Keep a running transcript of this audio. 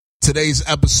Today's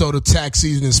episode of Tax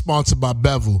Season is sponsored by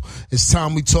Bevel. It's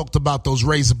time we talked about those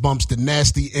razor bumps, the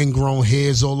nasty ingrown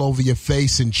hairs all over your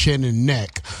face and chin and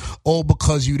neck, all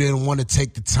because you didn't want to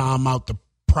take the time out to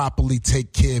properly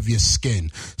take care of your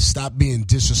skin. Stop being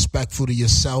disrespectful to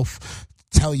yourself.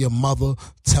 Tell your mother,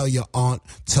 tell your aunt,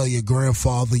 tell your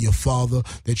grandfather, your father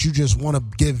that you just want to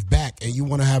give back and you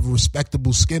want to have a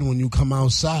respectable skin when you come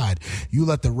outside. You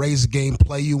let the razor game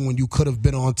play you when you could have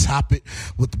been on top it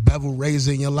with the Bevel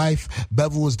razor in your life.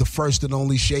 Bevel is the first and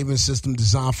only shaving system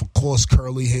designed for coarse,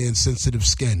 curly hair and sensitive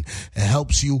skin. It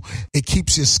helps you. It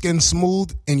keeps your skin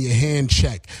smooth and your hair in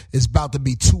check. It's about to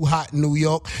be too hot in New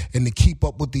York and to keep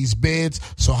up with these beards,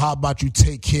 so how about you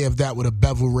take care of that with a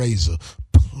Bevel razor?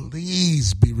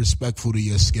 Please be respectful to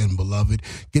your skin, beloved.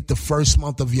 Get the first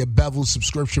month of your Bevel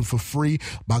subscription for free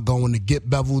by going to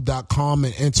getbevel.com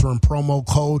and entering promo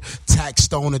code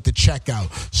TAXSTONE at the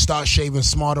checkout. Start shaving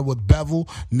smarter with Bevel.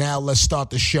 Now let's start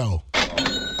the show.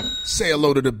 Say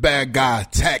hello to the bad guy.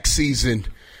 Tax season.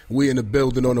 We in the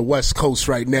building on the West Coast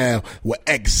right now with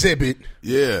Exhibit.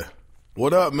 Yeah.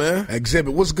 What up, man?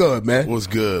 Exhibit, what's good, man? What's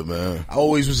good, man? I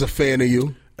always was a fan of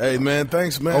you. Hey, man,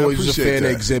 thanks, man. Always was a fan of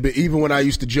Exhibit, even when I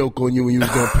used to joke on you when you was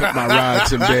going to pick my ride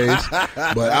some days.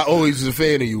 But I always was a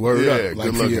fan of you. Word up.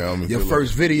 Like, good looking, your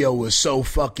first video was so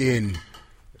fucking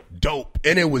dope.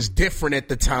 And it was different at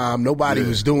the time. Nobody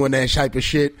was doing that type of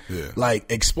shit. Yeah.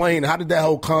 Like, explain, how did that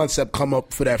whole concept come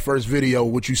up for that first video?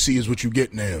 What you see is what you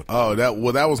get now. Oh, that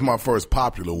was my first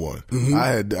popular one. Mm-hmm.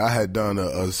 I had done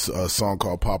a song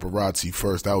called Paparazzi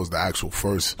first. That was the actual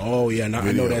first. Oh yeah,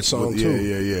 I know that song too.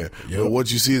 Yeah. Yep. But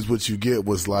what you see is what you get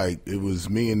was like, it was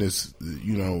me in this,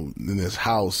 in this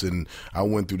house, and I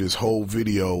went through this whole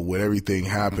video with everything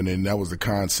happening. And that was the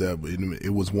concept.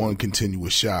 It was one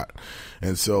continuous shot.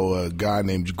 And so a guy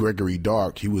named Gregory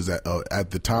Dark, he was at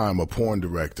the time a porn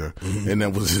director, and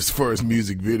that was his first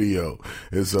music video.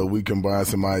 And so we combined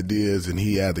some ideas, and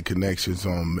he had the connections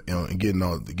on getting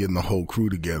the whole crew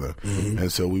together.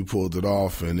 And so we pulled it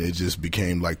off, and it just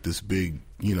became like this big,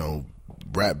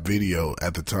 rap video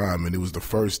at the time. And it was the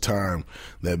first time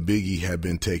that Biggie had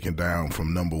been taken down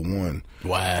from #1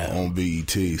 on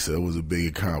BET. So it was a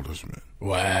big accomplishment.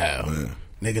 Wow. Yeah.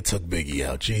 Nigga took Biggie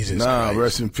out. Jesus Christ.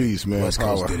 Rest in peace, man. West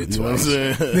Coast did it twice. You know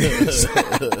what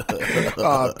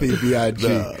I'm saying?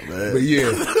 PBIG. Man. But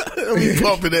yeah. We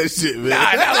pumping that shit, man.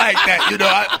 I like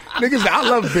that. Niggas, I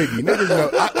love Biggie. Niggas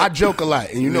know, I joke a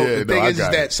lot. And the thing is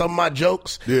that some of my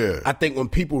jokes, I think when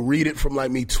people read it from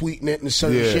like me tweeting it and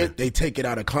certain shit, they take it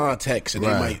out of context and they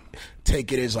might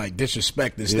take it as like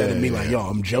disrespect instead of me like, yo,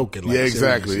 I'm joking. Like,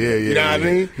 exactly. Seriously. You know what I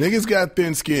mean? Niggas got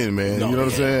thin skin, man. You know what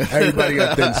I'm saying? Everybody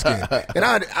got thin skin. And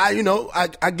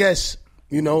I guess,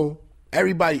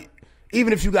 everybody,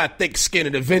 even if you got thick skin,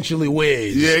 it eventually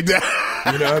wears. Yeah, exactly.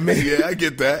 You know what I mean? Yeah, I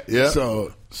get that. Yeah.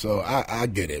 So I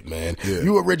get it, man. Yeah.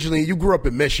 You grew up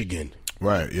in Michigan.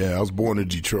 Right, yeah. I was born in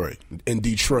Detroit.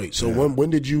 So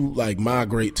when did you like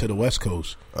migrate to the West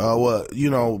Coast? I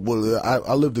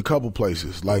lived a couple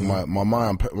places. Like my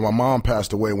mom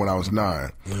passed away when I was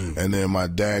 9, and then my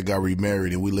dad got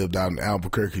remarried, and we lived out in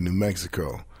Albuquerque, New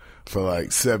Mexico, for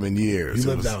like 7 years.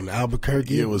 You lived out in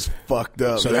Albuquerque? It was fucked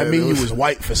up. So that means you was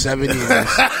white for 7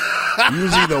 years. You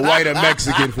was either white or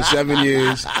Mexican for 7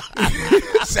 years.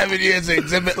 7 years of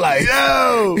Exhibit life.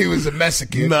 Yo! He was a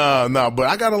Mexican. No, but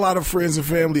I got a lot of friends and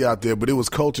family out there, but it was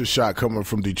culture shock coming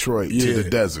from Detroit to the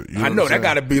desert. I know that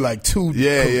got to be like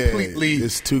completely.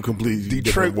 It's two completely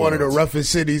Detroit, one of the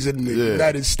roughest cities in the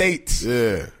United States.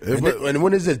 Yeah. And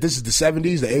when is this? This is the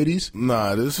 70s, the 80s?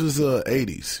 Nah, this is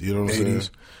 80s. You know what I'm saying?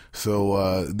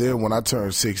 So then when I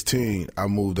turned 16, I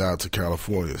moved out to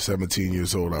California. 17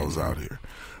 years old, I was out here.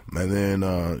 And then,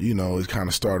 it kind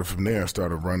of started from there. I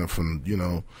started running from,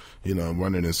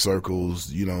 running in circles,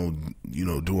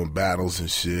 doing battles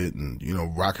and shit,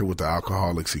 and, rocking with the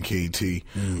Alcoholics and KT.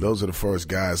 Those are the first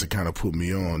guys that kind of put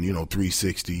me on,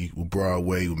 360 with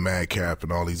Broadway, with Madcap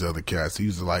and all these other cats.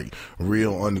 These are like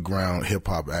real underground hip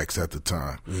hop acts at the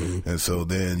time. And so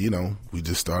then, we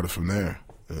just started from there.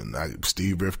 And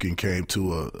Steve Rifkin came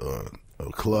to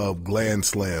a club, Gland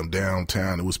Slam,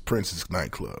 downtown. It was Prince's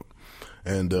nightclub.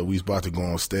 And we was about to go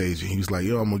on stage, and he was like,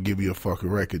 yo, I'm going to give you a fucking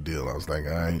record deal. I was like,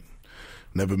 I ain't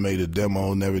never made a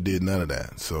demo, never did none of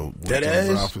that. So went to his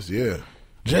office,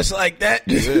 Just like that?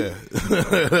 Yeah.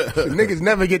 Niggas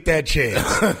never get that chance.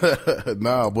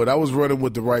 Nah, but I was running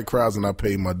with the right crowds, and I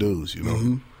paid my dues,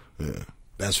 Yeah.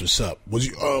 That's what's up. Was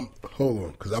you, hold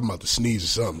on, because I'm about to sneeze or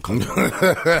something.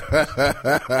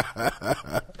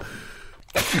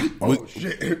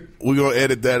 We're going to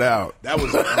edit that out. That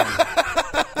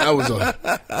was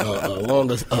a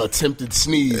long attempted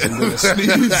sneeze and then a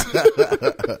sneeze.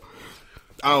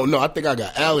 I don't know. I think I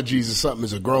got allergies or something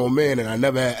as a grown man, and I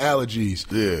never had allergies.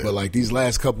 Yeah. But like these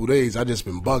last couple days, I just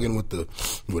been bugging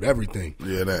with everything.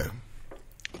 Yeah, that.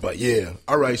 But yeah,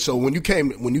 all right. So when you came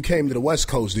to the West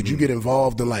Coast, did you get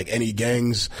involved in like any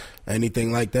gangs,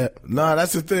 anything like that? Nah,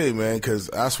 that's the thing, man. Because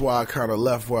that's why I kind of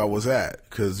left where I was at.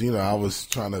 Because I was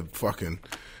trying to fucking,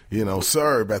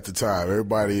 serve at the time.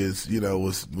 Everybody is,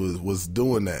 was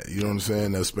doing that. You know what I'm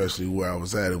saying? Especially where I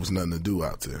was at, it was nothing to do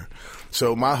out there.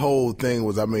 So my whole thing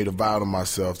was I made a vow to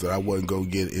myself that I wasn't gonna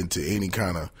get into any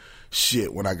kind of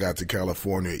shit when I got to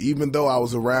California. Even though I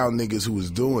was around niggas who was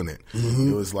doing it,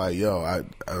 it was like, yo, I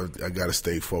got to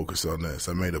stay focused on this.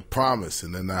 I made a promise,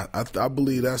 and then I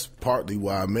believe that's partly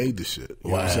why I made the shit.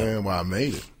 You know what I'm saying? Why I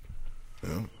made it.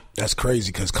 Yeah. That's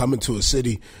crazy, because coming to a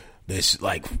city that's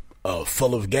like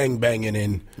full of gangbanging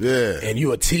and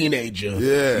you're a teenager,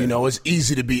 it's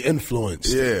easy to be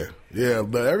influenced. Yeah,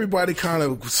 but everybody kind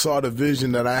of saw the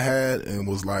vision that I had and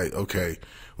was like, okay,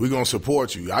 we're going to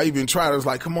support you. I even tried. I was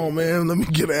like, come on, man, let me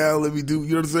get out. Let me do, you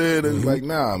know what I'm saying? And it's like,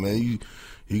 nah, man,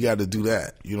 you got to do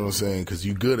that. You know what I'm saying? Because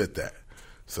you're good at that.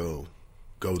 So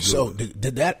go do it. So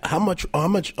did that, how much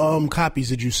copies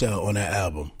did you sell on that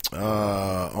album?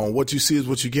 On What You See Is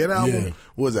What You Get album? Yeah.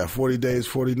 What was that, 40 Days,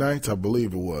 40 Nights? I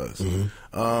believe it was.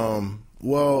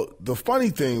 Well, the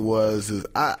funny thing is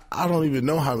I don't even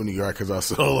know how many records I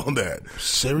sold on that.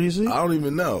 Seriously? I don't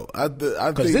even know.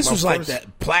 Because this was like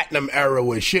that platinum era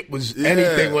where shit was,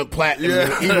 anything went platinum,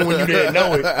 even when you didn't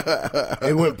know it.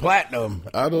 It went platinum.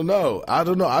 I don't know.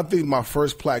 I think my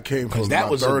first plaque came from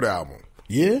my third album.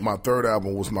 Yeah? My third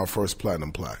album was my first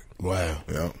platinum plaque. Wow.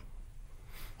 Yeah.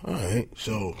 All right.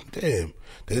 So, damn.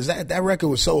 Because that record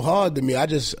was so hard to me. I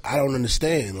don't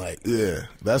understand. Like, yeah,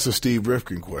 that's a Steve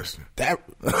Rifkin question.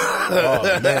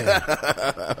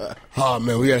 Oh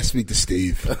man, we gotta speak to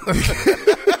Steve.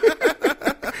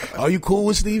 Are you cool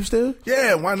with Steve still?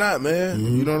 Yeah, why not, man?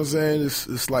 You know what I'm saying?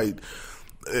 It's like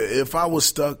if I was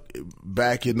stuck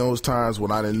back in those times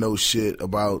when I didn't know shit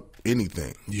about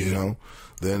anything,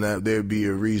 then there'd be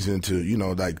a reason to,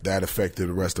 like that affected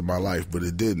the rest of my life, but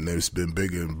it didn't. There's been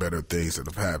bigger and better things that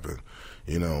have happened,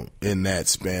 in that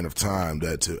span of time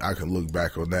that I can look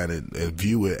back on that and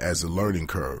view it as a learning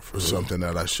curve or something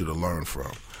that I should have learned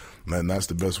from. And that's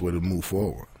the best way to move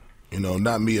forward.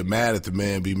 Not be mad at the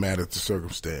man, be mad at the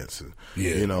circumstance.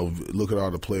 Look at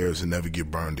all the players and never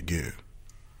get burned again.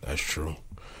 That's true.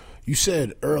 You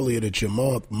said earlier that your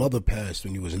mother passed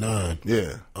when you was 9.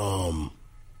 Yeah.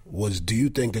 Do you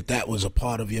think that was a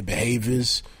part of your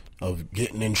behaviors of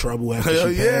getting in trouble after Hell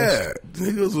she passed? Yeah.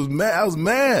 Niggas was mad. I was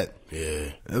mad.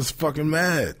 Yeah. I was fucking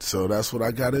mad. So that's what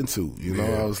I got into.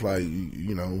 I was like,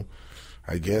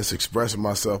 I guess expressing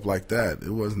myself like that,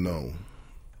 it wasn't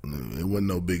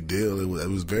no big deal. It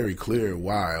was very clear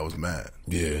why I was mad.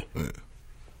 Yeah.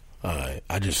 All right.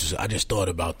 I just thought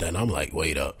about that, and I'm like,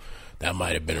 wait up. That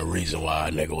might have been a reason why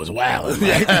a nigga was wilding.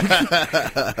 Like,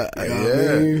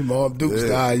 I mean? Mom Dukes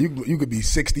died. You could be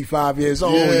 65 years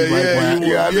old. You would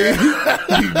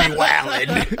be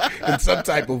wilding in some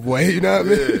type of way. You know what I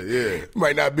mean? Yeah.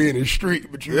 Might not be in the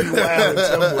street, but you be wilding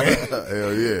somewhere.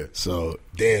 Hell yeah. So,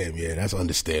 damn, that's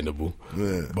understandable.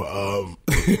 Yeah. But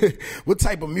what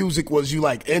type of music was you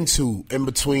like into in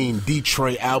between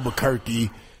Detroit, Albuquerque,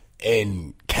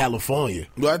 and California?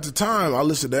 Well, at the time, I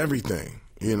listened to everything.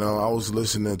 I was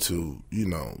listening to,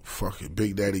 fucking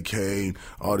Big Daddy Kane,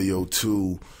 Audio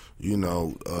 2, you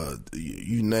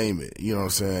name it. You know what I'm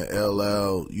saying?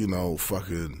 LL,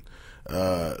 fucking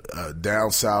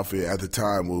down south at the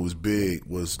time what was big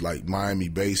was like Miami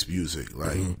bass music,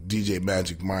 like DJ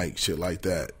Magic Mike, shit like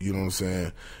that. You know what I'm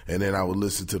saying? And then I would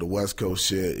listen to the West Coast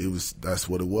shit. That's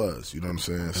what it was. You know what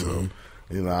I'm saying? So.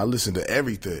 I listened to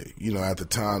everything. At the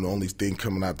time, the only thing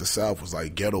coming out the South was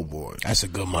like Ghetto Boy. That's a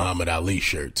good Muhammad Ali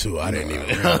shirt, too. I didn't even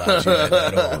realize you had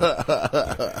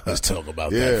that on. Let's talk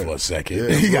about that for a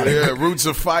second. Roots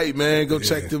of Fight, man. Go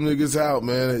check them niggas out,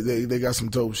 man. They got some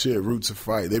dope shit. Roots of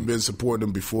Fight. They've been supporting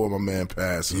them before my man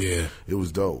passed. Yeah. It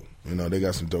was dope. They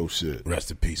got some dope shit.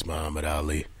 Rest in peace, Muhammad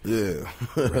Ali. Yeah.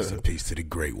 Rest in peace to the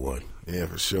great one. Yeah,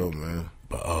 for sure, man.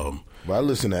 But I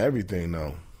listen to everything,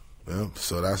 though. Yeah,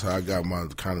 so that's how I got my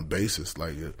kind of basis.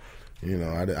 Like,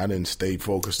 I didn't stay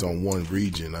focused on one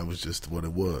region. That was just what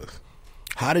it was.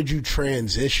 How did you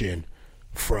transition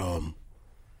from,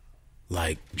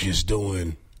 like, just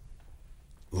doing,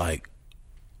 like,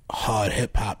 hard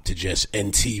hip-hop to just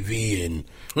MTV and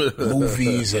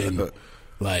movies and,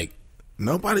 like...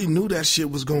 Nobody knew that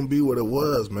shit was going to be what it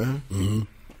was, man. Mm-hmm.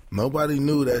 Nobody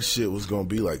knew that shit was going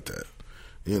to be like that.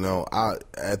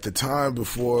 At the time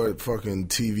before fucking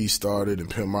TV started and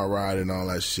Pimp My Ride and all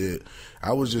that shit,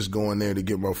 I was just going there to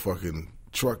get my fucking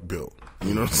truck built.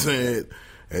 You know what I'm saying?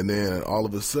 And then all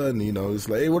of a sudden, you know, it's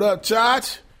like, hey, what up,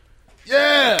 Chach?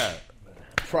 Yeah.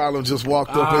 Problem just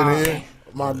walked up in here.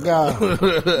 My God. My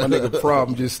nigga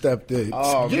Problem just stepped in.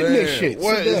 Oh, Get man. this shit.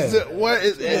 What is it? What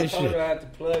is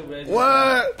it?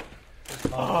 What?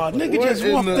 Oh, nigga just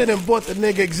walked in and bought the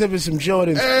nigga Exhibit some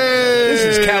Jordans. Hey.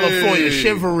 This is California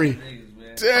chivalry.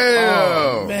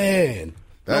 Damn. Oh, man.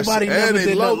 That's Nobody never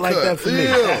did nothing like that for me.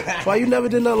 Yeah. Why you never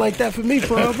did nothing like that for me,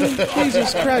 Problem?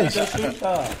 Jesus Christ.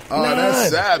 Oh, that's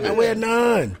savage. I wear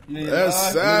 9.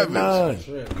 That's savage.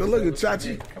 9. Good looking,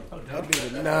 Chachi.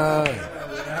 9.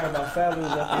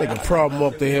 Nigga Problem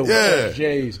up there with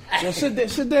J's. Yo, sit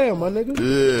down, my nigga.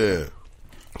 Yeah.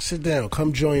 Sit down.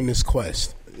 Come join this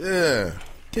quest. Yeah.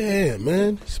 Damn,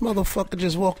 man. This motherfucker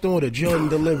just walked in with a Jordan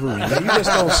delivery. Man. You just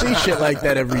don't see shit like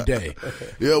that every day.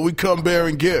 Yeah, we come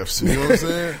bearing gifts. You know what I'm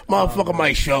saying? Motherfucker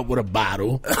might show up with a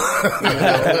bottle.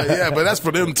 Yeah, but that's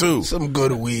for them, too. Some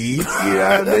good weed. You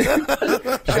know what I mean?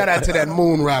 Shout out to that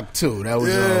Moon Rock, too. That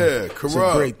was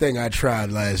Corrupt. a great thing I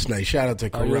tried last night. Shout out to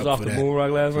Corrupt you was off for the that. Moon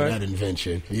Rock last night? That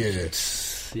invention. Yeah.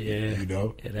 Yeah. You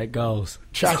know? Yeah, that goes.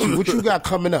 Chachi, what you got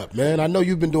coming up, man? I know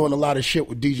you've been doing a lot of shit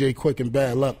with DJ Quick and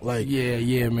Bad Luck. Like,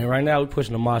 Yeah, man. Right now, we're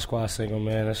pushing the Mod Squad single,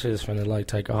 man. That shit's finna, like,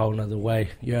 take a whole nother way.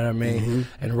 You know what I mean? Mm-hmm.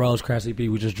 And the Rosecrans EP,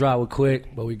 we just dropped it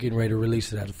quick, but we're getting ready to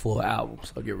release it as a full album.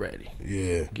 So get ready.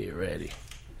 yeah. Get ready.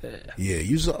 Yeah,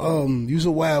 you's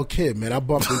a wild kid, man. I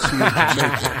bumped into you in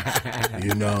Jamaica.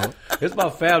 You know? It's my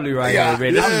family right Yeah,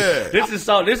 here, man. yeah. This is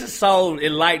so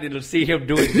enlightening to see him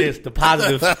doing this, the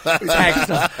positive tax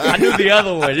stuff. I knew the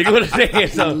other one. You know what I'm saying?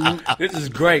 So this is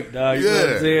great, dog. You know what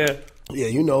I'm saying? Yeah,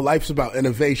 you know, life's about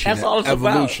innovation, That's all it's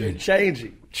evolution. about.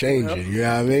 Changing. Changing, you know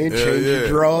what I mean? Yeah, Change yeah. your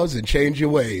draws and change your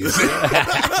ways.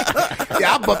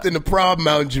 Yeah, I bumped into Problem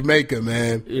out in Jamaica,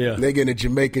 man. Yeah. Nigga in a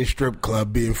Jamaican strip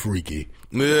club being freaky.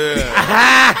 Yeah.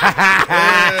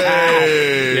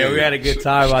 Yeah, we had a good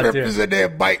time out there. Strippers in there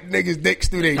biting niggas' dicks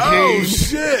through their Oh, jeans.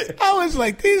 shit. I was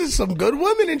like, these are some good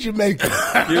women in Jamaica.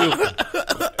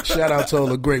 Shout out to all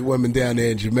the great women down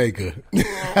there in Jamaica.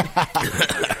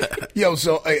 Yo,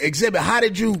 so Exhibit, how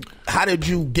did you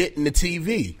get into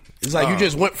TV? It's like you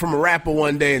just went from a rapper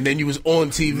one day and then you was on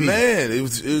TV. Man, it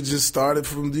just started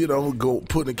from, you know,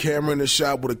 putting a camera in the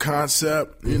shop with a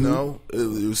concept, you know.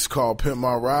 It was called Pimp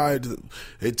My Ride.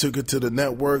 They took it to the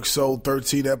network, sold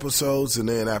 13 episodes, and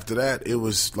then after that, it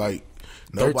was like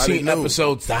nobody 13 knew.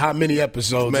 episodes to how many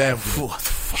episodes? Man, after?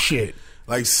 Shit.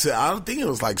 Like, I don't think it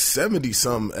was like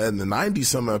 70-some and the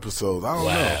 90-some episodes. I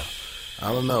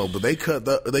don't know, but they cut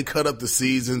up the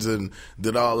seasons and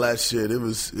did all that shit. It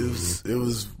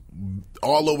was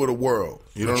all over the world.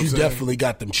 You know what I'm saying? You definitely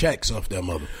got them checks off that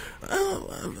mother.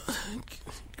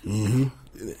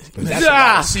 That's a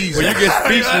lot of seasons. When you get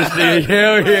speechless, dude,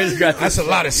 hell yeah, you got That's a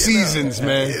lot of seasons,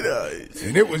 man.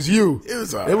 And it was you. It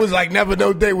was all It was like never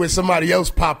no day where somebody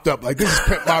else popped up. Like, this is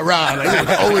Pimp My Ride. Like, it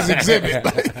was always Exhibit.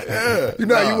 Like, you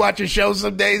know how you watch a show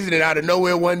some days and then out of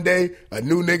nowhere one day, a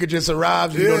new nigga just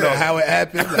arrives and you don't know how it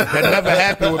happened? Like, that never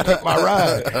happened with Pimp My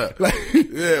Ride. Like,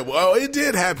 Yeah, well, it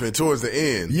did happen towards the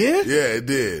end. Yeah? Yeah, it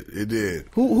did. It did.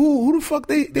 who the fuck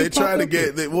they tried to popped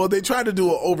get, up they tried to do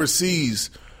an overseas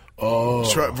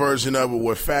version of it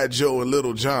with Fat Joe and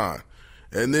Little John.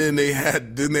 And then they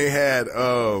had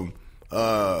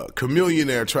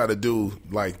Chameleonaire try to do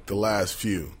like the last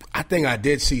few. I think I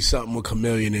did see something with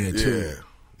Chameleonaire too.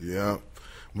 Yeah.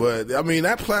 But I mean,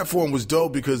 that platform was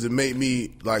dope because it made me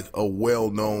like a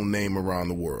well-known name around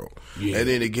the world. Yeah. And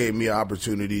then it gave me an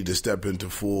opportunity to step into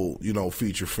full, you know,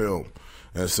 feature film.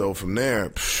 And so from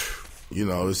there, you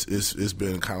know, it's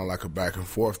been kind of like a back and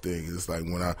forth thing. It's like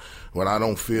when I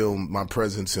don't feel my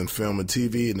presence in film and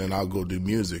TV, and then I'll go do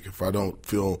music. If I don't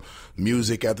feel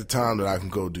music at the time, then I can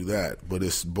go do that. But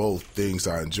it's both things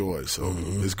I enjoy, so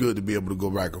it's good to be able to go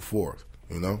back and forth.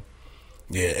 You know.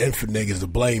 Yeah, and for niggas to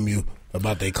blame you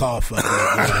about their car fucking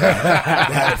up.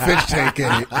 They had a fish tank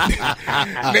in it.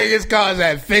 Niggas' cars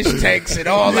had fish tanks and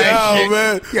all that shit.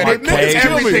 Man. Yeah, they put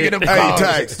everything in them cars.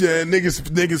 Tax. Yeah,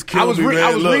 niggas killed me, man.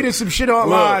 I was reading some shit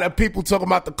online of people talking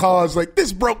about the cars like,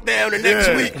 this broke down the next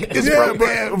week. This broke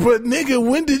down. But nigga,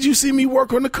 when did you see me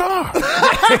work on the car?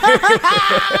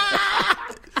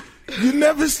 You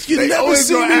never see me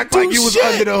act do like you was shit.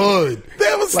 under the hood.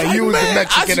 That was like you was the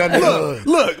Mexican under the hood.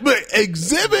 Look,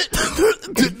 Exhibit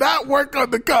did not work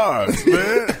on the cars,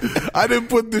 man. I didn't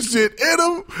put the shit in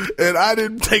them, and I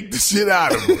didn't take the shit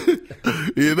out of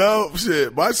them. You know,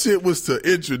 shit. My shit was to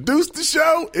introduce the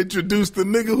show, introduce the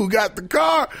nigga who got the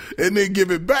car, and then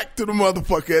give it back to the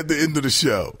motherfucker at the end of the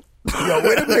show. Yo,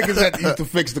 where the niggas that used to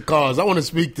fix the cars? I want to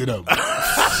speak to them.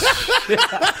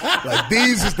 Like,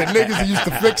 these is the niggas that used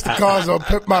to fix the cars on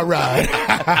Pimp My Ride.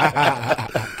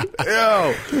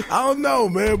 Yo, I don't know,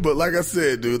 man, but like I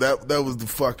said, dude, that was the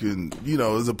fucking, it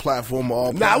was a platform of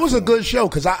all. Nah, it was a good show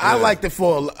because I liked it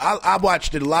I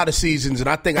watched it a lot of seasons, and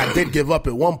I think I did give up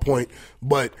at one point,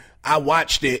 but I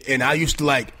watched it, and I used to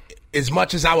like. As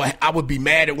much as I would be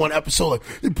mad at one episode, like,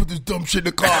 they put this dumb shit in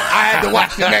the car, I had to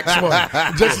watch the next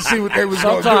one just to see what they was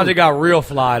going to do. Sometimes it got real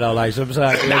fly, though. Like, sometimes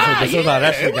that shit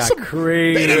got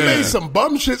crazy. They done made some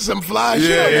bum shit, some fly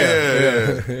shit.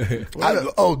 Yeah.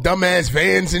 Dumbass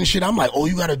vans and shit. I'm like, all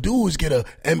you got to do is get a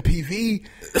MPV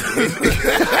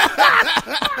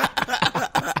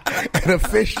and a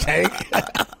fish tank.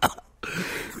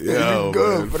 Yo,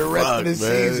 good man, for the rest of the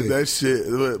season. That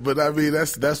shit, but I mean,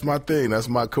 that's my thing. That's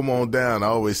my come on down. I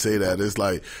always say that. It's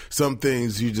like some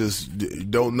things you just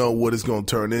don't know what it's going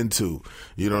to turn into.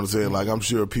 You know what I'm saying? Like, I'm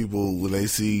sure people, when they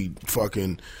see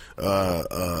fucking,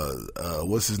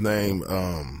 what's his name?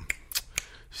 What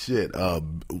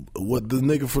the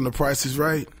nigga from The Price is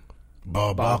Right?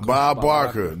 Bob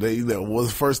Barker. That was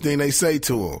the first thing they say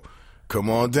to him. Come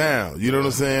on down. You know what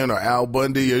I'm saying? Or Al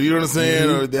Bundy, or you know what I'm saying?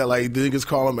 Or they're like, the niggas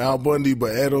call him Al Bundy,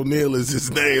 but Ed O'Neill is his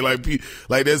name.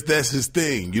 Like that's his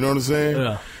thing. You know what I'm saying?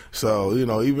 Yeah. So,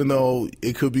 even though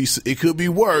it could be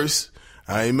worse,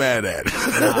 I ain't mad at it.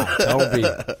 Nah,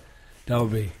 don't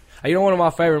be. One of my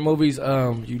favorite movies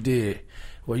you did.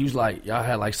 Well, you was like, y'all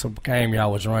had like some game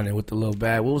y'all was running with the little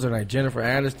bad. What was her name? Jennifer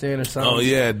Aniston or something? Oh,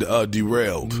 yeah,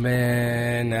 Derailed.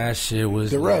 Man, that shit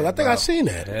was. Derailed. I think I seen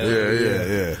that.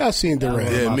 Yeah. I seen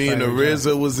Derailed. Yeah, me and the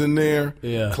RZA was in there.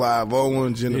 Yeah. Clive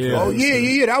Owen, Jennifer. Oh,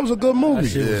 yeah. That was a good movie. That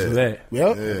shit was lit.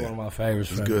 Yep. Yeah. One of my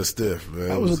favorites. It was good stuff, man.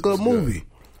 That was a good movie.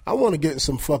 I want to get in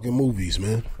some fucking movies,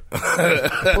 man.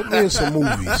 Put me in some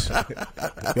movies.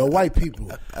 Yo, white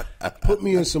people, put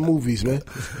me in some movies, man.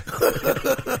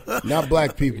 Not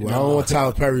black people. I don't want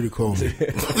Tyler Perry to call me.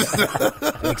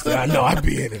 Next thing I know, I'd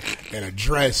be in a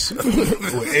dress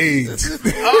with AIDS.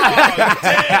 Oh,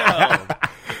 damn.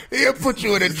 He'll put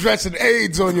you in a dress and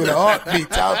AIDS on you in a heartbeat.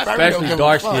 Tyler Perry especially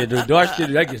dark skin, dude. Dark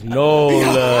skin, that gets no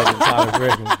love in Tyler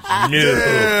Perry.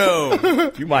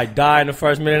 No. You might die in the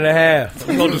first minute and a half.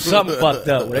 You gonna do something fucked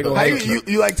up. They gonna hate you.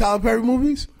 You like Tyler Perry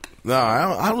movies? No,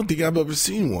 I don't think I've ever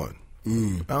seen one.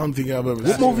 I don't think I've ever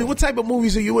seen movie? one. What type of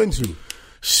movies are you into?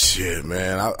 Shit,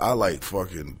 man. I like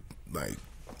fucking, like,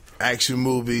 action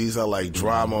movies. I like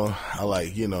drama. I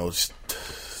like,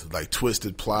 like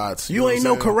twisted plots. You ain't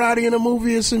no karate in a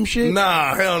movie or some shit?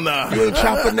 Nah, hell nah. You ain't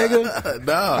chop a nigga?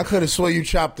 Nah. I could have swore you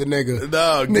chopped a nigga.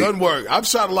 Nah, gun work. I've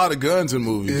shot a lot of guns in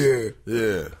movies.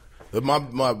 Yeah. My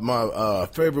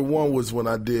favorite one was when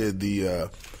I did the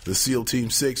SEAL Team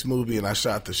 6 movie, and I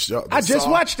shot the I just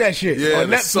watched that shit on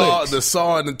Netflix. The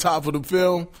saw in the top of the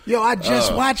film. Yo, I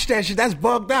just watched that shit. That's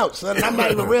bugged out, son. I'm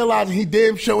not even realizing he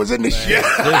damn sure was in this shit.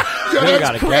 Yo,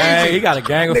 that's crazy. He got a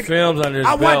gang of films under his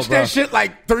belt, I watched that shit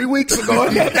like 3 weeks ago.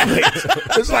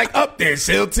 It's like up there,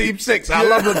 SEAL Team 6. I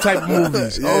love them type of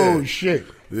movies. Yeah. Oh, shit.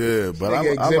 Yeah, but I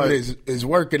Exhibit like is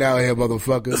working out here,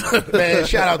 motherfuckers. Man,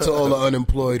 shout out to all the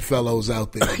unemployed fellows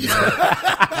out there.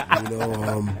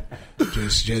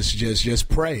 Just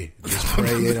pray. Just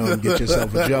pray and get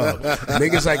yourself a job.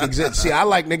 Niggas like Exhibit. See, I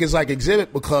like niggas like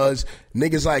Exhibit because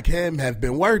niggas like him have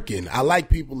been working. I like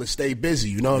people that stay busy.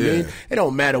 You know what I mean? It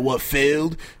don't matter what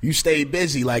field, you stay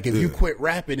busy. Like if you quit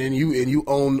rapping and you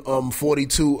own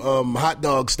 42 hot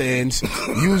dog stands,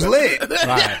 you's lit.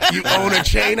 Right. You own a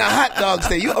chain of hot dog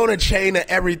stands. You own a chain of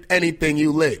anything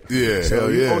you lit. Yeah. So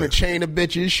hell you yeah. own a chain of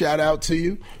bitches. Shout out to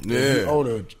you. Yeah. You own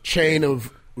a chain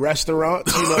of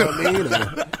restaurants, you know what I mean?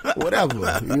 Or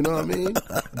whatever, you know what I mean?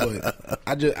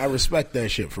 But I respect that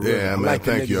shit for real. Yeah, I man, like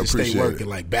the thank niggas you. I that stay appreciate working it.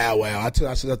 like Bow Wow. I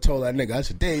told that nigga, I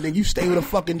said, dang, nigga, you stay with a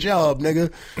fucking job,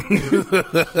 nigga.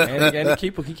 And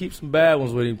he keeps some bad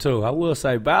ones with him too. I will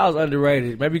say Bow's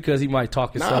underrated, maybe because he might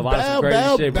talk himself out of some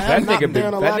crazy shit. But that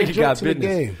nigga got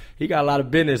business. He got a lot of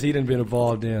business he done been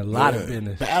involved in. A lot of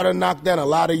business. Bow done knocked down a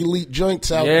lot of elite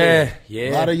joints out there. Yeah.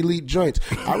 A lot of elite joints.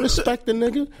 I respect the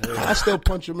nigga. I still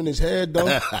punch him in his head though.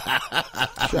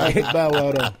 Shout out to Bow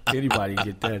Wow though. Anybody can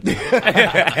get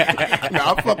that.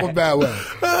 Nah, I fuck with Bow Wow.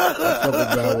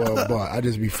 But I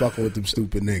just be fucking with them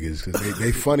stupid niggas because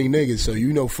they funny niggas. So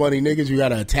funny niggas, you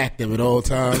gotta attack them at all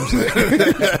times. You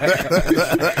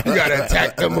gotta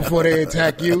attack them before they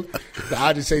attack you. So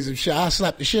I just say some shit. I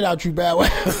slap the shit out you, Bow Wow.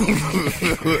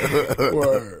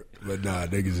 Word. But nah,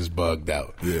 niggas is bugged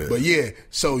out. Yeah. But yeah,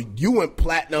 so you went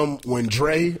platinum when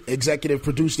Dre executive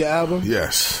produced the album?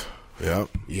 Yes. Yep.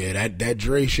 Yeah, that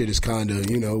Dre shit is kind of,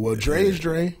 well, Dre is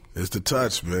Dre. It's the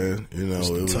touch, man. It's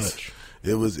the touch.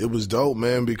 it was dope,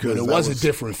 man, because it was a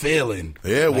different feeling.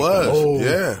 Yeah, it was.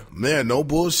 Yeah, man, no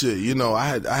bullshit. You know,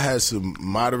 I had some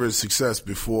moderate success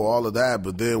before all of that,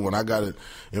 but then when I got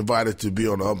invited to be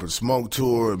on the Up in Smoke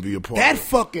tour and be a part that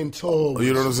fucking tour,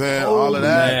 you know what I'm saying? All of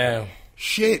that. Man.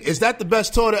 Shit, is that the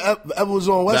best tour that ever was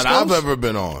on West Coast? That I've ever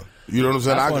been on. You know what I'm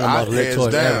saying?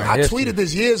 I tweeted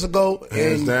this years ago,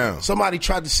 and somebody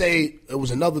tried to say it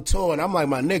was another tour, and I'm like,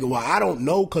 my nigga, well, I don't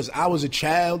know because I was a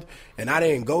child and I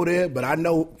didn't go there, but I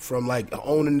know from like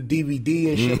owning the DVD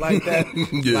and shit like that,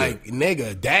 like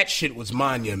nigga, that shit was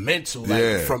monumental.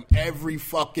 Like from every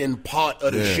fucking part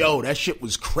of the show, that shit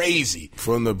was crazy.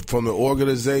 From the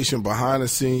organization behind the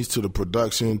scenes to the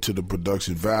production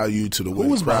value to the way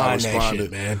the crowd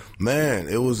responded. That shit, man,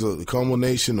 it was a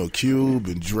culmination of Cube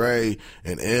and Dre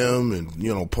and M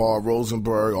and Paul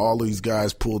Rosenberg. All these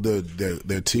guys pulled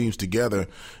their teams together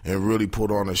and really put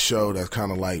on a show that's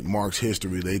kind of like marks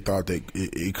history. They thought that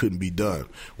it couldn't be done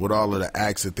with all of the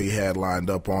acts that they had lined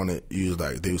up on it. You was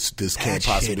like, this can't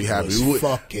possibly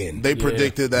happen. They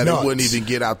predicted that it wouldn't even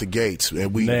get out the gates,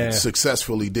 and we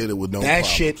successfully did it with no that problems.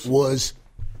 Shit was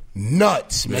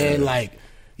nuts, man. Like,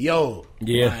 yo, my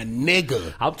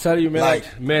nigga. I'll tell you, man.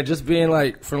 Man, just being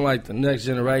like from like the next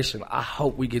generation. I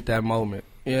hope we get that moment.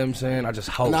 You know what I'm saying? I just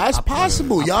hope. Nah, it's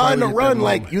possible. Y'all in the run,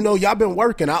 like, y'all been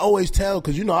working. I always tell,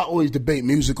 because, I always debate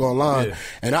music online,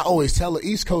 and I always tell the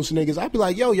East Coast niggas, I be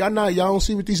like, yo, y'all don't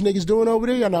see what these niggas doing over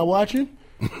there? Y'all not watching?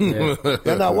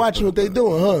 Y'all not watching what they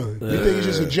doing, huh? You think it's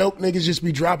just a joke? Niggas just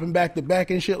be dropping back to back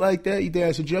and shit like that? You think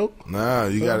that's a joke? Nah,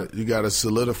 you gotta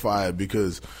solidify it,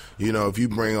 because if you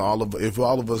bring if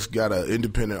all of us got an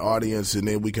independent audience and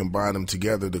then we combine them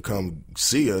together to come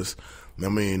see us. I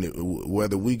mean,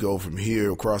 whether we go from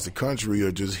here across the country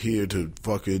or just here to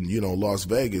fucking, Las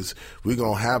Vegas, we're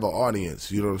going to have an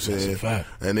audience, you know what I'm saying? That's a fact.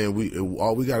 And then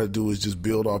all we got to do is just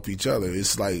build off each other.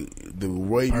 It's like the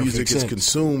way music is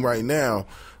consumed right now,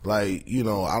 like, I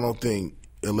don't think,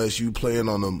 unless you playing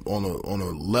on a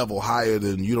level higher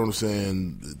than, you know what I'm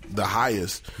saying, the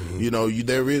highest,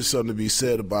 there is something to be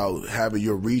said about having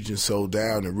your region sold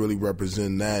down and really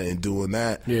representing that and doing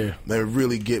that. Yeah. And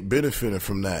really get benefiting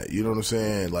from that. You know what I'm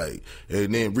saying? Like,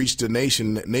 and then reach the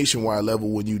nationwide level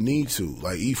when you need to.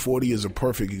 Like, E40 is a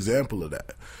perfect example of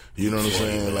that. You know what I'm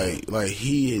saying? Like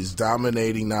he is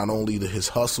dominating not only his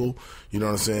hustle, you know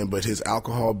what I'm saying, but his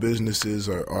alcohol businesses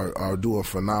are doing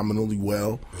phenomenally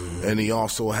well. Mm-hmm. And he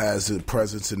also has a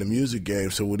presence in the music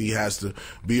game. So when he has to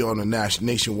be on a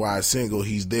nationwide single,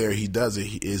 he's there, he does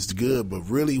it, it's good. But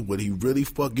really, what he really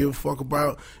give a fuck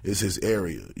about is his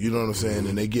area. You know what I'm saying?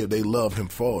 Mm-hmm. And they love him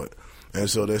for it. And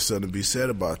so there's something to be said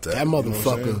about that. That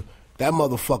motherfucker. That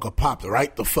motherfucker popped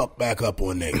right the fuck back up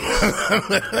on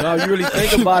niggas. No, you really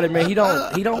think about it, man. He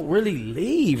don't really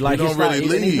leave. Like, he don't really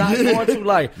leave. He's not going to,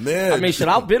 like, man. I mean, shit,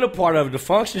 I've been a part of it. The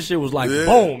Function shit was like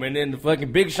boom, and then the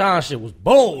fucking Big Sean shit was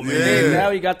boom, and then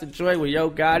now he got the joint with Yo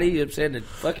Gotti. I'm saying the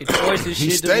fucking choice and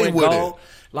shit that went gone.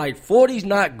 Like, 40's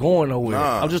not going nowhere.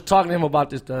 Nah. I was just talking to him about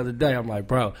this the other day. I'm like,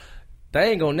 bro,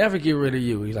 they ain't gonna never get rid of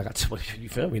you. He's like, you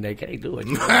feel me? They can't do it.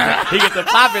 He gets to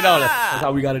popping on it. That's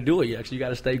how we got to do it. You actually got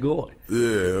to stay going.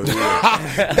 Yeah.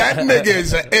 That nigga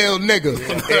is an ill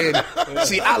nigga. And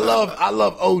see, I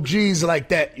love OGs like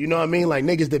that. You know what I mean? Like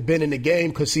niggas that been in the game,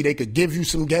 because see, they could give you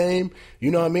some game.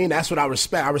 You know what I mean? That's what I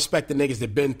respect. I respect the niggas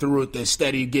that been through it, that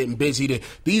steady getting busy.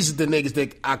 These are the niggas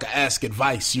that I could ask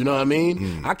advice. You know what I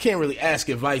mean? I can't really ask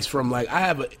advice from I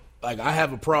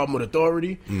have a problem with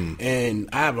authority, and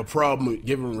I have a problem with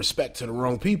giving respect to the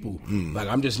wrong people. Like,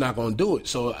 I'm just not going to do it.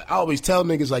 So I always tell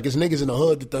niggas, like, it's niggas in the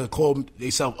hood that they call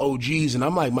themselves OGs, and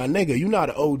I'm like, my nigga, you not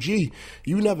an OG.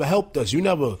 You never helped us. You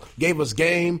never gave us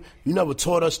game. You never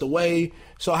taught us the way.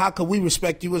 So how could we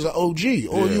respect you as an OG?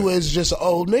 All you is just an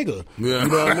old nigga. Yeah. You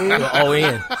know what I mean?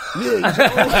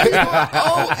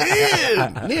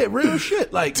 ON. Yeah, real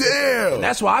shit. Like, damn. And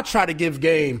that's why I try to give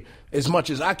game as much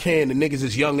as I can to niggas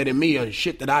that's younger than me and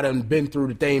shit that I done been through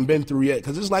that they ain't been through yet.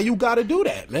 Because it's like, you got to do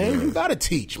that, man. You got to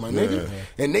teach, my nigga.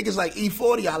 And niggas like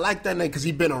E40, I like that nigga because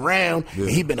he been around and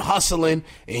he been hustling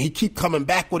and he keep coming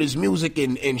back with his music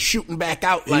and shooting back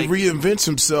out. He reinvents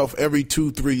himself every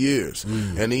 2-3 years.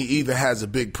 And he either has a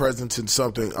big presence in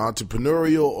something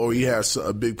entrepreneurial or he has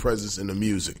a big presence in the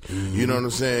music. You know what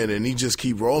I'm saying? And he just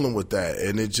keep rolling with that.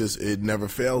 And it never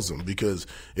fails him because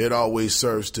it always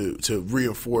serves to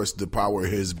reinforce the power of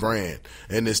his brand,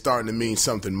 and it's starting to mean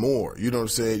something more. You know what I'm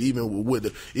saying? Even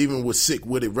with Sick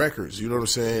With It Records, you know what I'm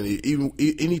saying? Even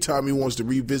anytime he wants to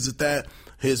revisit that,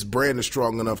 his brand is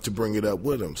strong enough to bring it up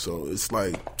with him. So it's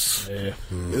like,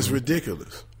 it's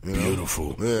ridiculous. You know?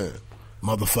 Beautiful, yeah,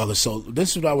 motherfucker. So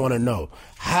this is what I want to know: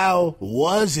 how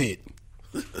was it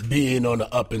being on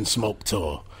the Up in Smoke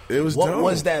tour? It was What dope.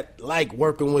 was that like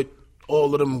working with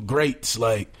all of them greats?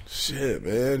 Like, shit,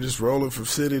 man, just rolling from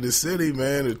city to city,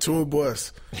 man. The tour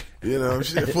bus, you know,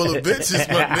 shit full of bitches,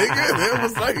 my nigga. It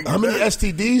was like, how many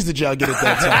STDs did y'all get at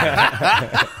that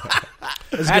time?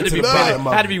 Had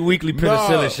to be weekly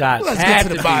penicillin shots. Let's get to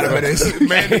the bottom of this.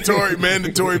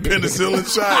 mandatory penicillin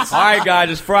shots. All right, guys,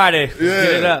 it's Friday. Yeah,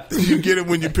 get it up. You get it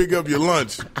when you pick up your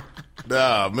lunch.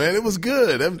 Nah, man, it was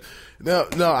good. No,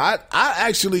 I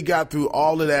actually got through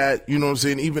all of that, you know what I'm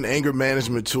saying, even anger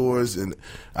management tours, and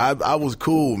I was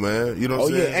cool, man, you know what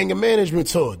I'm saying? Oh, yeah, anger management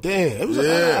tour. Damn, it was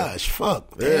gosh,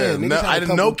 fuck. Damn, yeah, I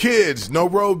didn't know kids, no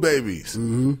road babies.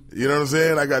 Mm-hmm. You know what I'm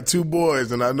saying? I got 2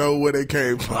 boys, and I know where they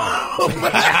came from.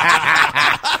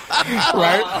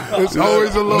 Right? It's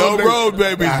always a little no road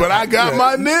babies, but I got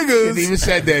my niggas. He even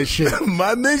said that shit.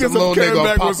 My niggas Some came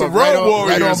back with some road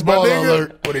warriors. Right on my Baller nigga.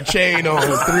 Alert with a chain on,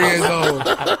 3 years old.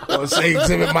 Gonna say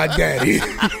Exhibit my daddy.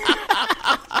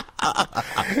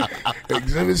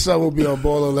 Exhibit son will be on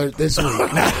Baller Alert this week.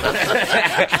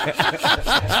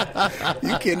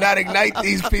 You cannot ignite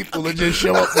these people and just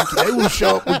show up. They will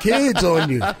show up with kids on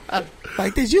you.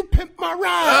 Like, did you pimp my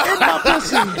ride and my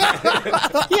pussy?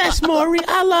 Yes, Maury,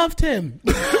 I loved him.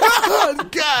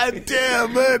 God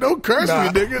damn, man. Don't curse me,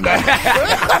 nigga.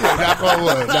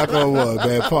 Knock on wood,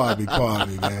 man. Pardon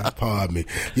me, man. Pardon me.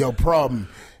 Yo, Problem,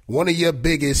 one of your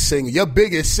biggest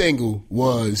single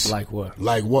was... Like what?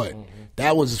 Mm-hmm.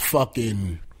 That was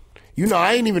fucking... You know,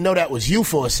 I didn't even know that was you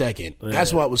for a second. Yeah.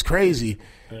 That's what was crazy.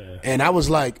 Yeah. And I was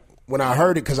like, when I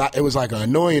heard it, because it was like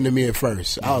annoying to me at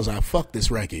first. I was like, fuck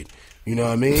this record. You know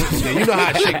what I mean? Yeah, you know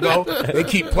how shit go. They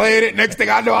keep playing it. Next thing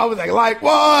I know, I was like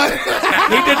what?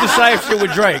 He did the same shit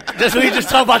with Drake. That's what he just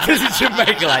talked about. This in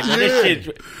Jamaica. Like, this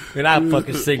shit. Man, I'm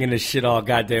fucking singing this shit all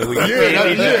goddamn week.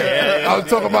 Yeah. I was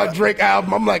talking about Drake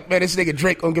album. I'm like, man, this nigga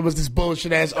Drake gonna give us this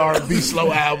bullshit ass R&B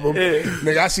slow album. Yeah.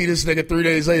 Nigga, I see this nigga 3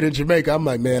 days later in Jamaica. I'm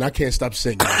like, man, I can't stop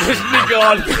singing. This nigga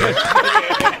on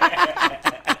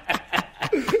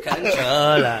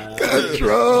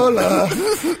Controller.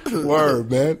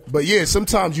 Word, man. But yeah,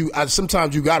 sometimes you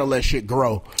gotta let shit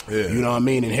grow. Yeah. You know what I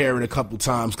mean? And hear it a couple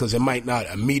times because it might not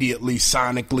immediately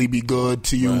sonically be good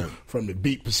to you from the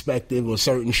beat perspective or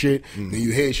certain shit. Then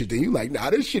you hear shit, then you like, nah,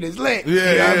 this shit is lit. Yeah,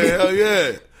 you know what I mean? Hell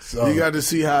yeah. So, you got to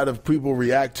see how the people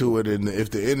react to it, and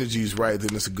if the energy's right,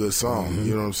 then it's a good song. Mm-hmm.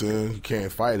 You know what I'm saying? You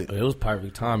can't fight it. It was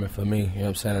perfect timing for me. You know what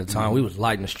I'm saying? At the time, we was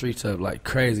lighting the streets up like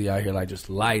crazy out here, like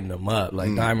just lighting them up.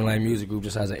 Like Diamond Lane Music Group,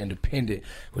 just as an independent,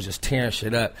 was just tearing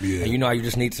shit up. Yeah. And you know how you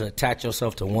just need to attach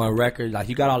yourself to one record. Like,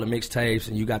 you got all the mixtapes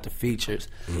and you got the features,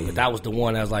 but that was the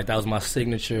one that was like, that was my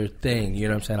signature thing. You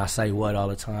know what I'm saying? I say what all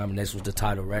the time, and this was the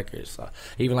title record. So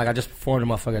even like I just performed a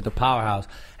motherfucker at the Powerhouse,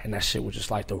 and that shit was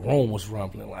just like the room was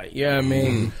rumbling. Like, you know what I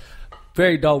mean?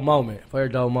 Very dope moment for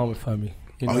me.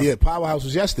 You know? Oh yeah, Powerhouse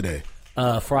was yesterday.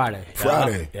 Friday.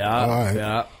 Yeah. All right.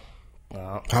 Yeah.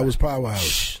 How was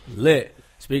Powerhouse? Lit.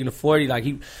 Speaking of 40, like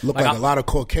he looked like a lot of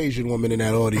Caucasian women in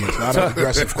that audience. A lot of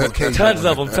aggressive Caucasian. Tons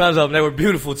of them. They were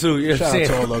beautiful too. You know Shout out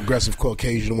to all the aggressive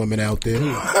Caucasian women out there.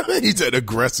 He said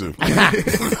aggressive.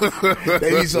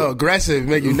 They be so aggressive,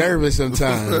 make you nervous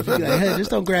sometimes. You're like, hey, just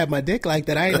don't grab my dick like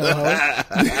that. I ain't no hoe.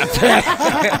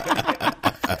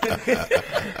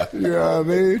 You know what I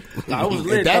mean? I was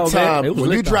lit, at that time, man.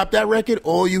 when you dropped that record,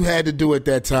 all you had to do at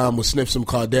that time was sniff some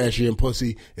Kardashian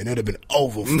pussy, and it'd have been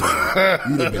over for you.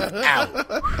 You'd have been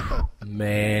out.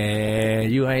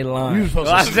 Man, you ain't lying. You were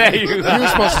supposed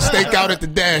to stake out at the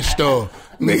Dash store.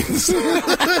 Niggas.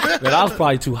 Man, I was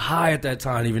probably too high at that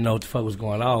time to even know what the fuck was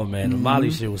going on, man. The Molly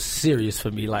shit was serious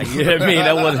for me. Like, you know what I mean?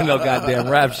 That wasn't no goddamn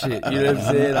rap shit. You know what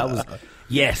I'm saying? I was,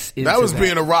 that was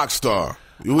being a rock star.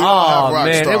 Man,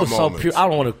 it was so pure. I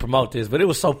don't want to promote this, but it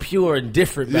was so pure and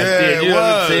different back then. You know what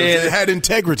I'm saying? It had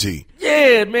integrity.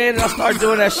 Yeah, man. And I started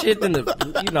doing that shit, then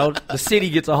the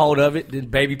city gets a hold of it. Then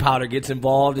Baby Powder gets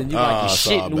involved, and you're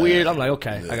shitting weird. I'm like,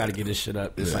 okay, I got to get this shit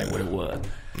up. This ain't what it was.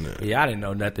 Yeah, I didn't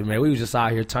know nothing, man. We was just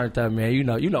out here turned up, man. You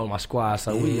know my squad,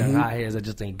 so we young high heads that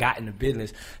just ain't got in the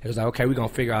business. It was like, okay, we gonna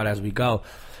figure out as we go.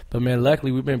 But, man,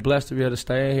 luckily we've been blessed to be able to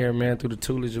stay in here, man, through the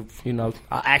tutelage of,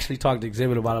 I actually talked to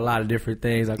Exhibit about a lot of different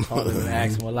things. I called him and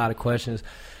asked him a lot of questions.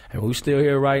 And we're still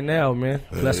here right now, man.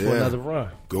 Blessed for another run.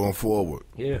 Going forward.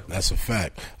 Yeah. That's a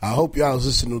fact. I hope y'all was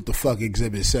listening to what the fuck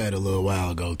Exhibit said a little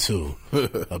while ago, too,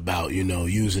 about,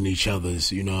 using each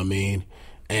other's,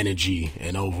 energy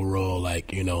and overall,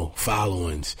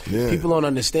 followings. Yeah. People don't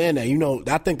understand that.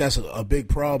 I think that's a big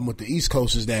problem with the East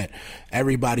Coast is that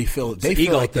everybody feel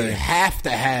like they have to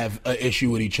have an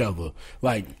issue with each other.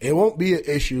 Like, it won't be an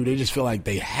issue. They just feel like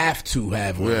they have to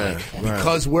have one.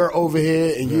 Because we're over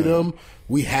here and you them,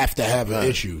 we have to have an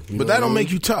issue. But that don't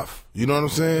make you tough. You know what I'm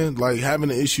saying? Like,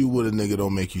 having an issue with a nigga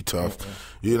don't make you tough.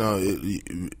 You know,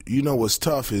 you know what's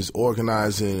tough is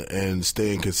organizing and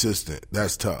staying consistent.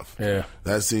 That's tough. Yeah.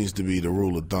 That seems to be the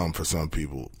rule of thumb for some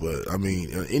people. But, I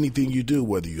mean, anything you do,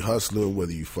 whether you hustling,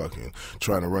 whether you fucking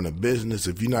trying to run a business,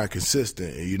 if you're not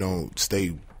consistent and you don't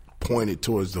stay pointed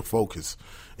towards the focus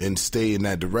and stay in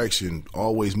that direction,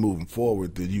 always moving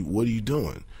forward, then what are you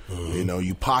doing? You know,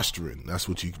 you posturing. That's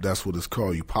what it's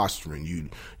called. You posturing.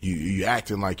 You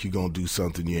acting like you're gonna do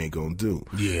something you ain't gonna do.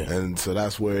 Yeah. And so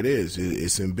that's where it is.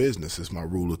 It's in business. It's my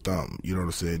rule of thumb. You know what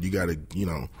I'm saying? You gotta, you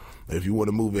know, if you want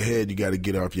to move ahead, you got to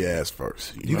get off your ass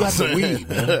first. You got the weed,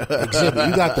 man. Exhibit,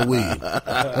 you got the weed.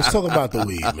 Let's talk about the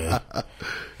weed, man.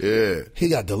 Yeah. He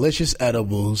got delicious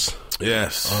edibles.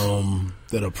 Yes.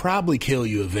 That'll probably kill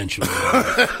you eventually.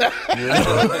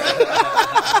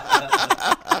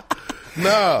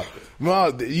 No,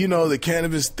 you know, the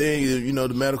cannabis thing, you know,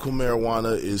 the medical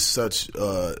marijuana is such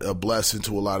a blessing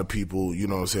to a lot of people. You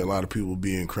know what I'm saying? A lot of people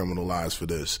being criminalized for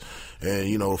this. And,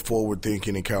 you know, forward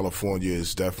thinking in California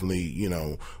is definitely, you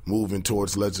know, moving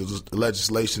towards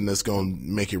legislation that's going to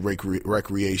make it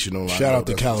recreational. Shout out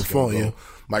to California.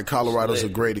 Like Colorado's a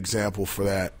great example for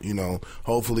that. You know,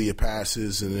 hopefully it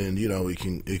passes and then, you know, it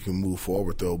can move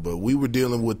forward though. But we were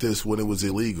dealing with this when it was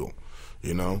illegal,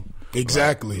 you know?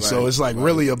 Exactly. So it's like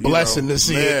really a blessing to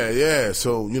see it. Yeah.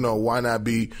 So, you know, why not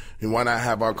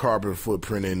have our carbon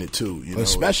footprint in it too? You know?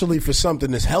 Especially for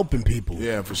something that's helping people.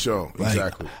 Yeah, for sure. Like,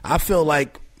 exactly. I feel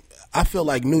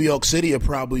like New York City would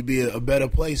probably be a better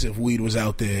place if weed was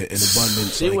out there in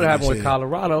abundance. See what happened with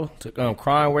Colorado?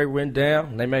 Crime rate went down.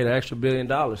 And they made an extra $1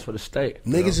 billion for the state.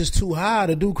 Niggas is too high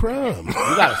to do crime. You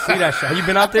gotta see that shit. Have you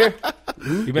been out there?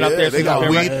 You been out there? They got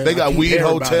weed. They got weed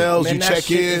hotels. Man, you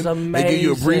check in. They give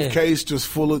you a briefcase just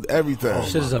full of everything. Oh,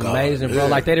 shit is amazing, bro.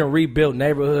 Like they didn't rebuild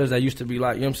neighborhoods that used to be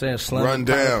like, you know what I'm saying, slum. Run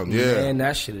down. Yeah. Man,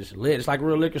 that shit is lit. It's like a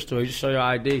real liquor store. You just show your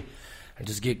ID. And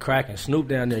just get cracking. Snoop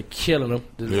down there killing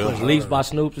them. Leaves by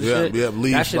Snoop and shit. Yeah,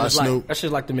 leaves by Snoop. That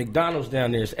shit's like the McDonald's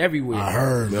down there. It's everywhere. I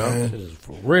heard, man. This is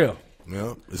for real.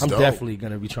 Yeah, I'm definitely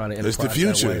gonna be trying to enterprise. It's the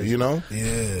future, you know.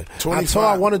 Yeah,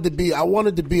 I wanted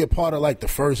to be a part of like the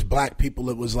first black people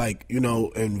that was like, you know,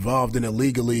 involved in it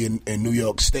legally in New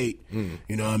York State. You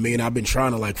know what I mean? I've been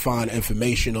trying to like find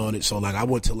information on it. So like I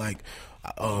went to like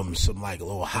some like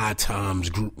little High Times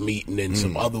group meeting and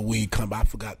some other weed company. I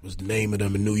forgot was the name of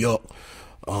them in New York.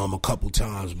 A couple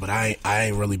times, but I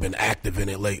ain't really been active in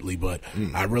it lately, but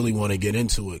I really want to get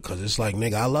into it because it's like,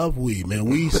 nigga, I love weed, man.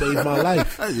 Weed saved my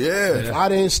life. Yeah. If I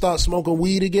didn't start smoking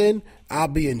weed again, I'll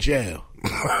be in jail.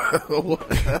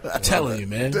 I'm telling you,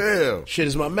 man. Damn. Shit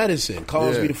is my medicine.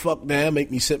 Calms me the fuck down, make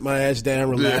me sit my ass down,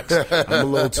 relax. I'm a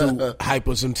little too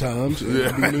hyper sometimes.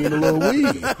 I be needing a little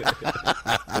weed.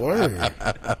 Word.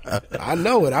 I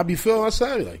know it. I be feeling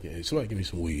outside like, hey, somebody give me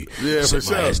some weed. Yeah, sit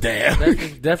for my sure. ass down.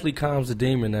 That definitely calms the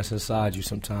demon that's inside you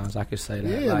sometimes. I could say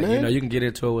that. Yeah, like, man. you know, you can get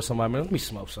into it with somebody, man, let me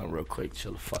smoke something real quick,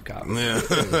 chill the fuck out. Yeah.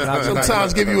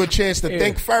 Sometimes give you a chance to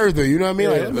think further, you know what I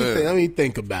mean? Like, let me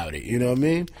think about it, you know what I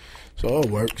mean? So it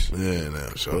works. Yeah, no,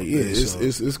 so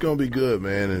it's gonna be good,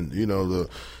 man. And you know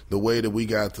the way that we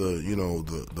got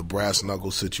the Brass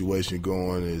Knuckles situation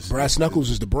going is Brass Knuckles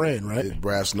is the brand, right?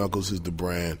 Brass Knuckles is the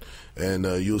brand, and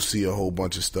you'll see a whole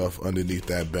bunch of stuff underneath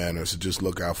that banner. So just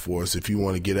look out for us. If you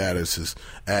want to get at us, it's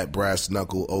at Brass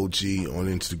Knuckle OG on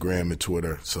Instagram and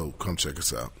Twitter. So come check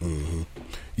us out. Mm-hmm.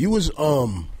 You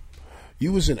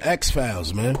was in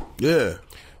X-Files, man. Yeah.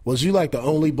 Was you like the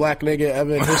only black nigga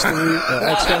ever in history of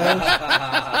X-Files?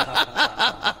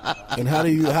 And how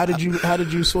did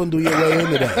you swindle your way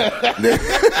into that?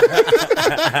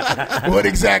 What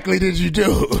exactly did you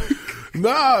do?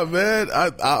 Nah, man, I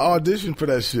auditioned for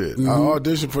that shit. I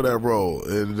auditioned for that role,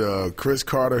 and Chris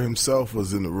Carter himself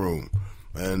was in the room,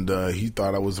 and he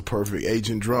thought I was a perfect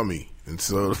Agent Drummy. And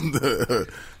so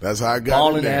that's how I got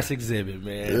Ballin' in there. ass exhibit,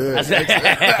 man.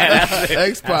 Yeah,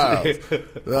 X-Files.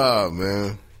 Oh,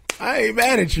 man. I ain't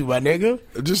mad at you, my nigga.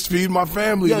 Just feed my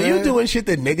family, man. You doing shit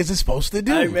that niggas is supposed to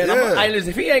do. Hey, man,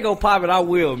 listen, if he ain't gonna pop it, I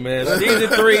will, man. Season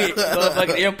 3,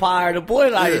 motherfucking Empire, the boy,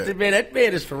 like, man, that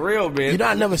man is for real, man. You know,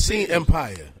 I never seen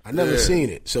Empire. I never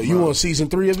seen it. So you on season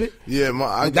 3 of it?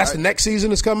 Yeah, that's the next season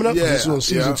that's coming up? Yeah, this is on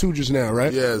season 2 just now,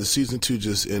 right? Yeah, the season 2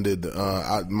 just ended.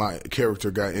 My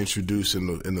character got introduced in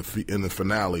the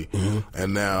finale,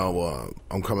 and now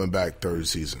I'm coming back third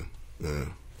season. Yeah.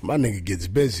 My nigga gets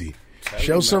busy.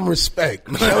 Show some respect.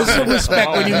 Show some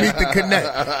respect when you meet the Connect.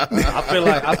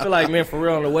 I feel like, man, for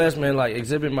real on the West, man, like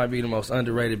Exhibit might be the most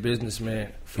underrated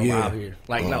businessman from out here.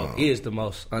 Like, no, is the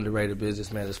most underrated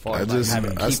businessman as far as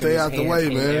having I stay out the way,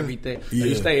 man. Everything. Yeah.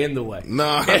 You stay in the way.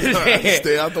 No,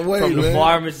 stay out the way, from man. the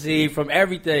pharmacy, from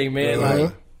everything, man.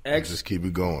 Like X just keep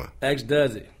it going. X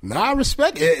does it. Nah, I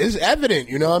respect it. It's evident,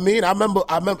 you know what I mean? I remember,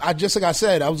 I just like I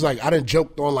said, I was like, I done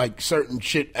joked on like certain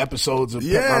shit episodes of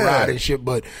Pimp My Ride and shit,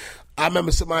 but I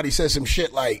remember somebody said some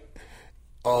shit like,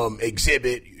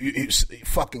 Exhibit, you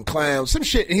fucking clown, some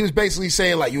shit. And he was basically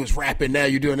saying like, you was rapping, now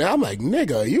you doing that. I'm like,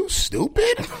 nigga, are you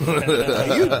stupid?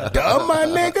 Are you dumb, my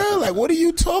nigga? Like, what are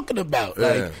you talking about?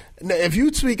 Like, if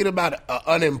you speaking about an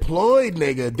unemployed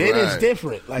nigga, then it's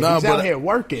different. Like, he's out here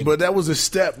working. But that was a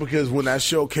step because when that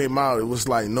show came out, it was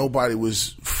like nobody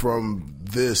was from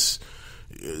this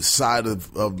side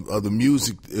of the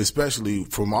music, especially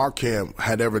from our camp,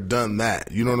 had ever done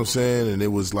that. You know what I'm saying? And it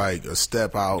was like a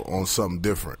step out on something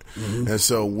different. Mm-hmm. And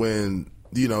so when,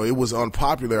 you know, it was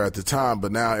unpopular at the time,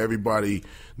 but now everybody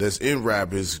that's in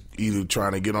rap is either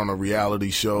trying to get on a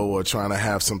reality show or trying to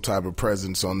have some type of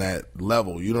presence on that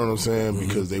level. You know what I'm saying? Mm-hmm.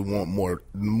 Because they want more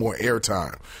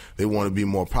airtime. They want to be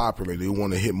more popular. They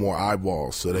want to hit more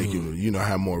eyeballs so they can, you know,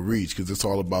 have more reach, because it's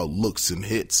all about looks and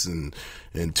hits and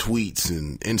tweets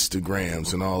and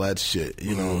Instagrams and all that shit.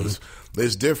 You know,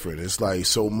 it's different. It's like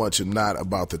so much not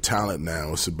about the talent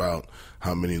now. It's about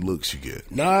how many looks you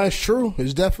get. Nah, it's true.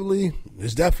 There's definitely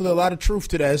a lot of truth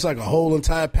to that. It's like a whole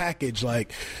entire package.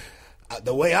 Like,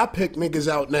 the way I pick niggas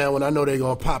out now when I know they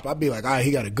gonna pop, I be like, all right, he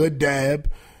got a good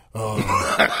dab.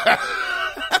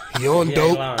 He on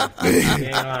dope.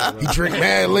 He drink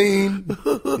mad lean.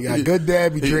 He got good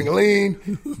dab. He drink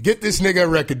lean. Get this nigga a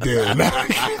record deal.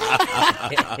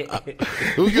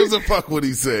 Who gives a fuck what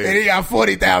he say? And he got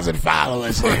 40,000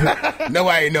 followers.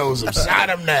 Nobody knows him. Sign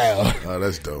him now. Oh,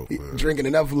 that's dope. Man. Drinking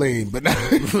enough lean. But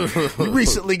he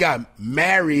recently got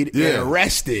married and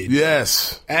arrested.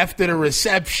 Yes. After the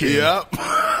reception. Yep.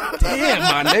 Damn,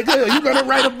 my nigga. Are you going to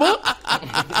write a book?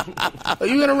 Are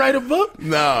you going to write a book?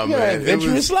 Nah, you man.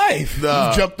 Adventurous life.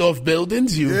 Nah. You jumped off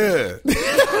buildings. Yeah.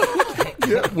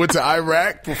 Went to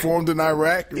Iraq, performed in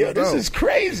Iraq. Yeah, this is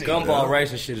crazy. Gumball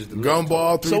racing shit is the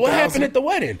Gumball 3000. So what happened at the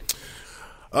wedding?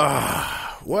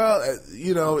 Well,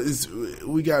 you know,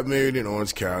 we got married in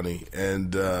Orange County,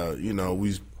 and you know,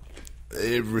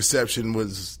 reception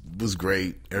was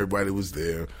great. Everybody was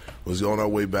there. Was on our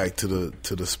way back to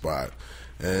the spot,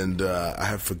 and I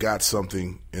had forgot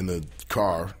something in the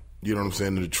car. You know what I'm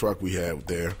saying? In the truck we had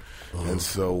there, and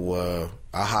so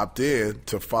I hopped in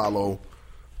to follow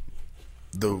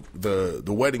the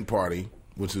wedding party,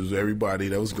 which was everybody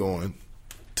that was going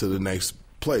to the next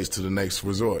place, to the next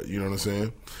resort. You know what I'm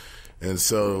saying? And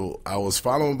so I was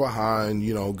following behind,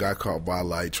 you know, got caught by a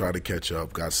light, tried to catch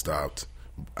up, got stopped,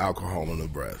 alcohol in the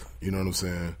breath. You know what I'm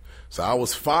saying? So I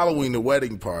was following the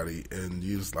wedding party, and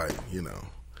you was like, you know,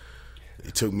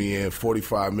 it took me in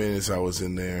 45 minutes. I was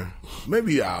in there,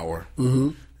 maybe an hour. Mm-hmm.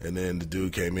 And then the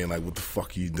dude came in like, what the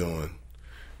fuck are you doing?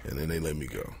 And then they let me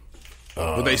go.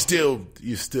 But you still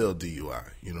DUI.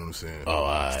 You know what I'm saying?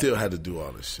 Still had to do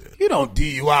all this shit. You don't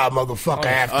DUI, motherfucker,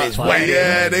 after his wedding.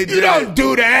 Yeah, they did. You don't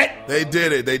do that. They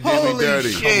did it. They did Holy me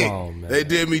dirty. Shit. Come on, man. They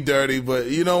did me dirty, but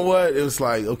you know what? It was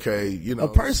like, okay, you know.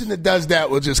 A person that does that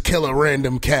will just kill a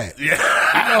random cat. Yeah.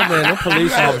 You know, man, the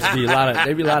police officers be a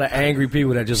lot of angry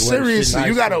people that just seriously, nice.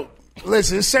 You gotta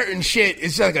listen. It's certain shit.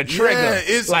 It's like a trigger. Yeah,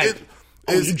 it's like.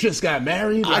 You just got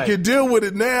married? I can deal with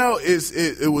it now.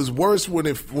 It was worse when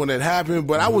it happened,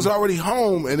 but I was already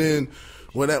home, and then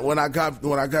when I got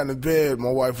into bed,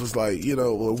 my wife was like, you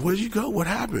know, well, where'd you go? What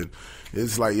happened?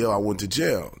 It's like, yo, I went to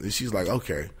jail. And she's like,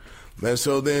 okay. And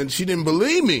so then she didn't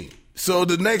believe me. So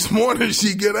the next morning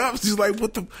she get up, she's like,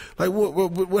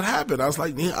 what happened? I was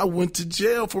like, yeah, I went to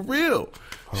jail for real.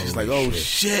 She's like, oh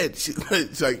shit.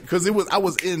 She's like, cause I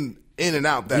was in and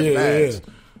out that fast.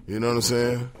 Yeah. You know what I'm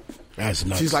saying? That's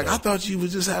nuts. She's like, I thought you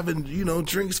was just having, you know,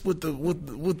 drinks with the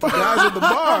guys at the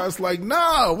bar. It's like,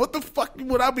 nah, what the fuck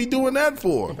would I be doing that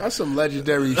for? That's some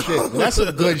legendary shit. That's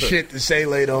some good shit to say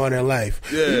later on in life.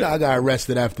 Yeah. You know, I got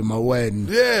arrested after my wedding.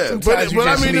 Yeah, but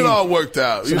I mean, it all worked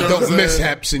out. You know what I'm saying?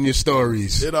 Mishaps in your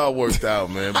stories. It all worked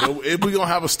out, man. But we gonna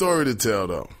have a story to tell,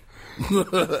 though.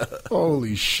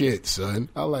 Holy shit, son.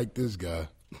 I like this guy.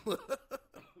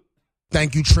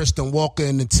 Thank you, Tristan Walker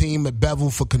and the team at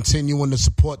Bevel for continuing to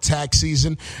support tax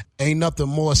season. Ain't nothing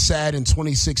more sad in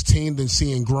 2016 than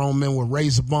seeing grown men with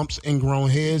razor bumps, ingrown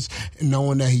hairs, and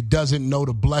knowing that he doesn't know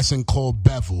the blessing called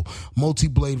bevel.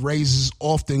 Multi-blade razors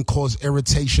often cause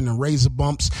irritation and razor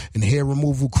bumps, and hair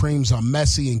removal creams are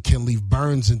messy and can leave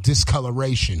burns and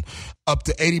discoloration. Up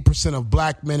to 80% of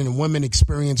black men and women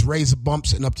experience razor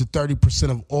bumps, and up to 30%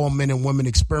 of all men and women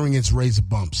experience razor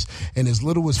bumps. In as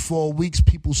little as 4 weeks,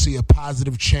 people see a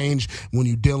positive change when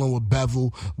you're dealing with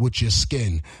bevel with your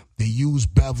skin. They use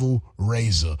Bevel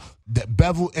Razor. The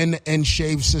Bevel end-to-end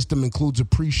shave system includes a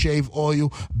pre-shave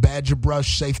oil, badger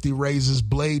brush, safety razors,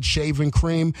 blade shaving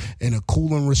cream, and a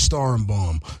cooling restoring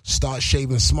balm. Start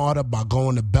shaving smarter by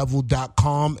going to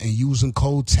Bevel.com and using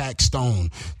code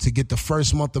TAXSTONE. To get the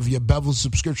first month of your Bevel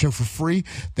subscription for free,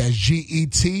 that's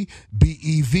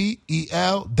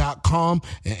GETBEVEL.com,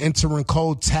 and entering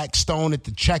code TAXSTONE at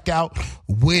the checkout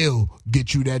will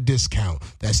get you that discount.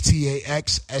 That's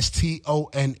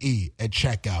TAXSTONE at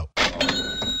checkout.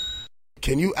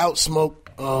 Can you outsmoke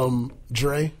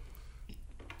Dre?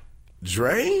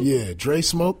 Dre? Yeah, Dre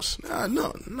smokes?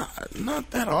 No,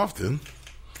 not that often.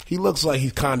 He looks like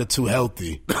he's kind of too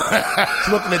healthy.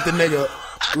 Looking at the nigga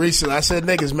recently, I said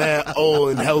niggas mad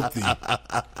old and healthy.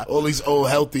 All these old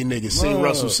healthy niggas. Seen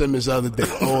Russell Simmons the other day,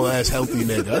 old ass healthy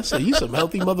nigga. I said, you some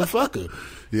healthy motherfucker.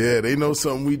 Yeah, they know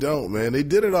something we don't, man. They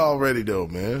did it already though,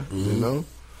 man. Mm-hmm. You know?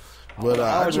 But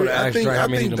I think how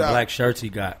many of them black shirts he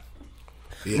got.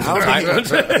 Yeah,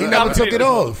 he never took it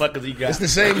off. He got. It's the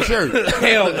same shirt.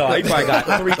 Hell no, he probably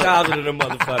got 3,000 of them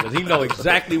motherfuckers. He know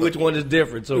exactly which one is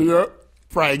different. So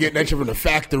probably getting that shit from the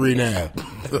factory now.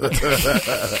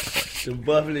 Them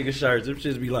buff nigga shirts, them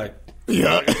shits be like,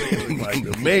 like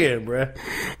the man, bruh.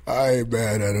 I ain't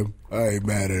mad at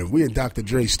him. We in Dr.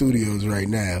 Dre Studios right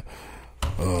now.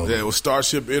 It was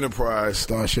Starship Enterprise.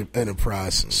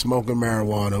 Smoking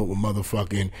marijuana with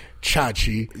motherfucking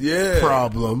Chachi. Yeah.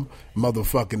 Problem.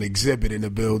 Motherfucking Exhibit in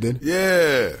the building.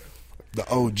 Yeah. The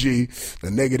OG. The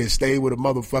nigga that stayed with a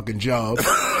motherfucking job.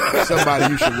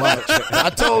 Somebody you should watch. I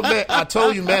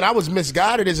told you, man, I was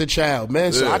misguided as a child,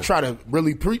 man. So I try to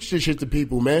really preach this shit to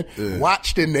people, man. Yeah.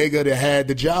 Watch the nigga that had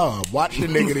the job. Watch the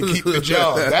nigga that keep the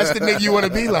job. That's the nigga you want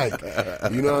to be like.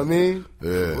 You know what I mean?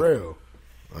 Yeah. For real.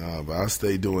 But I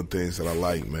stay doing things that I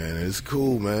like, man. It's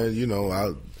cool, man. You know,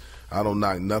 I don't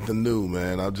knock nothing new,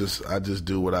 man. I just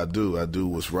do what I do. I do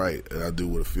what's right, and I do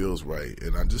what it feels right,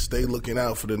 and I just stay looking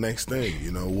out for the next thing.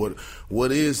 You know,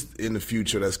 what is in the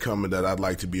future that's coming that I'd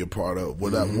like to be a part of.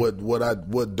 What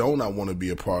don't I want to be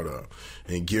a part of,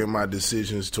 and gear my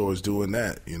decisions towards doing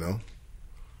that. You know,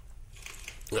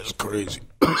 that's crazy.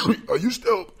 Are you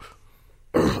still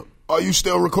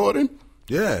recording?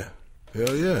 Yeah,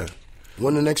 hell yeah.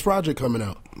 When the next project coming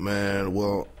out? Man,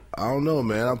 well, I don't know,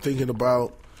 man. I'm thinking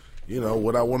about,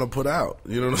 what I want to put out.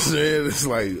 You know what I'm saying? It's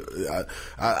like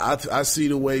I see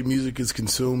the way music is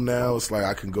consumed now. It's like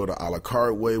I can go the a la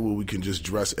carte way where we can just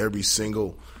dress every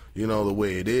single, the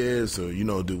way it is. Or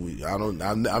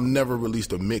I've never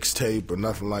released a mixtape or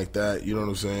nothing like that. You know what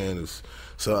I'm saying?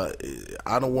 So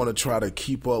I don't want to try to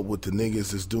keep up with the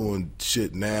niggas that's doing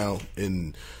shit now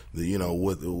and.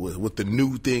 What the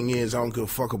new thing is, I don't give a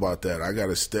fuck about that. I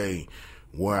gotta stay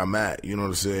where I'm at, you know what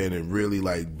I'm saying, and really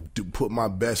put my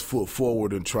best foot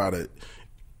forward and try to,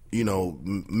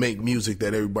 make music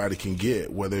that everybody can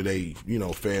get, whether they,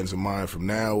 fans of mine from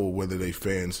now or whether they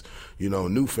fans,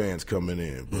 new fans coming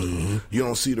in. But you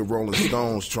don't see the Rolling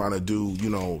Stones trying to do,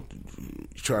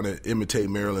 trying to imitate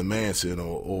Marilyn Manson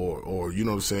or you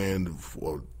know what I'm saying,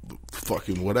 or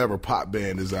fucking whatever pop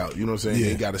band is out, you know what I'm saying?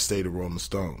 They got to stay the Rolling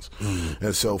Stones.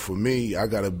 And so for me, I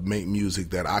got to make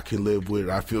music that I can live with,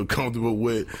 I feel comfortable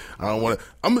with. I don't want to,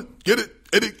 I'm going to get it,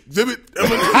 exhibit. Don't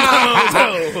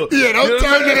turn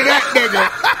into that nigga.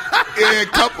 Yeah, a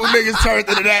couple niggas turned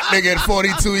into that nigga at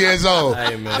 42 years old.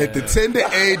 Hey, at the tender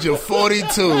age of 42,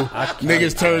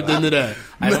 niggas turned into that.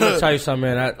 I'm going to tell you something,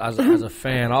 man. As a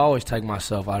fan, I always take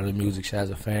myself out of the music as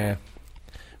a fan.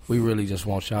 We really just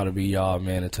want y'all to be y'all,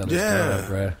 man, and tell us stuff,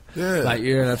 bro. Yeah. Like,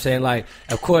 you know what I'm saying? Like,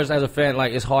 of course, as a fan,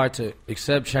 it's hard to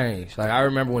accept change. Like, I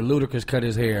remember when Ludacris cut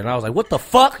his hair, and I was like, what the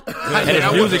fuck? And his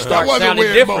music started sounding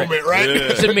different. Moment,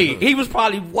 right? To me. He was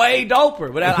probably way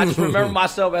doper, but I just remember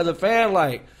myself as a fan,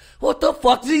 like, what the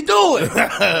fuck is he doing?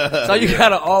 So you got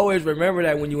to always remember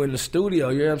that when you're in the studio,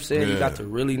 you know what I'm saying? You got to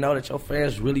really know that your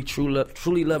fans really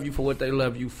truly love you for what they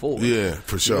love you for. Yeah,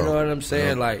 for sure. You know what I'm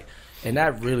saying? Like, and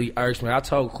that really irks me. I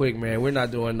told Quick, man, we're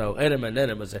not doing no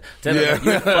enemas. You fucking,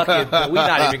 we're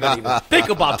not even going to even think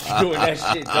about you doing that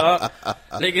shit, dog.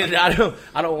 Nigga,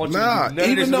 I don't want you to do none of this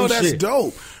even though that's shit.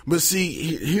 dope. But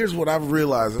see, here's what I've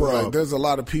realized. Like, there's a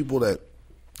lot of people that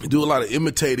do a lot of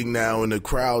imitating now, and the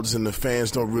crowds and the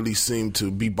fans don't really seem to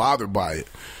be bothered by it.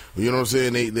 You know what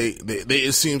I'm saying? They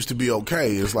it seems to be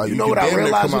okay. It's like, you know what I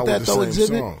realized with that though,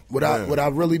 Exhibit? What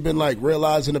I've really been like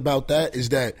realizing about that is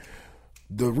that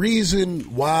the reason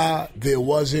why there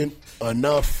wasn't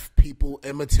enough people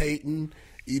imitating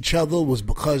each other was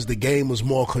because the game was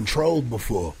more controlled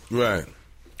before. Right.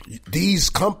 These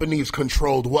companies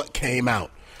controlled what came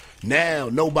out. Now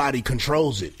nobody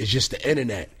controls it. It's just the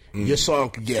internet. Your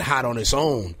song could get hot on its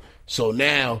own. So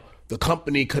now the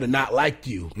company could have not liked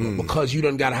you. But because you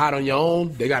done got hot on your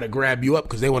own, they got to grab you up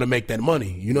because they want to make that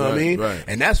money. You know what I mean? Right.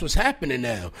 And that's what's happening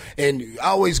now. And I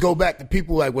always go back to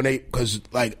people like when they, because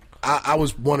like, I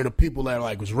was one of the people that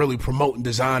like was really promoting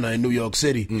Designer in New York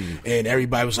City, and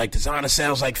everybody was like, Designer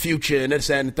sounds like Future and this,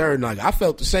 that, and the third. And like, I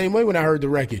felt the same way when I heard the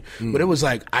record, but it was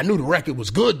like I knew the record was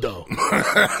good though.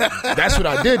 That's what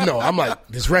I did know. I'm like,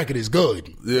 this record is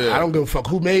good. Yeah. I don't give a fuck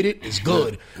who made it. It's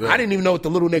good. Yeah. I didn't even know what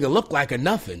the little nigga looked like or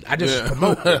nothing. I just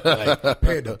promoted it. Like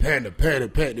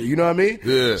Panda. You know what I mean?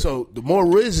 Yeah. So the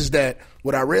moral is that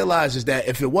what I realized is that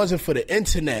if it wasn't for the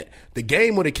internet, the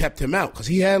game would have kept him out because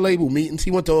he had label meetings.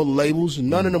 He went to all the labels and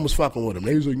none of them was fucking with him.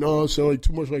 They was like, no, it sound like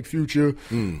too much like Future.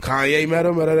 Kanye met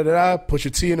him,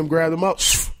 Pusha T and them grabbed him up,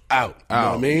 out. You know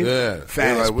what I mean? Yeah.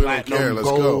 Fast, like, platinum,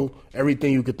 gold,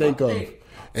 everything you could think of.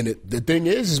 And the thing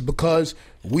is because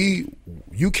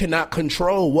you cannot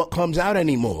control what comes out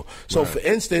anymore. So for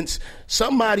instance,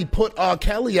 somebody put R.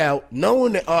 Kelly out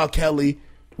knowing that R. Kelly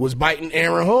was biting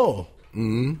Aaron Hall.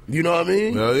 You know what I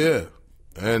mean? Hell yeah.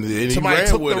 And he somebody ran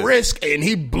took with the it. risk and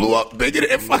he blew up bigger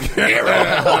than fucking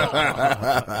Aaron Hall.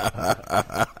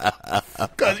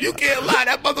 Because you can't lie,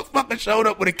 that motherfucker showed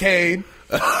up with a cane.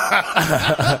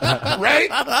 Right?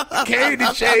 Cane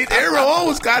and shades. Aaron Hall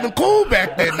was kind of cool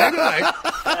back then. Nigga.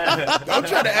 Like, don't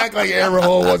try to act like Aaron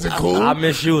Hall wasn't cool. I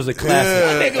Miss You was a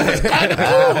classic. That nigga was kind of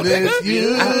cool. I miss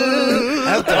you.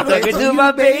 I'm talking to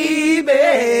my baby.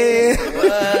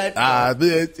 But I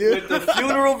miss you. with the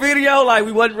funeral video, like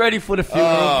we wasn't ready for the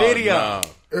funeral video.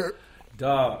 No.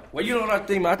 Dog. Well, you know what I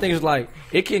think, man? I think it's like,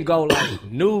 it can go like,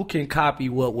 new can copy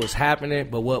what was happening,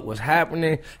 but what was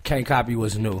happening can't copy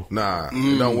what's new. Nah,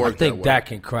 it don't work I think that way.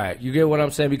 can crack. You get what I'm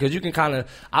saying? Because you can kind of,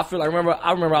 I feel like,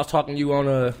 I remember I was talking to you on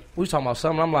we was talking about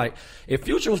something. I'm like, if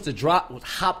Future was to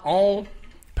hop on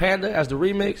Panda as the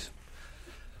remix,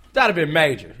 that'd have been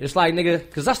major. It's like, nigga,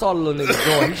 because that's all the little nigga's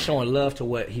doing. He's showing love to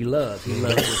what he loves. He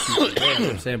loves what Future doing, you know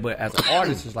what I'm saying? But as an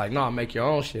artist, it's like, no, make your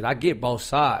own shit. I get both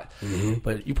sides.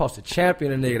 But you supposed to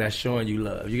champion a nigga that's showing you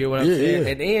love. You get what I'm saying?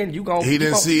 And then you gon' He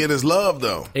didn't see it as love,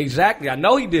 though. Exactly. I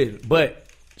know he did. But,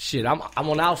 shit, I'm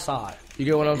on the outside. You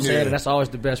get what I'm saying? And that's always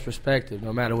the best perspective,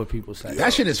 no matter what people say.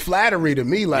 That shit is flattery to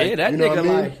me. Like, yeah, that you know nigga what I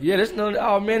mean? like, yeah, this no,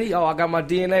 oh man, I got my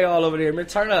DNA all over there. Man,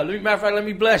 turn up. Matter of fact, let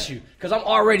me bless you. Because I'm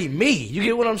already me. You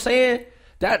get what I'm saying?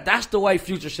 That's the way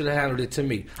Future should have handled it to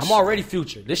me. I'm already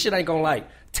Future. This shit ain't gonna like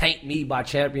taint me by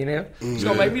championing him. It's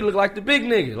gonna make me look like the big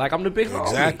nigga. Like I'm the big homie.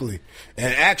 Exactly.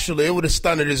 And actually, it would have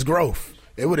stunted his growth.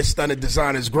 It would have stunted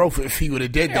Designer's growth if he would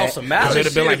have did that. Some malice it would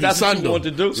have been shit, like if that's he what sunned you him.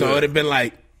 wanted to do. So it would have been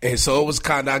like, and so it was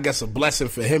kind of, I guess, a blessing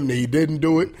for him that he didn't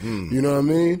do it. You know what I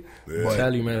mean? Yeah. I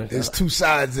tell you, man. There's two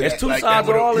sides. There's two sides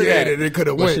of all of that. Yeah, they could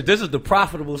have went. Shit, this is the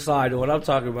profitable side of what I'm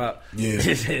talking about. Yeah.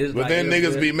 But then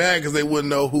niggas be mad because they wouldn't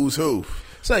know who's who.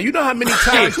 So you know how many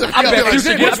times I bet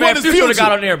Future would have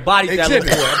got on there and bodied that little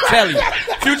boy. I'm telling you.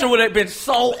 Future would have been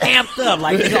so amped up.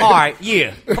 Like, all right,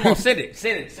 yeah. Come on, send it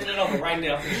over right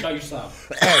now. I'm going to show you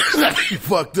something. You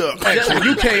fucked up. When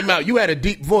you came out, you had a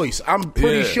deep voice. I'm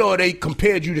pretty sure they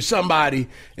compared you to somebody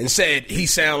and said he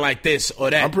sound like this or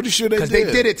that. I'm pretty sure they did. Because they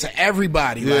did it to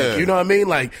everybody. Like, you know what I mean?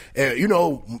 Like, you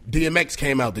know, DMX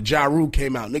came out. The Ja Rule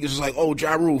came out. Niggas was like, oh,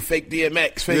 Ja Rule, fake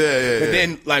DMX. Fake. But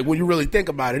then, like, when you really think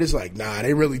about it, it's like, nah,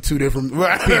 they really two different people.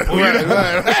 Right. They two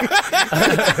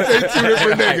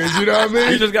different niggas. You know what I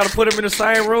mean? You just got to put them in the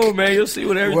same room, man. You'll see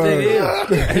what everything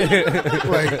is.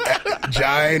 Like,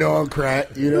 Ja ain't on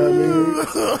crack. You know what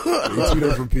I mean? They're two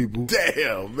different people.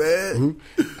 Damn, man.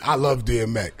 I love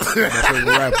DMX. My favorite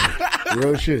rapper.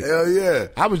 Real shit. Hell yeah.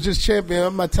 I was just champion.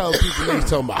 I'm not telling people, niggas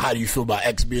talking about how do you feel about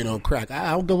X being on crack.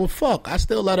 I don't give a fuck. I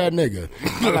still love that nigga.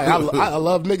 I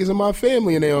love niggas in my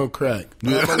family and they on crack.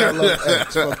 I love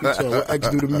X. Fuck you, what X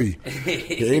do to me?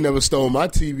 He ain't never stole my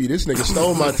TV. This nigga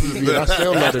stole my TV. And I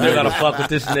still love the nigga. You gotta fuck with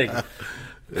this nigga.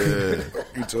 Yeah.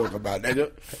 You talking about nigga?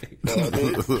 You know what I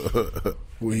mean?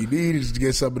 What he need is to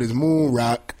get some of this moon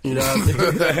rock. You know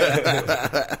what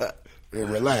I mean?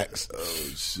 And relax.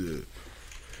 Oh shit.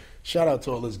 Shout out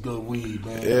to all this good weed,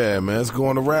 man. Yeah, man, it's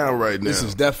going around right now. This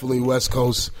is definitely West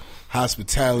Coast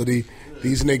hospitality.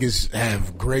 These niggas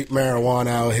have great marijuana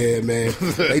out here, man.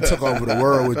 They took over the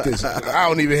world with this. I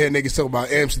don't even hear niggas talk about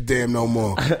Amsterdam no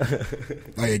more.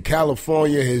 Like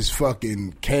California has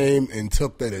fucking came and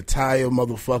took that entire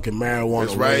motherfucking marijuana.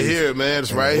 It's right here, man.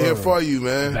 It's right here for you,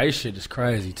 man. That shit is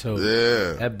crazy too.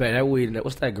 Yeah. That weed.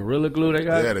 What's that Gorilla Glue they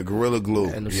got? Yeah, the Gorilla Glue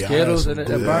and the Skittles and that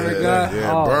Burner guy.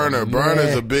 Yeah, oh,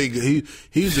 Burner's a big. He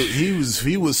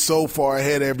was so far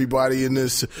ahead of everybody in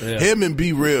this. Yeah. Him and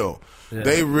Be Real. Yeah.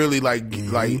 They really like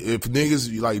if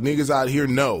niggas out here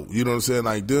know, you know what I'm saying?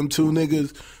 Like them two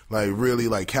niggas like really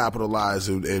like capitalize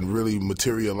and really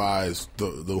materialize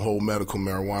the whole medical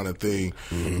marijuana thing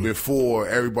before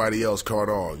everybody else caught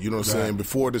on. You know what I'm saying?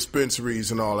 Before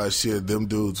dispensaries and all that shit, them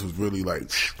dudes was really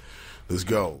like, let's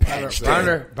go.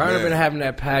 Burner been having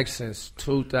that pack since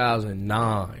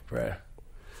 2009, bruh.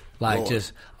 Like,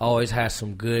 just always had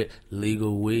some good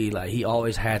legal weed. Like, he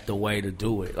always had the way to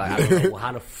do it. Like, I don't know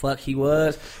how the fuck he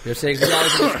was. You know what I'm saying? 'Cause he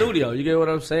always in the studio. You get what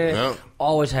I'm saying? Yep.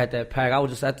 Always had that pack. I was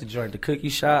just at the joint, the cookie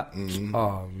shop.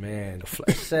 Oh, man. The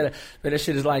flesh man, that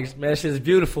shit is like, man, that shit is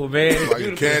beautiful, man. It's like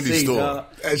beautiful a candy store. Dog.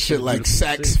 That shit like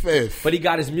Saks Fifth. But he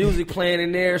got his music playing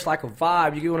in there. It's like a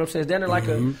vibe. You get what I'm saying? It's down there like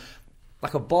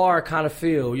a bar kind of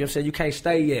feel. You know what I'm saying? You can't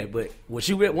stay yet. But once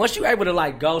you able to,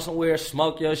 like, go somewhere,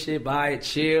 smoke your shit, buy it,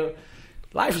 chill,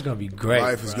 life is going to be great.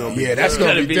 Life is going to be that's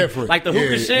going to be different. Like the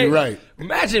hookah shit. You're right.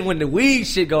 Imagine when the weed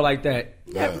shit go like that.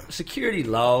 Security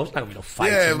laws. It's not going to be no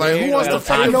fights. Yeah, like who wants to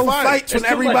fight? No fights when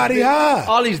everybody high.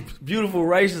 All these beautiful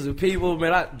races of people,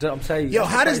 man, I'm telling you. Yo,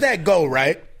 how does that go,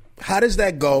 right? How does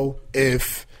that go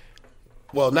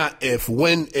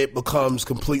when it becomes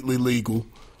completely legal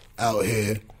out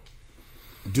here?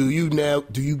 Do you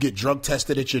get drug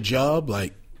tested at your job?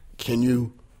 Like, can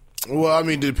you? Well, I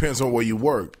mean, it depends on where you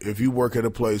work. If you work at a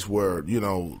place where, you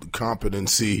know,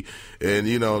 competency and,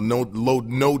 you know,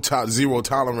 zero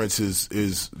tolerance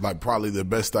is like probably the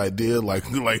best idea, like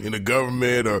in a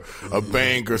government or a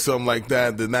bank or something like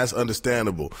that, then that's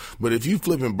understandable. But if you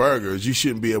flipping burgers, you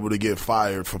shouldn't be able to get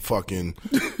fired for fucking,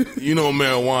 you know,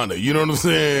 marijuana. You know what I'm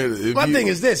saying? My thing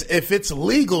is this: if it's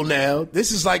legal now,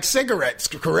 this is like cigarettes,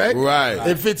 correct? Right.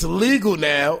 If it's legal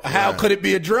now, how could it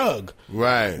be a drug?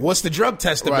 Right. What's the drug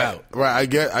test about? Right.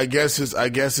 I guess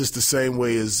it's the same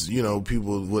way as, you know,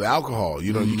 people with alcohol.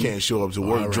 You know, you can't show up to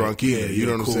work drunk either. You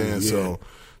know what I'm saying? Yeah.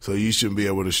 So you shouldn't be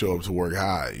able to show up to work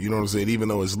high. You know what I'm saying? Even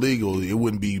though it's legal, it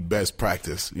wouldn't be best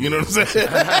practice. You know what I'm saying?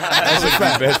 That's a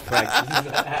fact. Best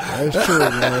practice. That's true,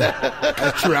 man.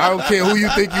 That's true. I don't care who you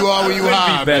think you are when you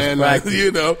high, man. Like,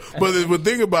 you know, but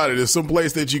think about it. There's some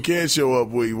place that you can show up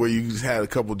where you had a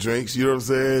couple drinks. You know what I'm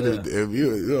saying? Yeah. If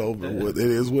it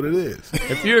is what it is.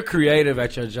 If you're creative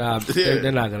at your job, they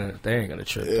ain't gonna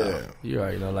trip out. You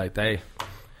already know, like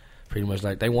pretty much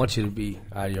like they want you to be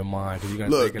out of your mind. You're gonna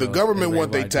look, the government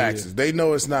want their taxes. They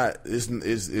know it's not.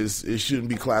 It shouldn't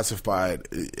be classified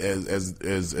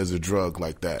as a drug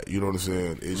like that. You know what I'm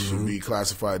saying? It should be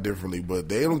classified differently. But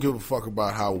they don't give a fuck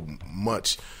about how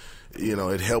much, you know,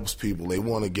 it helps people. They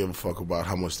want to give a fuck about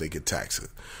how much they can tax it.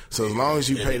 So as long as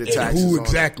you pay the taxes, who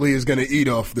exactly is going to eat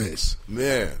off this?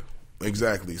 Yeah.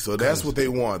 Exactly. So that's what they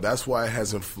want. That's why it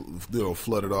hasn't,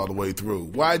 flooded all the way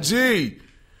through. YG,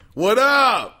 what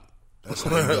up? What's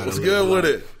good with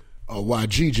it? Oh,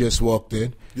 YG just walked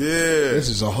in. Yeah. This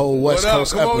is a whole West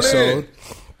Coast episode.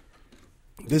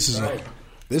 This is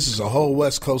a whole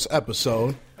West Coast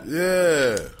episode.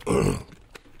 Yeah.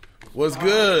 What's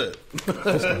good?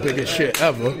 That's the biggest shit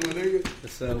ever.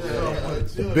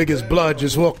 The biggest blood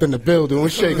just walked in the building.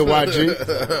 What's shaking,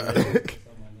 YG?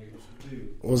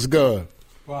 What's good?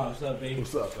 What's up, baby?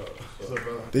 What's up, bro?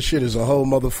 This shit is a whole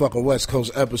motherfucking West Coast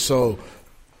episode.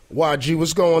 YG,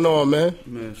 what's going on, man?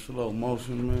 Man, slow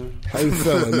motion, man. How you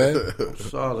feeling, man?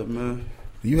 Solid, man.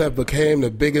 You have became the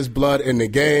biggest blood in the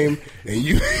game, and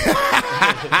you... Stop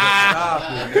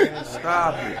it, man.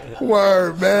 Stop it.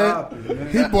 Word, man. Stop it,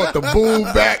 man. He brought the boom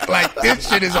back like this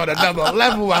shit is on another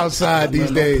level outside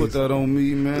these days. Don't put that on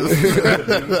me, man.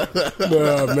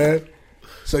 Nah, man.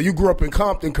 So you grew up in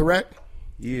Compton, correct?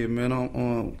 Yeah, man.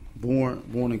 I'm born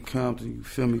in Compton, you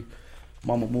feel me?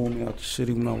 Mama moved me out the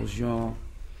city when I was young.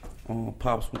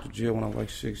 Pops went to jail when I was like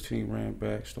 16, ran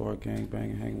back, started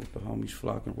gangbanging, hanging with the homies,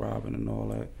 flocking, robbing, and all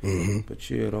that. Mm-hmm. But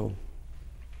yeah, though,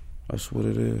 that's what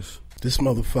it is. This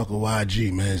motherfucker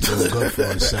YG, man, is doing good for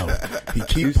himself. He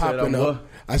keep popping up.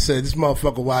 I said, this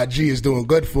motherfucker YG is doing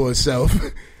good for himself.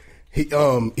 He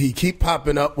keep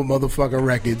popping up with motherfucking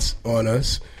records on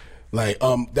us. Like,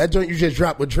 that joint you just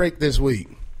dropped with Drake this week.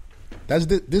 That's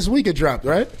this week it dropped,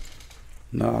 right?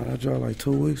 Nah, that dropped like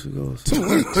 2 weeks ago. 2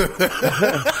 weeks?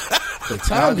 The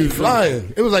time be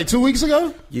flying. It was like 2 weeks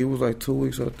ago? Yeah, it was like 2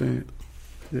 weeks, I think.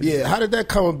 Yeah, how did that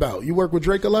come about? You work with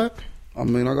Drake a lot? I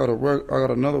mean, I got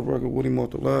another record with him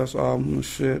off the last album and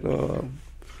shit.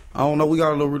 I don't know. We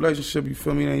got a little relationship. You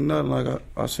feel me? It ain't nothing. Like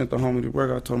I sent the homie the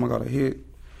record. I told him I got a hit.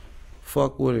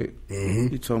 Fuck with it. Mm-hmm.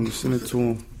 He told me to send it to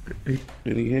him.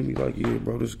 Then he hit me like, yeah,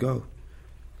 bro, let's go.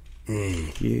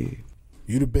 Yeah.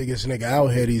 You the biggest nigga out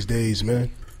here these days,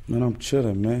 man. Man, I'm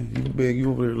chilling, man. You big,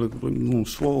 you over there looking on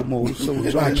swole mode. So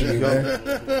what's watching, man?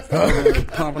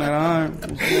 Pumping that iron.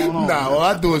 What's going on? Nah, all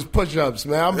I do is push-ups,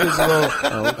 man. I'm just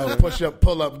a little push-up,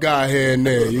 pull-up guy here and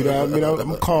there. You know what I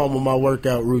mean? I'm calm with my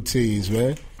workout routines,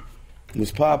 man.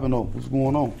 What's popping up? What's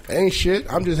going on? Ain't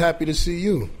shit. I'm just happy to see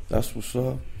you. That's what's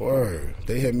up. Word.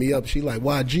 They hit me up. She like,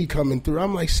 YG coming through.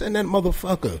 I'm like, send that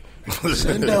motherfucker.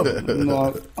 Send up. You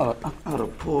know, I gotta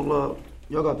pull up.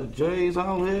 Y'all got the J's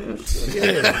out here?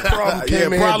 Yeah, Problem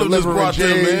came in delivering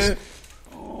J's. Man.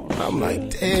 I'm like,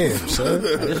 damn, son.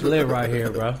 Just live right here,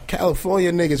 bro.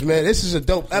 California niggas, man. This is a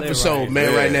dope episode,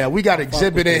 man, right now. We got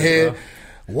Exhibit in here,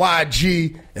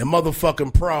 YG, and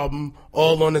motherfucking Problem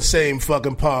all on the same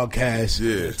fucking podcast.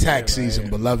 Yeah. Tax season,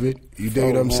 beloved. You dig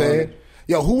what I'm saying?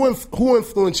 Yo, who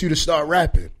influenced you to start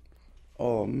rapping?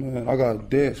 Oh, man. I got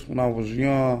this when I was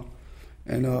young,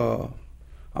 and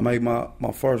I made my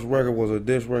first record was a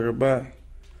diss record back,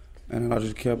 and then I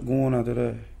just kept going after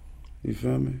that. You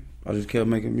feel me? I just kept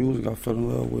making music. I fell in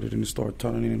love with it, and it started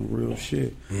turning into real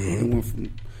shit. It went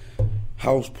from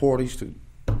house parties to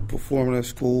performing at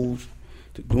schools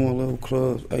to doing little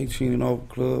clubs, 18 and over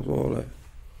clubs, all that.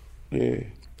 Yeah.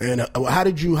 And how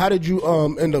did you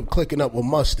end up clicking up with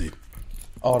Mustard?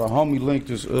 Oh, the homie linked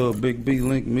us. Big B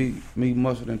linked me,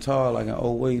 Mustard, and Todd like in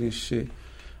 08 and shit.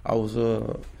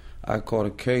 I caught a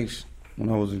case when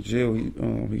I was in jail.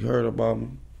 He heard about me.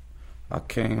 I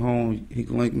came home. He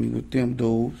linked me with them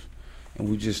dudes, and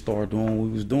we just started doing what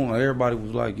we was doing. Everybody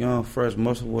was like young, fresh.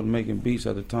 Mustard wasn't making beats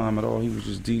at the time at all. He was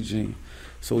just DJing.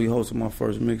 So he hosted my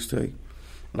first mixtape,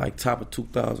 like top of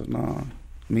 2009.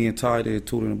 Me and Ty did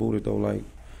Tootin' and Booted though. Like,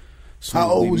 how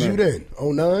old was you then?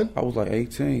 09? I was like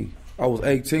 18. I was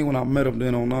 18 when I met him.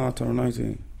 Then 09 turned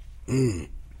 19.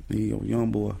 Yeah,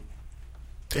 young boy.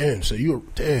 Damn, so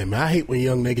man, I hate when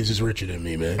young niggas is richer than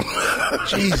me, man.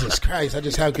 Jesus Christ, I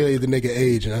just calculated the nigga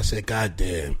age, and I said, God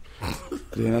damn.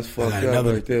 Yeah, that's fucked up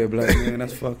right there, black man.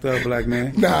 That's fucked up, black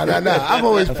man. Nah. I'm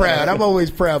always proud. I'm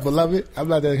always proud, beloved. I'm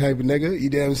not that type of nigga, you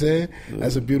know what I'm saying? Yeah.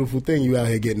 That's a beautiful thing, you out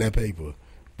here getting that paper.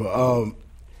 But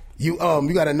you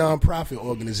got a non-profit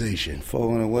organization.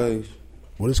 400 Ways.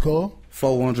 What is it called?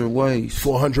 400 Ways.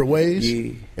 400 Ways?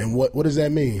 Yeah. And what does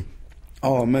that mean?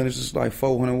 Oh, man, it's just like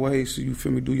 400 ways so you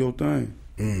feel me, do your thing.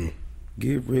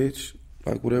 Get rich.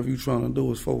 Like, whatever you trying to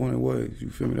do is 400 ways.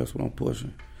 You feel me? That's what I'm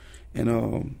pushing.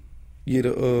 And,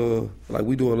 like,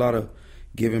 we do a lot of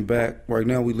giving back. Right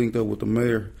now, we linked up with the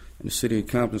mayor in the city of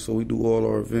Compton, so we do all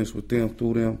our events with them,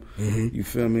 through them. You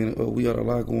feel me? And, we got a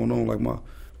lot going on. Like, my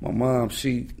mom,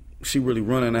 she really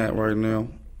running that right now.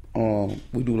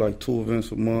 We do, like, 2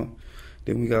 events a month.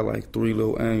 Then we got, like, 3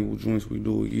 little annual joints we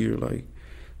do a year, like,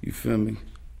 you feel me?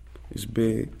 It's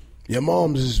big. Your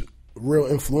mom's is real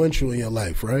influential in your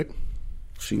life, right?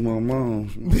 She my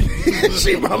mom's.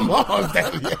 She my mom's.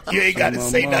 You ain't got to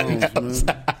say nothing else.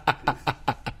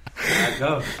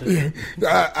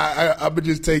 I'ma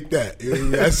just take that.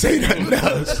 I say nothing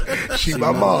else. She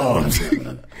my mom's.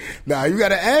 Nah, you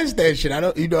gotta ask that shit.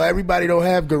 Everybody don't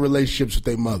have good relationships with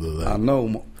their mother. Like. I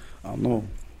know.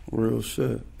 Real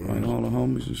shit. Like all the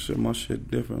homies and shit. My shit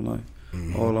different. Like.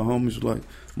 All the homies like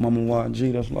Mama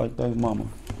YG, that's mama.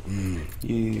 Yeah.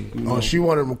 You know. Oh, she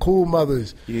one of them cool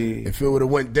mothers. Yeah. If it would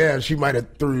have went down, she might have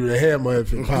threw the hammer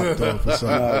if it popped off or something.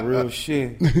 Nah, real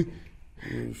shit.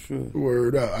 Real shit.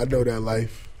 Word up. I know that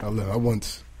life. I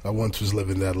once was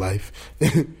living that life.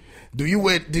 Do you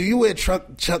wear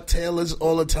Chuck Taylors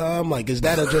all the time? Like, is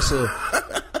that just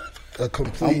a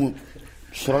complete?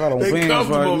 So I got on Vans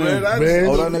right now. Man.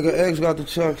 That nigga X got the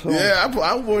Chucks on. Yeah,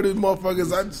 I wore these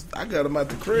motherfuckers. I got them at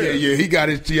the crib. Yeah, he got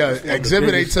his.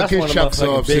 Exhibit A took his Chucks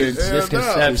off since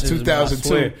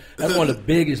 2002. That's one of the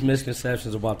biggest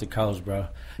misconceptions about the coast, bro.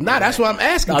 Nah, that's what I'm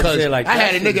asking. Because I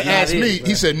had a nigga ask me.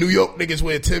 He said New York niggas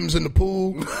wear Timbs in the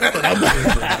pool. Y'all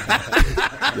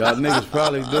niggas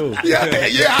probably do.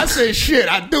 Yeah. I say shit.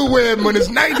 I do wear them when it's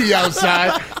 90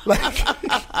 outside. Like,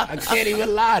 I can't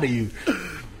even lie to you.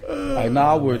 Like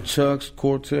now I wear Chucks,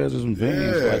 Cortezes, and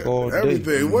Vans like all day.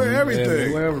 Everything, wear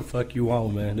everything. Yeah, wherever the fuck you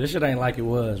want, man. This shit ain't like it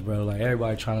was, bro. Like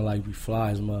everybody trying to like be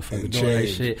flies, motherfucker, doing that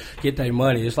shit, get their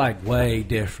money. It's like way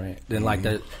different than like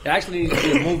the. It actually needs to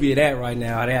be a movie of that right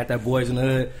now. They had that Boys in the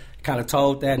Hood. kind of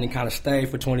told that and then kind of stayed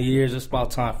for 20 years. It's about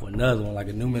time for another one, like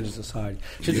a new Menace Society.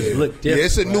 Should just look different. Yeah,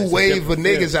 it's a new wave of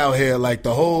niggas out here. Like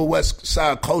the whole West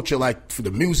Side culture, like for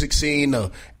the music scene,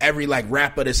 every like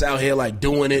rapper that's out here like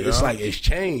doing it, it's like it's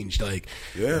changed. Like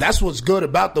that's what's good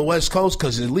about the West Coast,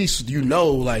 because at least you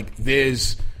know like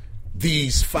there's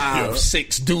these 5,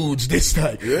 6 dudes this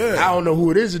type. I don't know who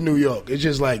it is in New York. It's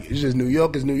just New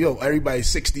York is New York. Everybody's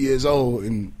 60 years old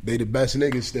and they the best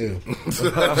niggas still.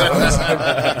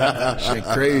 Shit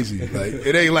crazy. Like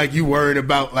it ain't like you worried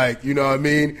about like, you know what I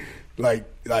mean? Like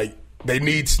they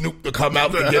need Snoop to come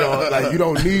out to get on. Like you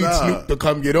don't need Snoop to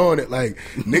come get on it. Like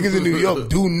niggas in New York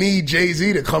do need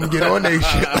Jay-Z to come get on their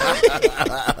shit.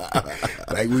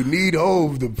 Like we need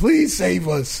Hov to please save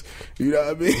us. You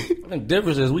know what I mean? I think the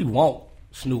difference is we want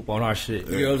Snoop on our shit.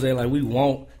 You know what I'm saying? Like we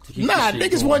want to keep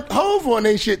niggas going. Want Hov on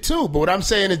their shit too. But what I'm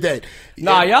saying is that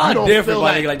y'all different.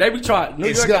 Like they be trying. New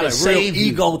York got a real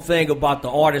ego thing about the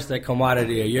artists that come out of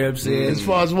there. You know what I'm saying? As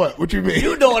far as what you mean?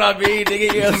 You know what I mean, nigga?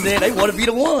 You know what I'm saying? They want to be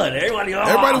the one.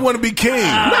 Everybody want to be king.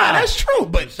 That's true.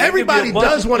 But everybody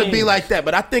does want to be like that.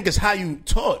 But I think it's how you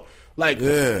taught. Like,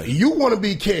 you want to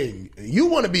be king. You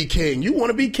want to be king. You want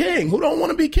to be king. Who don't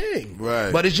want to be king?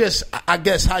 Right. But it's just, I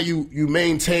guess, how you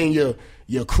maintain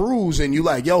your crews, and you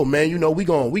like, yo, man, you know, we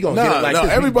gonna get it like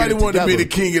this. Everybody want to be the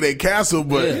king of their castle,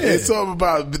 but it's something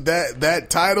about that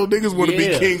title. Niggas want to be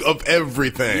king of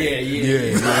everything.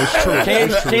 Yeah, it's true.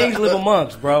 Kings live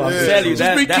amongst, bro. I'm telling you,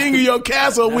 just be king of your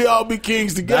castle. We all be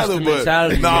kings together. But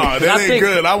that ain't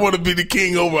good. I want to be the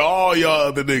king over all y'all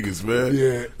other niggas, man.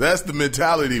 Yeah, that's the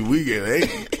mentality we get.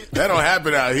 That don't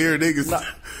happen out here, niggas.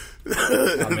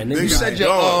 You said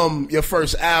your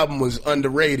first album was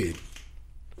underrated.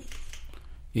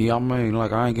 Yeah, I mean,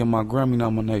 like, I ain't get my Grammy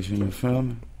nomination, you feel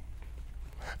me?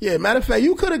 Yeah, matter of fact,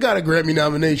 you could have got a Grammy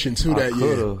nomination, too, that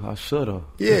year. I should have.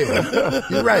 Yeah,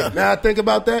 you're right. Now I think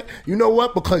about that, you know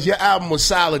what? Because your album was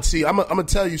solid. See, I'm going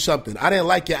to tell you something. I didn't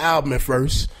like your album at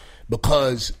first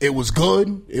because it was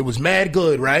good. It was mad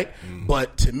good, right?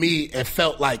 But to me, it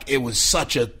felt like it was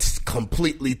such a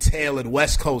completely tailored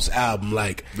West Coast album.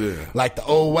 Like the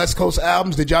old West Coast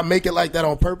albums. Did y'all make it like that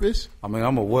on purpose? I mean,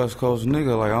 I'm a West Coast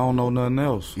nigga. Like, I don't know nothing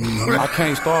else. I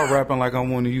can't start rapping like I'm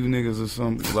one of you niggas or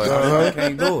something. Like, I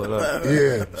can't do it.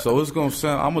 Like, so it's going to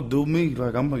sound, I'm going to do me.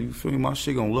 Like, you feel me? My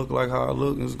shit going to look like how I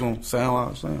look, and it's going to sound like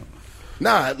I sound.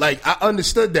 Nah, like, I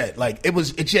understood that. Like,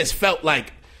 it just felt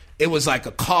like it was like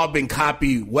a carbon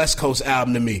copy West Coast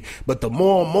album to me. But the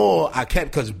more and more I kept,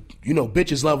 because, you know,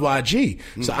 bitches love YG.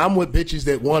 So I'm with bitches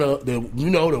that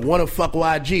wanna fuck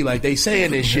YG. Like, they saying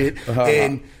this shit.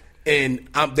 And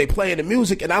they playing the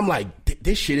music, and I'm like,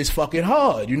 this shit is fucking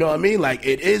hard. You know what I mean? Like,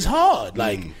 it is hard.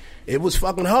 Like, it was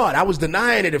fucking hard. I was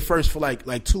denying it at first for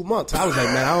like 2 months. I was like,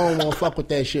 man, I don't want to fuck with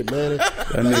that shit, man. That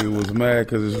nigga was mad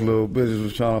because his little bitches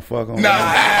was trying to fuck on him.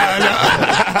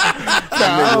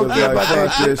 I don't care about that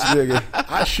shit. Nigga.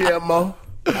 I share more.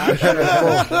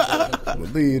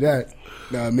 Believe that.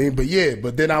 Know what I mean?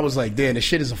 But then I was like, damn, this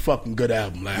shit is a fucking good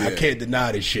album. Like, I can't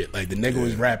deny this shit. Like, the nigga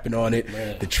was rapping on it.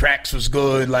 Man. The tracks was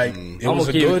good. Like, it was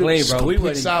a good, clean, bro. We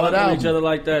wasn't solid album. Each other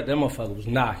like that. That motherfucker was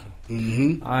knocking.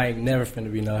 I ain't never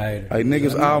finna be no hater. Like,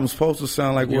 niggas' albums supposed to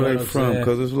sound like where they from,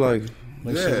 because it's like,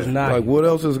 like, what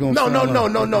else is gonna sound like? No,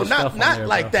 not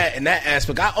like that in that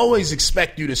aspect. I always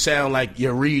expect you to sound like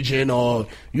your region, or,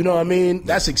 you know what I mean?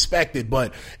 That's expected,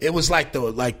 but it was like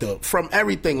the from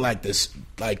everything like this,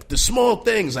 like the small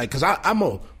things, like, cause I'm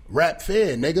a rap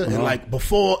fan, nigga, and like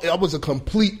before I was a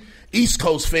complete East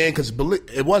Coast fan, cause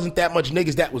it wasn't that much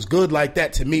niggas that was good like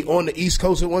that to me on the East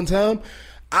Coast at one time.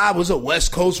 I was a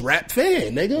West Coast rap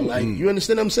fan, nigga. Like, you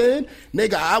understand what I'm saying?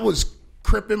 Nigga, I was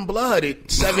Crippin' Blood at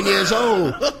 7 years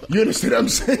old. You understand what I'm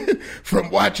saying? From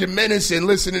watching Menace and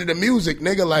listening to the music,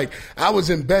 nigga. Like, I was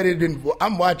embedded in,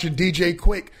 I'm watching DJ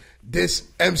Quick, this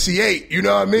MC8, you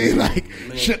know what I mean? Like,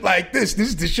 shit like this. This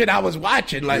is the shit I was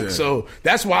watching. Like, so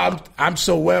that's why I'm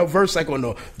so well versed, like, on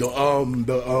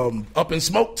the Up in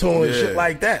Smoke tour and shit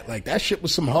like that. Like, that shit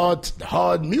was some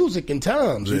hard music in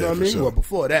times, you know what I mean? Sure. Well,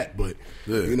 before that, but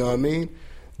you know what I mean?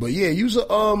 But yeah, you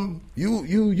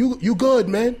good,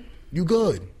 man. You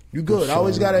good. You good. I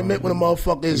always gotta admit when a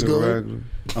motherfucker is good. Regular.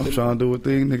 I'm trying to do what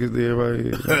these niggas did right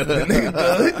here.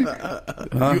 Nigga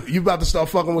good. You about to start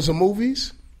fucking with some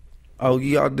movies? Oh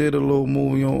yeah, I did a little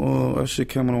movie on that shit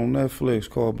coming on Netflix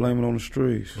called "Blame It on the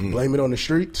Streets." Blame It on the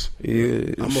Streets.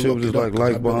 Yeah, that shit was just like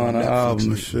life behind the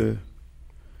album and shit.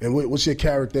 And what's your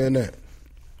character in that?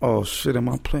 Oh shit, am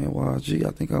I playing YG? I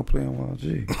think I'm playing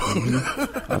YG.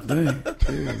 I think.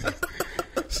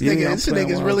 Yeah. This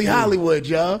nigga's really Hollywood,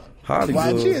 y'all.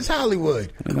 Hollywood. YG is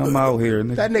Hollywood. Nigga, I'm out here.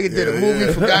 Nigga. That nigga did a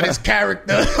movie, forgot his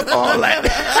character. All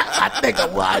that. I think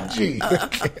of YG.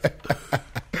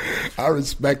 I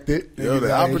respect it. Yo,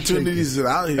 the opportunities are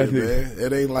out here, man.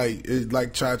 It ain't like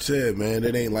Chach said, man.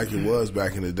 It ain't like it was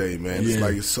back in the day, man. It's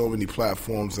like it's so many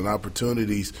platforms and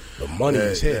opportunities. The money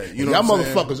is here. You know, y'all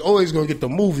motherfuckers always gonna get the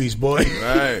movies, boy.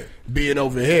 Right. Being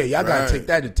over here, y'all gotta take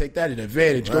that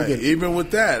advantage. Right. Go get it. Even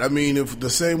with that, I mean, if the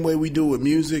same way we do with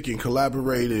music and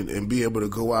collaborate and be able to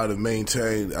go out and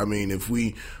maintain. I mean, if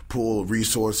we pull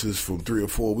resources from 3 or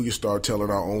 4, we can start telling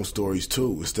our own stories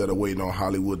too, instead of waiting on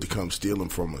Hollywood to come steal them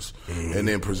from us, and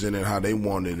then present it how they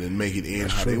want it and make it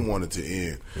end how they want it to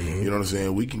end. You know what I'm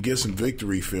saying? We can get some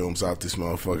victory films out this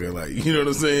motherfucker, like, you know what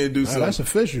I'm saying? Do something. That's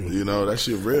official. You know, that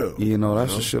shit real. You know,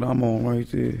 that's the shit I'm on right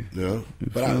there. Yeah.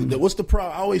 But what's the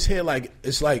problem? I always hear like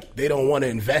it's like they don't want to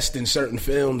invest in certain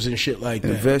films and shit like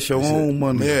that. Invest your own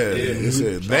money. Yeah,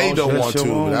 they don't want to.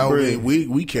 But that mean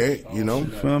we can't. You know. You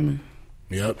feel me?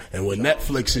 Yep. And with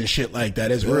Netflix and shit like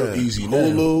that, it's real easy now.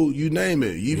 Hulu, you name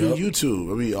it. Even YouTube.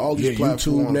 I mean, all these platforms.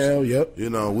 YouTube now, You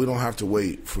know, we don't have to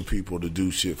wait for people to do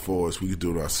shit for us. We can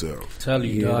do it ourselves. Tell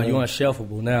you, dog, you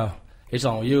unshelfable now. It's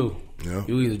on you. Yeah.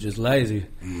 You either just lazy.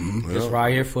 It's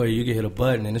right here for you. You can hit a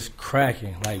button and it's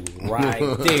cracking, like right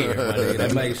there.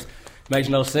 That makes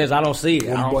no sense. I don't see it.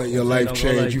 One point in your life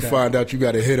change, you find out you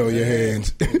got a hit on your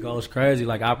hands. It goes crazy.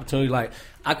 Like opportunity, like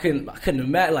I couldn't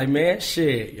imagine. Like, man,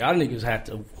 shit, y'all niggas had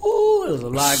to. Woo, there's a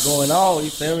lot going on. You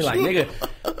feel me? Like,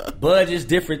 nigga, budgets,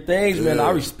 different things, man.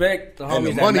 I respect the homies.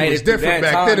 And the money was different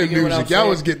back then in music. Y'all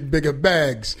was getting bigger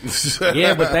bags.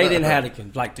 Yeah, but they didn't have the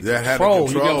control.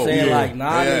 You know what I'm saying? Like,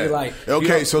 nigga, like.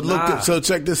 Okay, so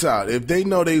check this out. If they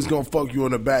know they was gonna fuck you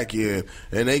on the back end,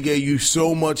 and they gave you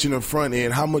so much in the front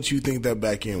end, how much you think that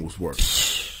back end was worth?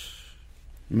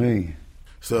 Man.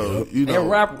 So, you know, and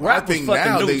rap was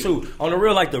fucking new too. On the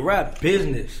real, like the rap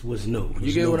business was new.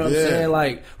 You get what I'm saying?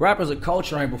 Like, rap as a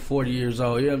culture ain't but 40 years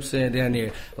old. You know what I'm saying? Down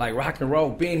there, like rock and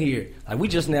roll been here. Like, we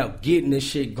just now getting this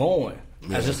shit going.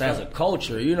 As a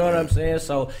culture. You know what I'm saying?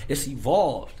 So it's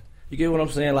evolved. You get what I'm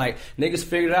saying? Like, niggas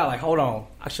figured out, like, hold on,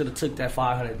 I should have took that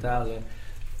 $500,000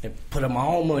 and put up my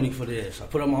own money for this. I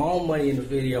put up my own money in the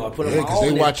video. I put up my own. Because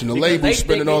they watching the label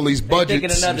spending all these budgets.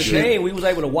 Thinking another thing. We was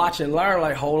able to watch and learn.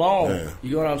 Like, hold on,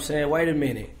 you know what I'm saying? Wait a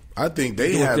minute. I think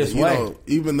they have, you know,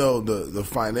 even though the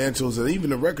financials and even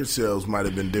the record sales might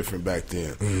have been different back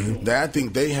then. I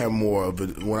think they have more of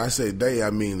it. When I say they,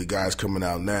 I mean the guys coming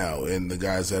out now and the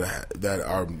guys that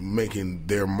are making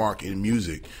their mark in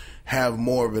music have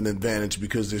more of an advantage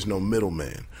because there's no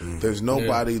middleman. There's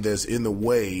nobody that's in the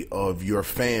way of your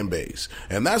fan base,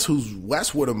 and that's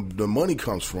where the money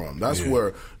comes from. That's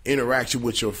where interaction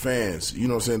with your fans. You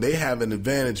know what I'm saying? They have an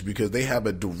advantage because they have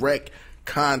a direct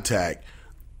contact.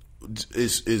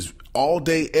 Is all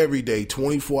day, every day,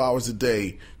 24 hours a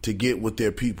day to get with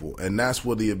their people, and that's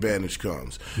where the advantage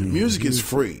comes. Music is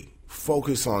free.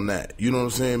 Focus on that. You know what I'm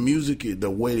saying? Music,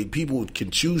 the way that people can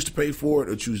choose to pay for it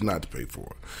or choose not to pay for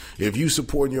it. If you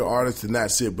support your artist, then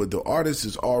that's it. But the artist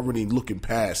is already looking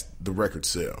past the record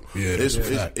sale. Yeah,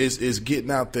 it's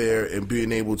getting out there and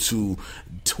being able to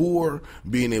tour,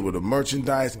 being able to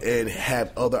merchandise, and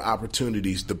have other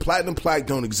opportunities. The platinum plaque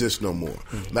don't exist no more.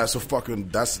 That's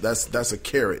a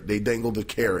carrot. They dangle the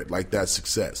carrot like that's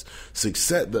success.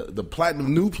 The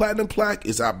new platinum plaque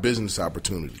is our business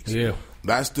opportunities. Yeah.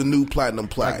 That's the new platinum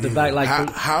plaque.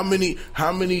 How many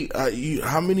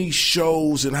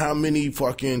shows and how many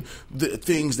fucking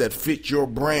things that fit your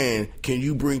brand can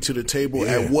you bring to the table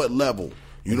at what level?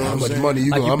 You know how what much saying? money you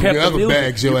gonna? How many other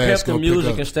bags your ass gonna pick up? You pimp the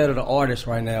music instead of the artist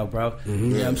right now, bro. You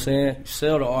know what I'm saying? You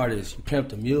sell the artist. You pimp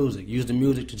the music. Use the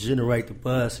music to generate the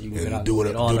buzz. So you can do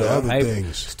the other things.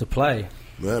 It's to play.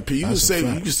 Man, you can say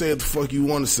what the fuck you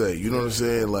want to say. You know what I'm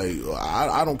saying? Like,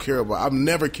 I don't care about. I've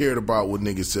never cared about what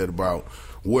niggas said about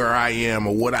where I am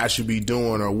or what I should be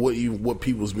doing or what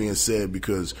people's being said,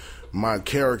 because my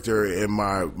character and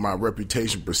my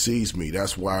reputation precedes me.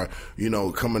 That's why, you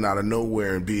know, coming out of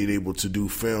nowhere and being able to do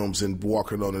films and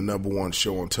walking on the #1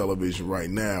 show on television right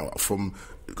now from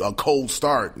a cold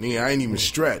start. I ain't even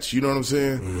stretched. You know what I'm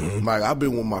saying? Like, I've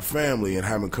been with my family and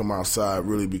haven't come outside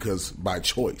really because by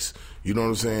choice. You know what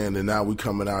I'm saying? And now we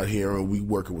coming out here and we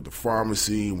working with the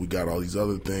pharmacy and we got all these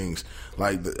other things.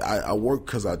 Like, I work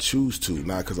because I choose to,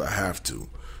 not because I have to.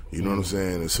 You know what I'm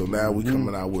saying? And so now we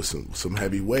coming out with some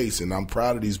heavy weights, and I'm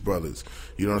proud of these brothers.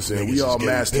 You know what I'm saying? We all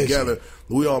mash together.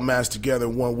 We all mash together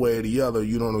one way or the other.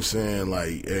 You know what I'm saying?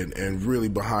 Like, and really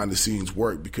behind the scenes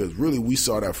work, because really we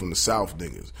saw that from the South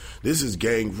niggas. This is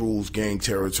gang rules, gang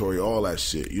territory, all that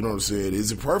shit. You know what I'm saying?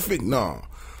 Is it perfect? No.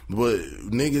 but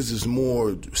niggas is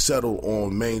more settled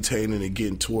on maintaining and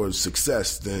getting towards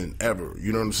success than ever.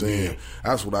 You know what I'm saying? Yeah.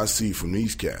 That's what I see from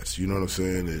these cats. You know what I'm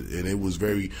saying? And it was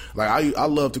very, like, I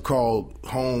love to call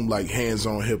home like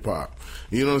hands-on hip-hop.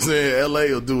 You know what I'm saying? LA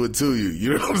will do it to you.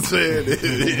 You know what I'm saying?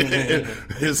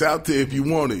 It's out there if you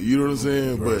want it. You know what I'm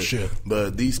saying?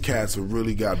 But these cats have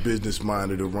really got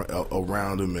business-minded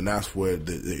around them, and that's where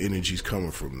the energy's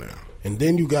coming from now. And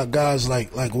then you got guys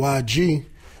like YG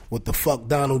with the fuck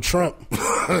Donald Trump.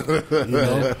 You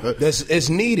know, it's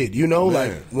needed. You know,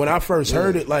 like when I first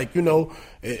heard it, like, you know,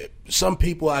 some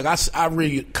people, like I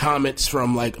read comments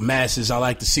from like masses. I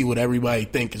like to see what everybody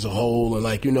think as a whole, and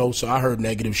like, you know, so I heard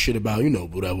negative shit about, you know,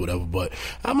 whatever. But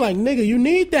I'm like, nigga, you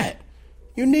need that.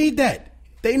 You need that.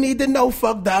 They need to know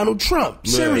fuck Donald Trump.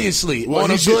 Man. Seriously. Well, on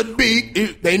a good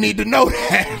beat, they need to know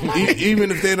that.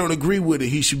 Even if they don't agree with it,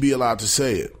 he should be allowed to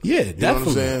say it. Yeah, you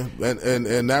definitely. Know what I'm saying?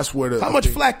 And that's where How much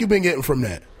flack you been getting from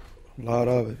that? A lot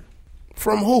of it.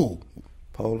 From who?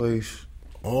 Police.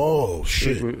 Oh,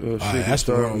 shit. That's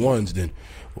the wrong ones then.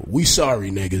 We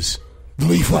sorry, niggas.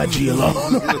 Leave YG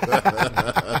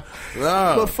alone.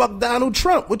 But fuck Donald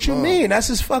Trump. What you mean? That's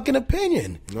his fucking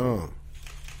opinion. No.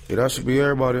 Yeah, that should be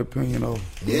everybody's opinion, though.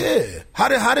 Yeah. How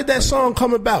did that song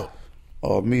come about?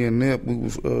 Me and Nip, we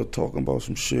was talking about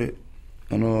some shit,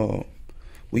 and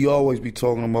we always be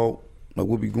talking about like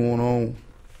what be going on.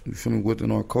 You feel me?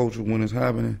 Within our culture when it's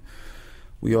happening,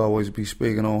 we always be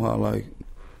speaking on how like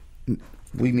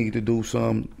we need to do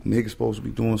something. Niggas supposed to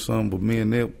be doing something, but me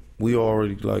and Nip, we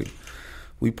already like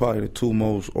we probably the two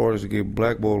most artists to get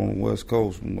blackballed on the West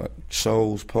Coast, from like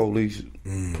shows, police,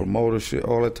 promoter shit,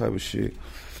 all that type of shit.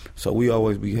 So we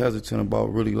always be hesitant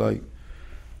about really like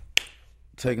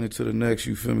taking it to the next,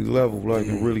 you feel me, level, like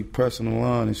and really pressing the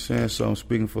line and saying something,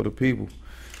 speaking for the people.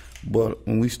 But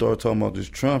when we started talking about this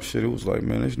Trump shit, it was like,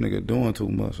 man, this nigga doing too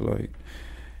much. Like,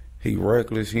 he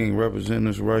reckless, he ain't representing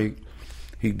us right,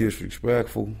 he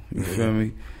disrespectful, you feel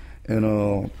me?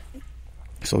 And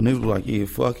so niggas was like, yeah,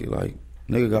 fuck it, like,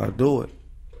 nigga gotta do it.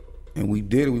 And we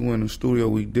did it, we went in the studio,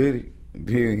 we did it.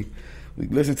 Then we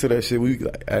listened to that shit, we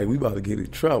like, hey, we about to get in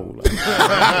trouble. Like,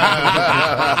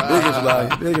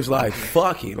 niggas like,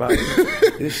 fuck it. Like,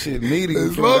 this shit needed.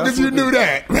 As long as you knew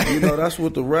that. You know, that's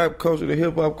what the rap culture, the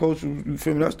hip hop culture, you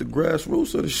feel me? That's the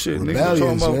grassroots of the shit. Niggas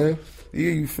talking about, man. Yeah,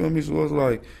 you feel me? So it's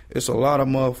like, it's a lot of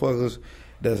motherfuckers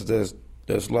that's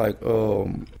like,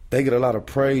 they get a lot of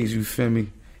praise, you feel me,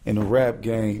 in the rap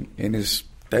game, and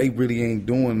they really ain't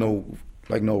doing no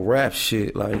rap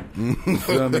shit, like, you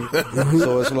feel me?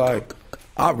 So it's like,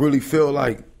 I really feel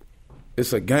like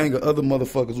it's a gang of other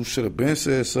motherfuckers who should have been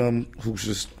said something, who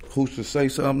should say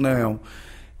something now,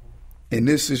 in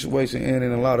this situation and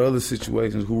in a lot of other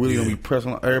situations, who really gonna be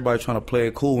pressing on everybody trying to play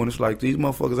it cool, and it's like, these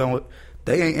motherfuckers,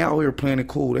 they ain't out here playing it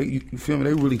cool. You feel me?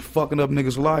 They really fucking up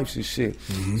niggas' lives and shit.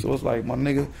 So it's like, my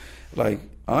nigga, like,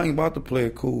 I ain't about to play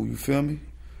it cool, you feel me?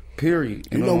 Period.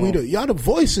 You know, y'all the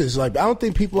voices. Like, I don't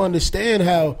think people understand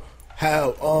how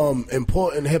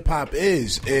important hip hop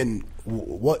is and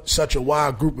what such a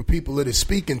wide group of people it is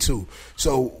speaking to.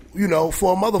 So, you know,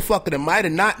 for a motherfucker that might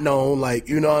have not known, like,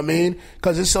 you know what I mean?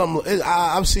 Because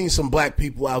I've seen some black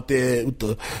people out there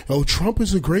with Trump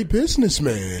is a great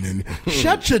businessman, and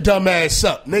shut your dumb ass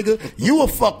up, nigga. You a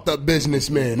fucked up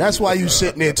businessman. That's why you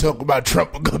sitting there talking about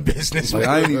Trump a good businessman. Like,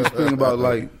 I ain't even speaking about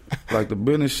like the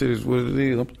business shit is what it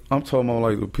is. I'm talking about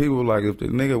like the people, like if the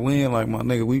nigga win, like my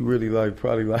nigga, we really like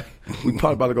probably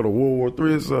about to go to World War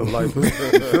III or something. Like, you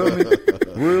feel me?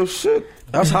 Real shit.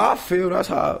 That's how I feel. That's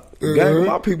how gang of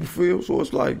my people feel. So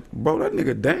it's like, bro, that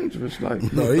nigga dangerous. Like,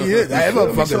 no, he is. That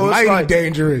motherfucker mighty like,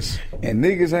 dangerous. And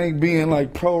niggas ain't being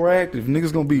like proactive.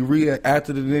 Niggas gonna be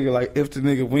after the nigga. Like, if the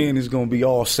nigga win, it's gonna be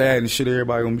all sad and shit.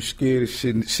 Everybody gonna be scared as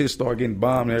shit. And shit start getting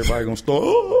bombed. And everybody gonna start.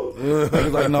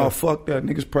 Niggas like, no, fuck that.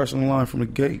 Niggas pressing the line from the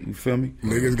gate. You feel me?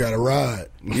 Niggas gotta ride.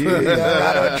 Yeah,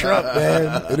 ride on Trump,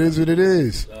 man. It is what it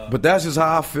is. But that's just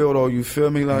how I feel, though. You feel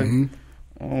me? Like.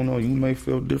 I don't know. You may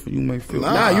feel different. You may feel.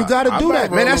 Nah, you got to do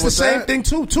that, man. That's the same thing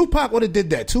too. Tupac would have did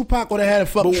that. Tupac would have had a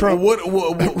fuck Trump.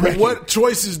 What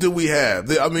choices do we have?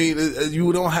 I mean,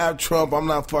 you don't have Trump. I'm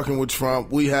not fucking with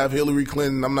Trump. We have Hillary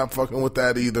Clinton. I'm not fucking with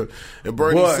that either. And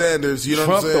Bernie Sanders. You know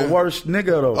Trump what I'm saying? The worst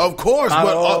nigga though. Of course,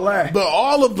 but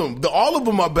all of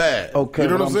them are bad. Okay, you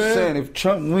know what I'm saying? If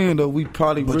Trump win though, we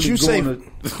probably really going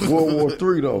to World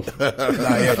War III though.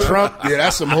 Trump. Yeah,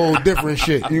 that's some whole different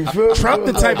shit. You feel Trump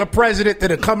the type of president that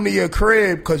to come to your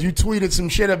crib because you tweeted some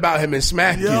shit about him and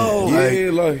smacked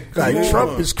you. Like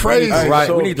Trump is crazy. Right,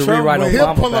 so we need to rewrite Obama.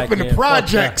 He'll pull up in the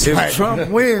projects. If Trump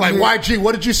wins, like YG,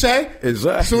 what did you say?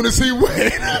 Exactly. As soon as he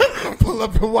win, pull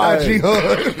up in YG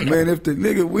hood. Man, if the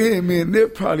nigga win, man, they're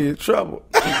probably in trouble.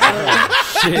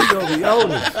 Shit, he gonna be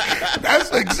on it.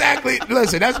 That's exactly.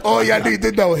 Listen, that's all y'all need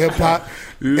to know, hip hop.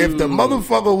 If the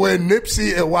motherfucker win,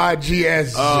 Nipsey and YG ass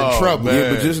in trouble. Man.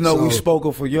 Yeah, but just know we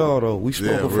spoke for y'all though. We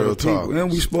spoke for the people, talk. and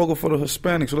we spoke for the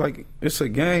Hispanics. Like it's a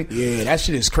game. Yeah, that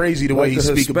shit is crazy the way he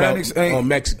speak about on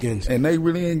Mexicans, and they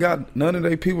really ain't got none of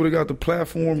they people that got the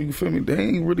platform. You feel me? They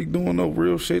ain't really doing no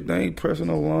real shit. They ain't pressing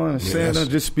no line and saying nothing,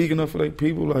 just speaking up for their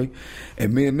people. Like,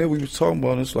 and me and then we was talking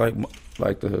about it, it's like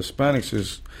the Hispanics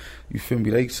is. You feel me?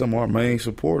 They some of our main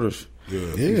supporters. Yeah.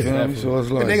 You feel me? So it's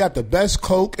like, and they got the best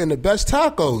Coke and the best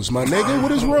tacos, my nigga.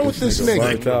 What is wrong with this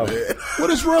nigga? What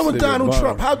is wrong with Donald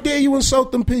Trump? How dare you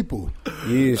insult them people?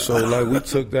 Yeah, so like we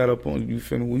took that up on, you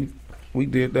feel me? We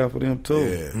did that for them too.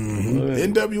 Yeah.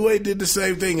 Mm-hmm. NWA did the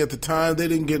same thing at the time. They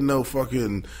didn't get no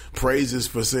fucking praises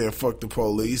for saying fuck the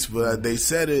police, but they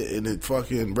said it and it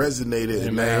fucking resonated.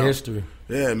 It made history.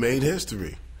 Yeah, it made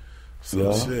history.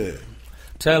 So shit.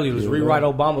 Tell you, let's rewrite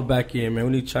Obama back in, man.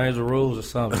 We need to change the rules or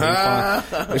something.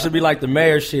 It should be like the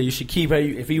mayor shit. You should keep,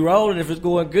 if he rolling, if it's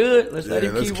going good, let's let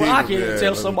him keep rocking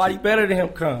until somebody better than him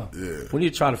come. Yeah. We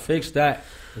need to try to fix that.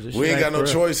 We ain't got no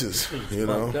choices, you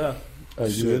know.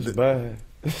 It's bad.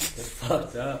 It's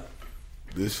fucked up.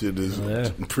 This shit is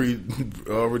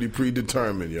already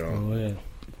predetermined, y'all. Oh,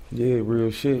 yeah, real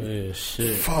shit. Yeah,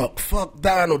 shit. Fuck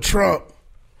Donald Trump.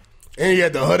 And he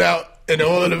had the hood out. In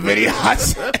all of the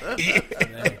videos,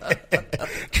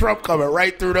 Trump coming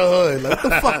right through the hood. Like,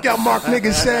 what the fuck y'all Mark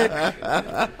niggas said?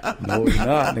 No, he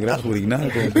not, nigga. That's what he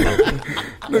not going to do.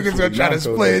 Niggas gonna try to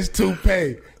split his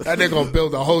toupee. That nigga gonna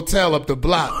build a hotel up the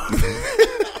block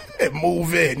and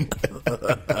move in.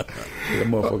 That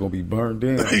motherfucker gonna be burned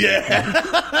in.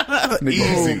 Yeah.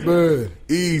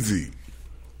 Easy.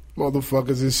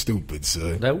 Motherfuckers is stupid,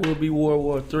 son. That will be World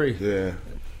War III. Yeah.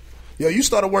 Yo, you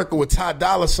started working with Ty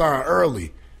Dolla $ign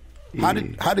early. Yeah.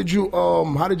 How did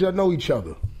y'all know each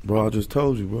other? Bro, I just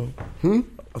told you, bro.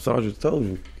 I just told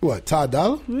you. What, Ty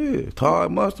Dolla? Yeah, Ty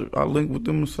Mustard. I linked with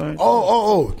them the same.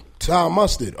 Oh, Ty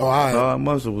Mustard. Oh, all right. Ty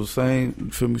Mustard was same. You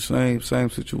feel me? Same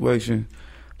situation.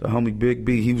 The homie Big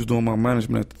B, he was doing my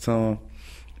management at the time,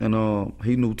 and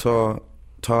he knew Ty.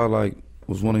 Ty like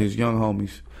was one of his young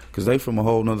homies, cause they from a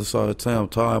whole nother side of town.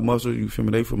 Ty Mustard, you feel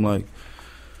me? They from like.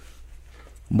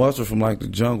 Mustard from like the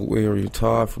jungle area,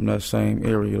 Todd from that same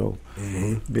area though.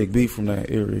 Mm-hmm. Big B from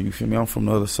that area, you feel me? I'm from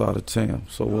the other side of town.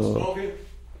 So smoking?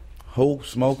 Who?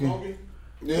 Smoking?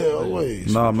 Yeah,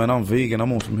 always. Nah, man, I'm vegan.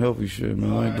 I'm on some healthy shit,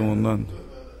 man. I ain't doing nothing.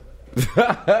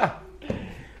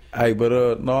 Hey,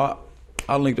 but no,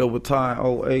 I linked up with Ty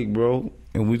in 08, bro,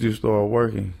 and we just started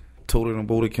working. Tooted and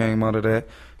Booted came out of that.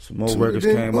 Some more records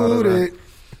came out of that.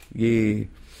 Yeah.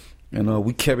 And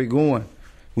we kept it going.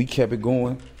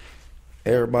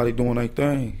 Everybody doing their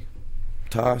thing.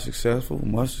 Ty successful,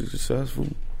 Mustard successful.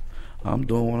 I'm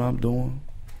doing what I'm doing.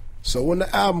 So when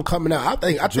the album coming out,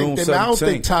 I don't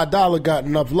think Ty Dolla got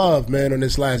enough love, man, on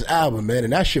this last album, man,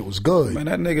 and that shit was good. Man,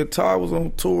 that nigga Ty was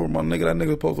on tour, my nigga. That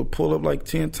nigga supposed to pull up like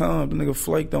 10 times. The nigga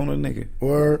flaked on the nigga.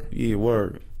 Word? Yeah,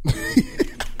 word.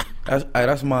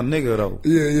 That's my nigga though.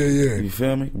 Yeah. You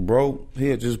feel me? Bro, he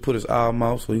had just put his album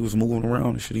out, so he was moving around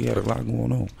and shit. He had a lot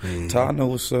going on. Mm-hmm. Ty know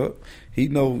what's up. He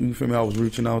know, you feel me, I was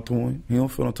reaching out to him. He don't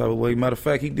feel no type of way. Matter of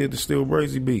fact, he did the Still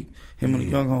Brazy beat. Him and the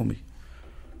young homie.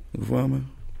 You feel me?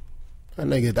 That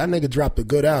nigga dropped a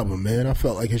good album, man. I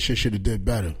felt like his shit should have did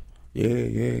better.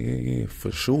 Yeah,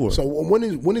 for sure. So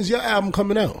when is your album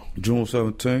coming out? June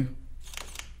 17th.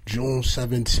 June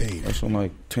 17th. That's on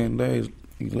like 10 days,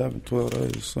 11, 12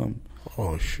 days or something.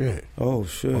 Oh, shit. Oh,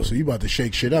 so you about to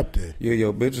shake shit up then? Yeah,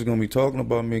 yo, bitch is going to be talking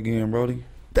about me again, Brody.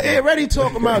 They already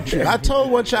talking about you. I told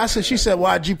one child, she said,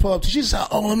 YG pull up. She said,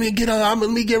 let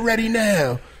me get ready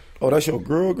now. Oh, that's your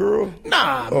girl?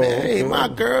 Nah, man, okay. Ain't my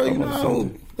girl. You know,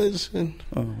 listen.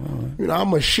 You know,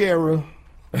 I'm a sharer.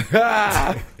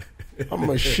 I'm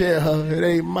a share her. It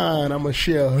ain't mine. I'm a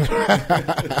share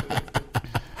her.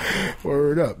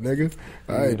 Word up, nigga.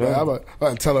 All right, man. I'm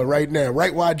going to tell her right now.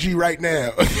 Write YG right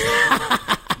now.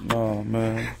 No,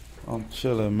 man. I'm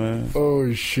chilling, man.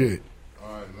 Oh, shit.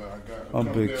 I'm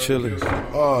big chilling.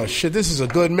 Oh, shit. This is a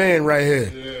good man right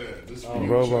here. Yeah. This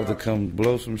bro about to come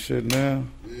blow some shit now.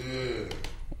 Yeah.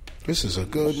 This is a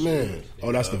good man.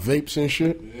 Oh, that's the vapes and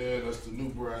shit? Yeah, that's the new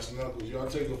brass knuckles. Y'all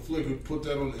take a flick and put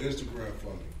that on the Instagram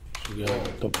for me. Yeah.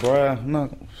 The brass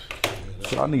knuckles.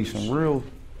 So I need some real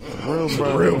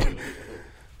brass.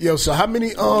 Yo, so how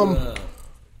many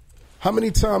How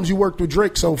many times you worked with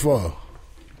Drake so far?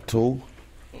 2.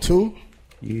 2?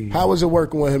 Yeah. How was it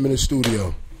working with him in the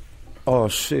studio? Oh,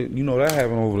 shit. You know, that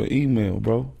happened over the email,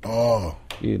 bro. Oh.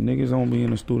 Yeah, niggas don't be in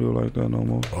the studio like that no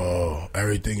more. Oh,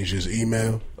 everything is just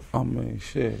email? I mean,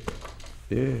 shit.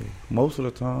 Yeah, most of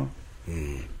the time.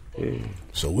 Yeah.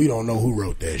 So we don't know who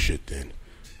wrote that shit then.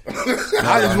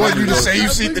 I just want you to say you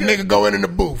see the nigga go in the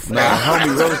booth. Nah,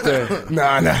 homie wrote that. Nah,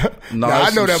 I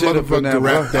know that motherfucker can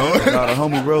rap, though. Nah, the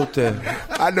homie wrote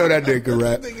that. I know that nigga can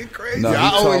rap. That nigga crazy. Nah,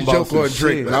 Yeah, I always joke on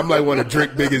Drake, shit. but I'm like one of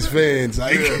Drake's biggest fans.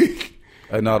 Like,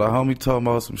 Hey, now the homie talking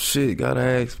about some shit. Gotta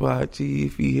ask YG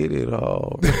if he hit it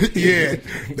all. yeah,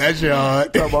 that's your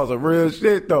heart. Talking about some real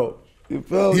shit, though. You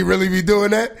feel me? He really be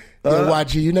doing that? Yo,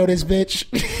 YG, you know this bitch?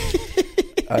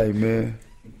 Hey, man.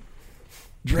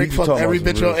 Drake fucked every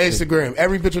bitch on Instagram,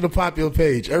 every bitch on the Popular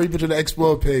page, every bitch on the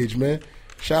Explore page, man.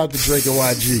 Shout out to Drake and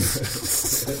YG.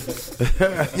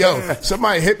 Yo,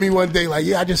 somebody hit me one day like,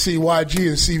 yeah, I just see YG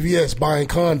and CVS buying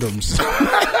condoms.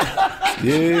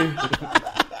 Yeah.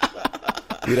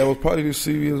 Yeah, that was probably the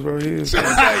CVS right here. Shit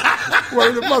was like,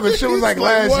 word of mother, shit was like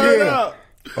last year.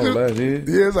 Oh, last year?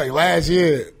 Yeah, it's like last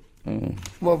year.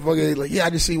 Motherfucker, like, yeah, I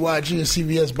just see YG and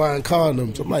CVS buying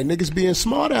condoms. I'm like, niggas being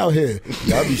smart out here.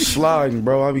 I be sliding,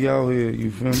 bro. I be out here,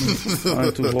 you feel me? I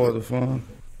ain't too hard to find.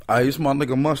 Hey, it's my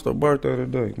nigga Mustard birthday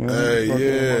today, man. Hey, My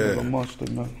yeah. nigga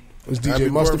Mustard, man. It's DJ Happy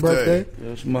Mustard birthday? Yeah,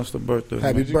 it's Mustard birthday.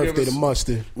 Happy man. birthday to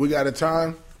Mustard. We got a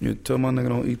time? You tell my nigga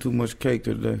don't eat too much cake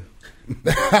today.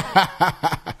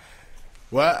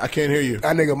 What? I can't hear you.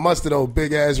 That nigga Mustard, old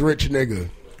big ass rich nigga.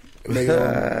 My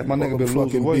nigga been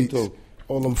losing weight, too.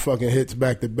 All them fucking hits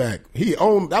back to back. He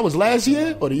owned, that was last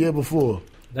year or the year before?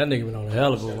 That nigga been on a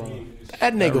hell of a run.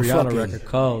 That nigga Rihanna fucking. record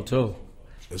cold too.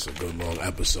 It's a good long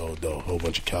episode though. Whole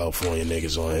bunch of California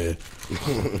niggas on here.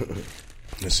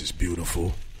 This is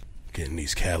beautiful. Getting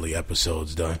these Cali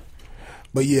episodes done.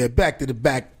 But yeah, back to the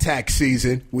back tax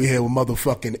season. We here with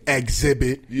motherfucking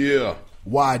Exhibit. Yeah.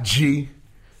 YG.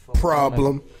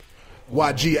 Problem.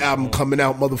 YG album coming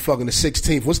out motherfucking the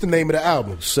 16th. What's the name of the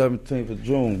album? 17th of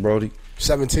June, Brody.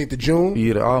 17th of June?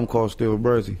 Yeah, the album called Still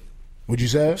Brazy. What'd you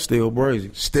say? Still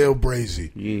Brazy. Still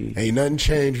Brazy. Yeah. Ain't nothing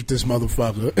changed with this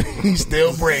motherfucker. He's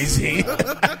still Brazy.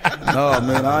 No,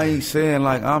 man, I ain't saying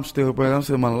like I'm still Brazy. I'm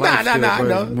saying my life still I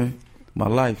know. Brazy, man. My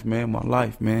life,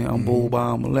 man. I'm bull by,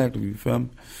 I'm electric, you feel me?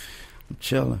 I'm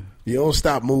chilling. You don't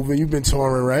stop moving. You've been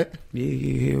touring, right?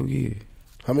 Yeah, hell yeah.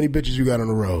 How many bitches you got on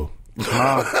the road?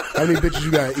 How many bitches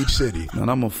you got in each city? Man,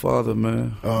 I'm a father,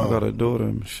 man. I got a daughter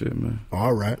and shit, man.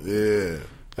 All right. Yeah.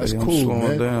 That's Hey, I'm cool, slowing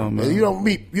man. down, man. And you don't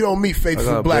meet I faithful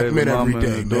got black baby men every mama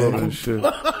day, and a daughter man. and shit.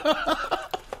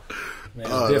 Man,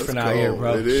 it's different out here,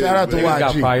 bro. It is, Shout out to man. YG.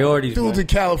 got priorities, Dudes man. in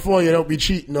California don't be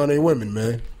cheating on their women,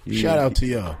 man. Yeah. Shout out to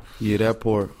y'all. Yeah, that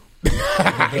part.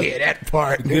 Yeah, that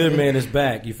part. Good man is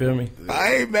back. You feel me?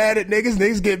 I ain't mad at niggas.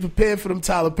 Niggas getting prepared for them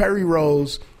Tyler Perry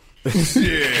roles. Yeah.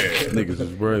 Niggas is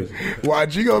brazy.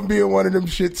 YG gonna be in one of them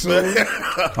shit soon.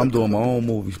 I'm doing my own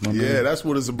movies, my man. Yeah, that's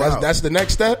what it's about. That's the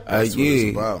next step. That's what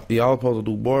it's about. Yeah, I was supposed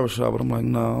to do barbershop, but I'm like,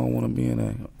 nah, I don't want to be in that.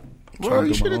 I'm Well, trying to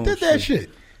you do my should have own did that shit.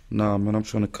 Nah, man, I'm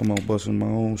trying to come out busting my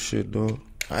own shit, dog.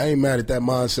 I ain't mad at that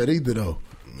mindset either, though.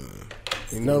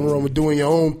 Ain't nothing wrong with doing your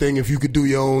own thing if you could do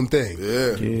your own thing.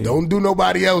 Yeah. Yeah. Don't do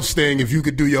nobody else's thing if you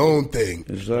could do your own thing.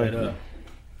 Exactly.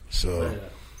 So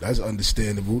that's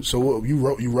understandable. So what, you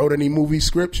wrote any movie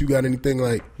scripts? You got anything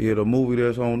like? Yeah, the movie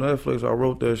that's on Netflix, I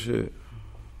wrote that shit.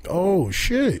 Oh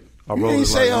shit! I You wrote ain't it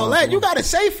say like all one that. for You one. gotta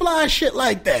say fly shit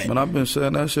like that. Man, I've been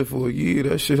saying that shit for a year.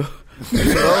 That shit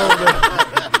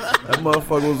that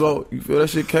motherfucker was on. You feel that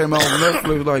shit came out on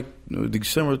Netflix like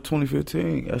December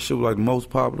 2015. That shit was like the most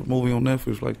popular movie on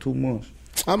Netflix for like 2 months.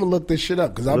 I'm gonna look this shit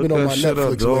up because I've Look been on that my shit up,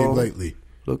 Netflix dog. wave lately.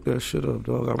 Look that shit up,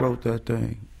 dog. I wrote that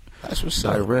thing. That's what's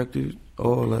up. Directed,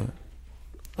 all that.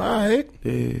 All right,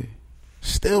 Yeah.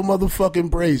 still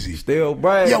motherfucking Brazy. Still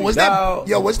Brazy.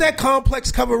 Yo, was that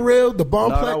Complex cover real? The Nah,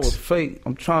 that Bomplex? was fake.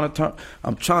 I'm trying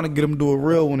to get him to do a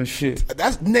real one and shit.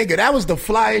 That's nigga. That was the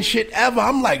flyest shit ever.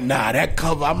 I'm like, nah, that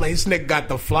cover. I'm like, this nigga got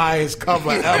the flyest cover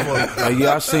ever.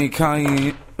 Yeah, I seen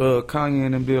Kanye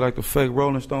and them did like the fake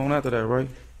Rolling Stone after that, right?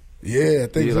 Yeah, I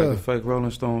think Yeah, so. like the fake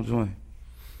Rolling Stone joint.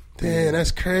 Damn,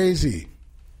 that's crazy.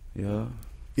 Yeah.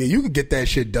 Yeah, you could get that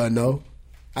shit done though.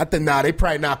 I think they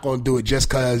probably not gonna do it just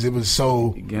cause it was so.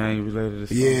 Gang related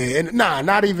to Yeah, and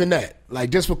not even that. Like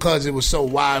just because it was so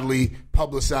widely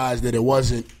publicized that it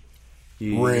wasn't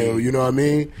real. You know what I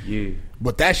mean? Yeah.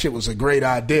 But that shit was a great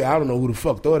idea. I don't know who the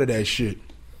fuck thought of that shit.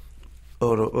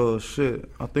 Oh, the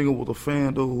shit. I think it was a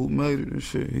fan though who made it and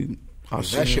shit. That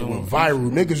shit went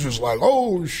viral. Niggas was like,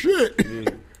 oh shit. Yeah.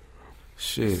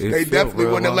 Shit. They definitely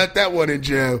wouldn't have let that one in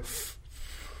jail.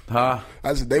 Huh?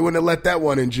 I said they wouldn't have let that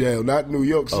one in jail, not New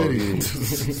York City.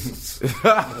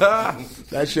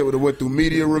 That shit would have went through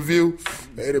media review.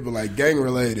 They'd have been like gang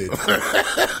related. X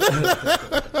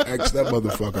that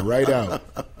motherfucker right out.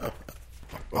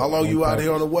 How long you out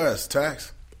here on the West,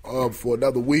 Tax? For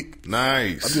another week.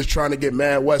 Nice. I'm just trying to get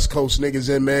mad West Coast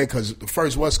niggas in, man, because the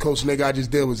first West Coast nigga I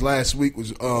just did was last week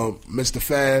was Mr.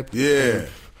 Fab. Yeah.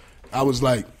 I was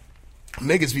like,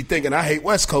 niggas be thinking I hate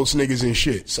West Coast niggas and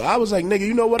shit. So I was like, nigga,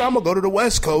 you know what? I'm going to go to the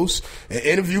West Coast and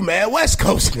interview mad West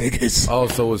Coast niggas. Oh,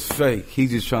 so it's fake. He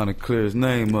just trying to clear his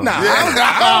name up. Nah,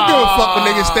 I don't give a fuck what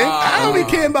niggas think. I don't be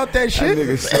caring about that shit.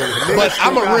 But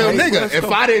I'm a real nigga.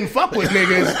 If I didn't fuck with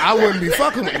niggas, I wouldn't be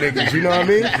fucking with niggas. You know what I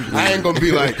mean? I ain't going to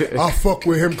be like, I'll fuck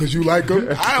with him because you like him.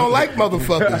 I don't like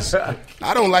motherfuckers.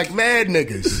 I don't like mad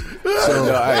niggas.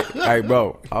 So, hey,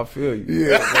 bro, I feel you.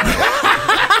 Yeah.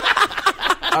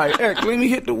 All right, Eric, let me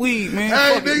hit the weed, man.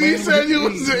 Hey, Fuck nigga, it, man. you said you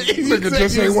was Nigga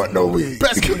just ain't want no weed.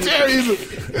 pescatarian.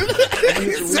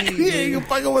 He said he ain't gonna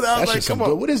fucking with. I was That like, shit come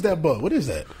on. What is that bud? What is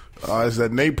that? It's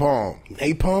that napalm.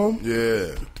 Napalm?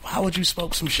 Yeah. Why would you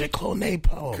smoke some shit called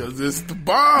napalm? Because it's the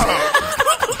bomb.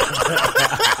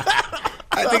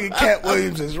 I think Cat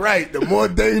Williams is right. The more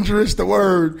dangerous the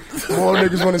word, the more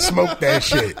niggas want to smoke that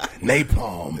shit.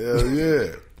 Napalm. Hell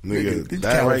yeah. Nigga, These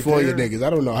that California right niggas, I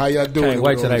don't know how y'all doing. Can't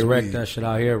wait till they wreck weed. that shit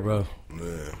out here, bro.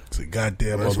 Yeah. It's a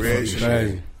goddamn Recreation. motherfucker.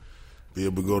 Crazy. Be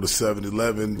able to go to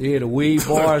 7-Eleven. Yeah, the weed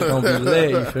bars gonna be lit.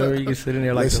 You feel me? You can sit in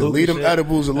there like Listen, the leave them shit.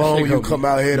 edibles alone when you come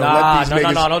out here. Don't Nah, let these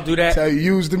niggas no, don't do that. tell you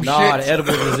use them Nah, shit. the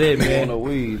edibles is it, On man. the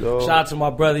weed, dog. Shout out to my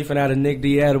brother. He finna have a Nick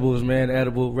D edibles, man. The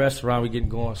edible restaurant we getting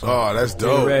going. So Oh, that's we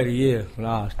dope. ready, yeah.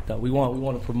 Nah, we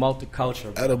want to promote the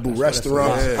culture. Bro. Edible That's what it's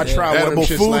restaurants. about. I tried one of them Edible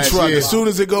shits food last truck. year. As soon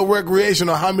as it go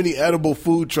recreational, how many edible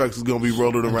food trucks is gonna be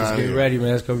rolling Just around get here? ready,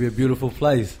 man. It's gonna be a beautiful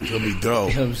place. It's gonna be You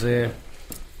dope. know what I'm saying?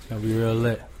 It's gonna be real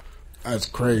lit. That's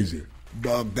crazy.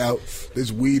 Bugged out.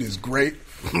 This weed is great.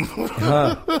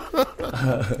 Man,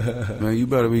 you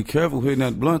better be careful hitting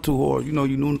that blunt too hard. You know,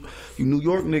 you New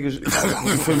York niggas,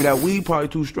 you feel me, that weed probably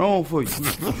too strong for you.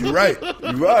 You're right.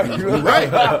 You're right. You're right.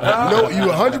 You know,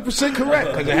 you 100%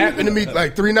 correct. Because it happened to me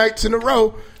like 3 nights in a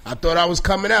row. I thought I was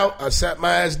coming out. I sat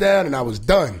my ass down and I was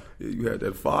done. Yeah, you had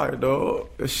that fire, dog.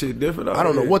 That shit different out I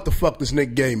don't know here. what the fuck this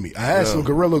nigga gave me. I had some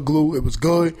Gorilla Glue. It was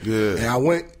good. Yeah. And I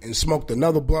went and smoked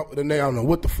another blunt with a nigga. I don't know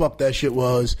what the fuck that shit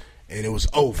was. And it was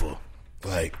over.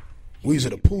 Like, we was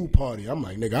at a pool party. I'm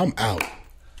like, nigga, I'm out.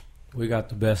 We got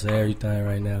the best of everything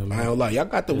right now, I man. ain't gonna lie. Y'all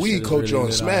got the This weed shit is coach really on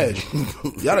lit smash.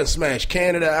 Y'all done smashed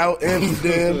Canada out,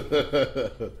 Amsterdam.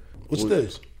 What's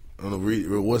this?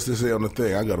 What's this say on the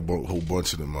thing? I got a whole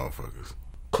bunch of them motherfuckers.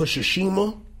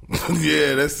 Kushishima?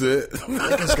 Yeah, that's it.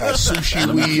 Niggas got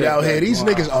sushi weed out here. These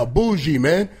niggas are bougie,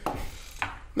 man.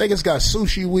 Niggas got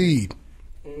sushi weed.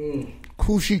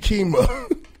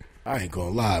 Kushikima. I ain't gonna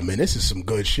lie, man. This is some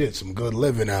good shit. Some good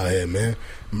living out here, man.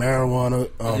 Marijuana,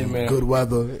 man. good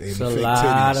weather, and It's fake a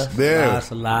lot of, titties. Yeah.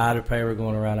 it's a lot of paper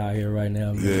going around out here right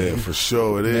now, man. Yeah, for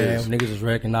sure it is. Man, niggas is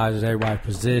recognizing everybody's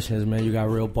positions, man. You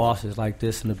got real bosses like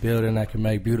this in the building that can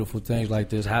make beautiful things like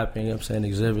this happen. You know what I'm saying?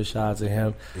 Exhibit shots of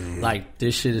him. Like,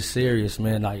 this shit is serious,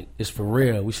 man. Like, it's for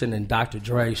real. We sitting in Dr.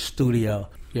 Dre's studio.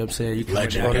 You know what I'm saying? You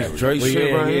Legendary. Legendary. Dre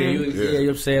shit right here? You know what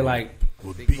I'm saying? Like,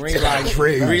 Beats green by light,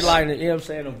 Dre's. green light, you know what I'm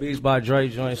saying? The Beats by Dre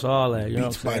joints, all that. You know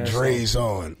Beats what I'm by saying? Dre's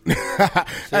on. That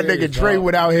nigga Serious, Dre dog.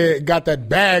 went out here and got that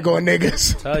bag on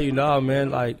niggas. Tell you, no, man,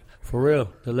 like, for real.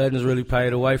 The legends really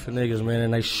paid the way for niggas, man,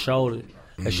 and they showed it.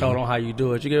 They showed on how you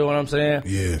do it. You get what I'm saying?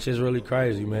 Yeah. Shit's really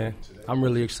crazy, man. I'm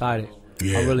really excited.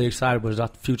 Yeah. I'm really excited, but it's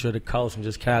about the future of the coast and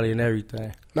just Cali and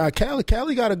everything. Nah,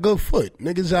 Cali got a good foot.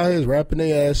 Niggas out here is rapping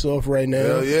their ass off right now.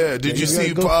 Hell yeah. Did you Niggas got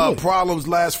see a good foot. Problem's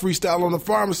last freestyle on the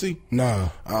Pharmacy? Nah.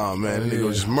 Oh, man, that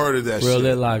nigga just murdered that Real shit.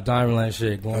 lit life, Diamond Lane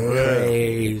shit going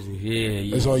crazy.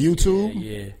 Yeah. It's on YouTube?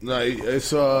 Yeah. No,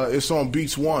 it's on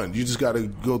Beats One. You just got to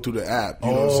go through the app.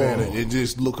 You know what I'm saying? And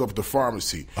just look up the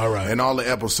Pharmacy. All right. And all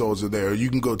the episodes are there. You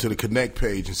can go to the Connect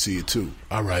page and see it too.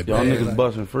 All right, Y'all man. niggas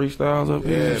busting freestyles up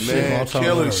here? Yeah, Shit, man, I'm talking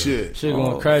killing about shit. Shit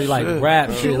going crazy, like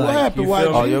rap shit. What Like, happened? you Why-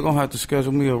 feel Oh, me? y'all gonna have to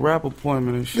schedule me a rap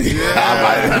appointment and shit.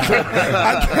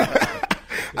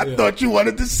 I thought you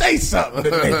wanted to say something to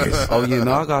niggas. Oh yeah,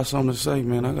 no, I got something to say,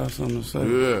 man. I got something to say.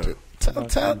 Yeah. Tell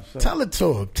it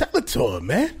to him. Tell it to him,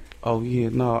 man. Oh yeah,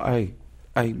 no,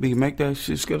 hey, B, make that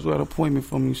shit, schedule that appointment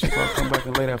for me. Shit, I'll come back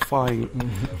and lay that fire.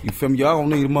 You feel me? Y'all don't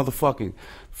need a motherfucking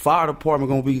fire department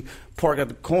gonna be parked at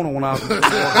the corner when I.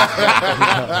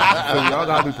 Y'all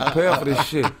gotta be prepared for this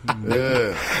shit.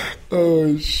 Yeah.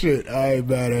 Oh, shit. I ain't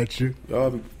mad at you.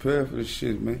 Y'all be prepared for this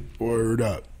shit, man. Word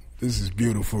up. This is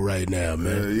beautiful right now,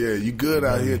 man. Yeah, you good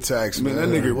out here, Tax, man. That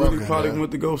nigga really probably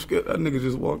went to go skip. That nigga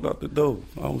just walked out the door.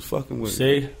 I was fucking with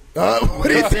him. See? What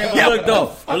do you think? Look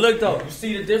though. You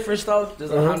see the difference though?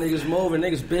 Just how niggas moving.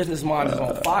 Niggas' business mind is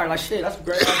on fire. Like shit, that's a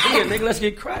great idea, nigga. Let's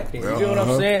get cracking. You know what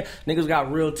I'm saying? Niggas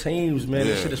got real teams, man.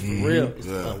 This shit is for real.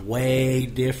 It's way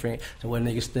different than what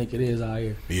niggas think it is out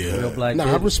here. Yeah. Real black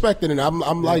I'm respecting it.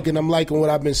 I'm liking what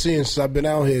I've been seeing since I've been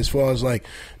out here. As far as like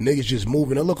niggas just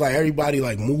moving, it look like everybody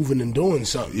like moving and doing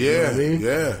something. Yeah, you know what I mean?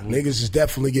 Yeah. Niggas is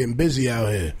definitely getting busy out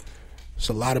here. It's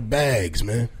a lot of bags,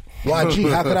 man. YG,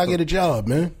 how could I get a job,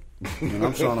 man? Man,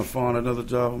 I'm trying to find another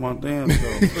job for my damn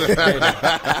self.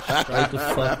 Straight the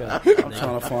fuck up. I'm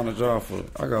trying to find a job for.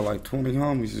 I got like 20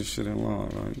 homies and shit in line,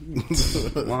 like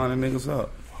lining niggas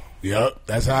up. Yep,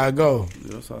 that's how I go.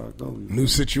 Yeah, that's how I go. New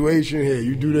situation here.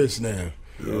 You do this now.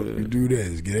 Yeah. You do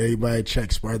this. Get everybody a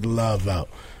check. Spread the love out.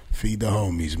 Feed the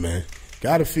homies, man.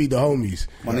 Gotta feed the homies.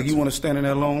 My nigga, you want to stand in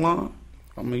that long line?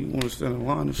 I mean, you want to stand in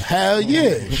line and shit? Hell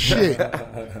yeah, shit.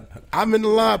 I'm in the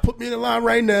line. Put me in the line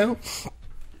right now.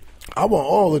 I want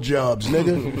all the jobs,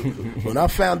 nigga. When I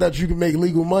found out you can make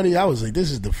legal money, I was like, this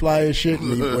is the flyest shit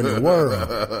in the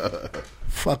world.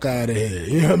 Fuck out of here.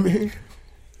 You know what I mean?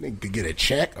 Nigga could get a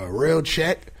check, a real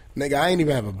check. Nigga, I ain't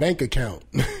even have a bank account.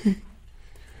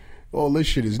 All this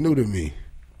shit is new to me.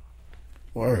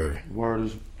 Word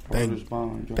is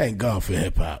bond. Thank God for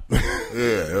hip hop.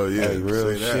 Yeah, hell yeah. Hey,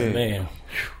 real shit. Man.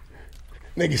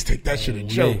 Niggas take that shit a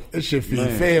joke. This shit feed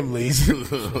families.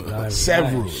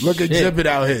 Several. Look at Exhibit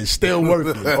out here. Still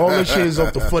working. All this shit is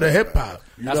off the foot of hip hop.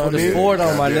 That's what it's for,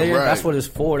 though, my nigga. Right. That's what it's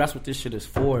for. That's what this shit is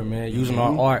for, man. Using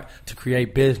our art to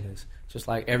create business. Just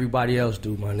like everybody else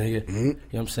do, my nigga. You know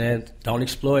what I'm saying? Don't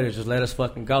exploit it. Just let us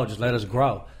fucking go. Just let us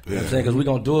grow. You know what I'm saying? Because we're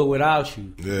going to do it without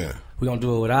you. Yeah. We're going to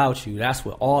do it without you. That's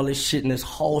what all this shit in this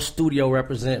whole studio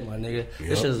represent, my nigga. Yep.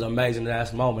 This shit is an amazing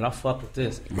ass moment. I fuck with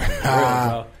this. For real,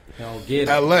 bro. You don't get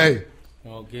it. LA. You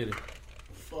don't get it.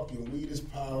 Fucking weed is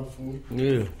powerful.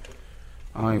 Yeah.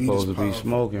 I ain't supposed to be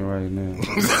smoking right now.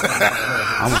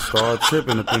 I'm going to start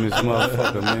tripping up in this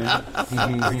motherfucker, man.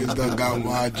 Niggas done got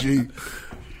YG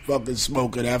fucking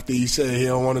smoking after he said he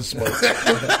don't want to smoke.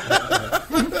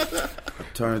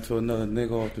 Turn into another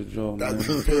nigga off the jaw, man.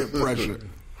 That's peer pressure.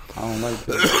 I don't like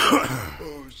that.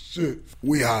 Oh, shit.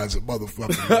 We high as a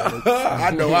motherfucker.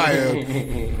 I know I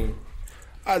am.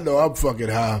 I know I'm fucking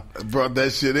high. I brought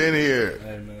that shit in here.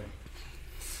 Hey, man.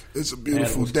 It's a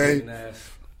beautiful day.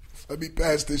 Let me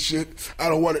pass this shit. I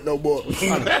don't want it no more.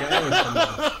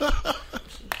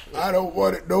 I don't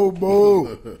want it no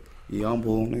more. Yeah, I'm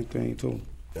bull on anything, too.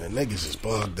 Man, niggas is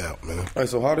bugged out, man. Hey,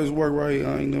 so how this work right here?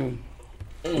 I ain't know.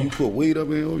 You put weed up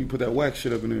in there or you put that wax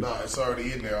shit up in there? No, it's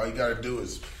already in there. All you gotta do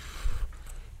is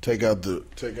take out the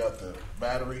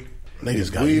battery.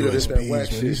 Niggas got USBs, man.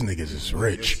 These niggas is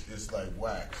rich. It's like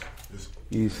wax.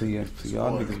 You see,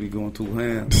 y'all niggas be going too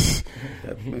ham.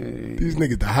 These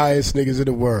niggas the highest niggas in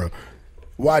the world.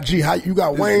 YG, how you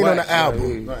got Wayne on the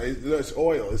album? No, it's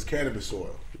oil. It's cannabis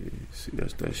oil. Yeah, see,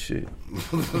 that's that shit.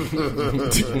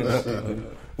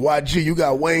 YG, you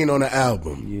got Wayne on the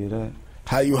album. Yeah, that.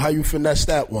 How you finesse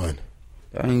that one?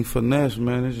 I ain't finesse,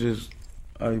 man. It's just,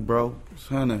 hey, bro, it's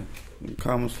honey.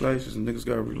 Conversations and niggas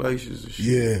got relations and shit.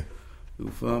 Yeah. You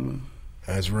feel me?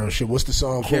 That's real shit. What's the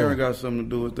song called? Karen got something to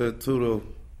do with that, too,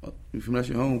 though. You feel me? That's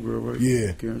your homegirl, right?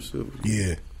 Yeah. Karen Silver.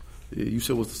 Yeah. Yeah, you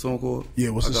said what's the song called? Yeah,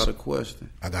 what's I got a question.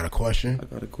 I got a question? I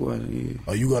got a question,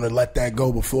 yeah. Are you going to let that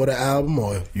go before the album,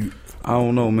 or you? I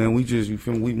don't know, man. We just, you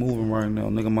feel me? We moving right now.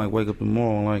 Nigga might wake up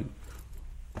tomorrow and, like,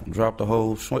 drop the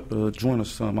whole joint or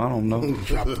something. I don't know.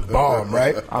 Drop the bomb,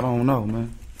 right? I don't know,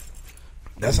 man.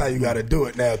 That's how you got to do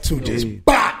it now, too. Just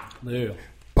bop! Yeah.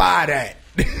 Buy that.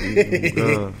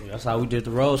 Yeah, that's how we did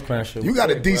the Rosecrans shit. You got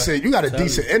a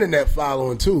decent internet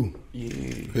following, too. Yeah.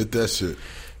 Hit that shit.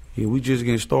 Yeah, we just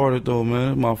getting started, though,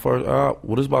 man. My first album.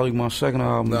 Well, this about to be my second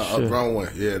album. No, Up Runway.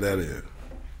 Yeah, that is.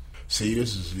 See,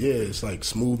 this is, it's like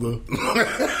smoother.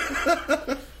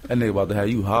 That nigga about to have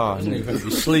you high. This nigga finna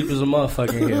be sleep as a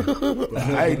motherfucker here.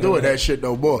 I ain't doing that shit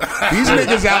no more. These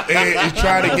niggas out there is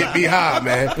trying to get me high,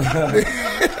 man.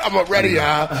 I'm already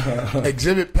high.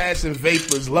 Exhibit passing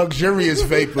vapors, luxurious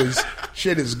vapors.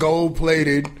 Shit is gold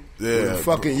plated. Yeah. With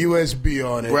fucking USB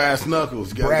on it. Brass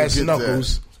knuckles. Brass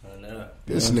knuckles.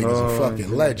 This nigga's a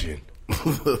fucking legend.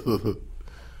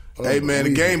 Hey, man,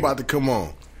 the game about to come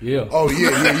on. Yeah. Oh, yeah.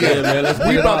 Man,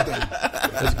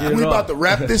 We about to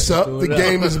wrap this up. The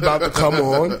game is about to come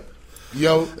on.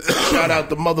 Yo, shout out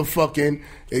to motherfucking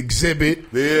Exhibit.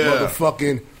 Yeah.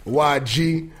 Motherfucking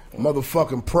YG.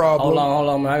 Motherfucking Problem. Hold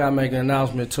on, man. I gotta make an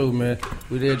announcement too, man.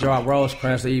 We did drop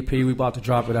Rosecrans, the EP. We about to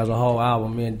drop it as a whole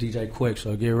album, me and DJ Quick,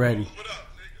 so get ready.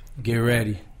 Get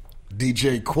ready.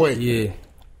 DJ Quick. Yeah.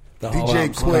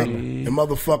 DJ Quick and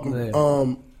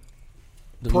motherfucking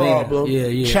Problem. Yeah.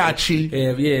 Chachi.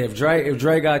 If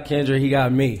Dre got Kendrick, he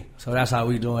got me. So that's how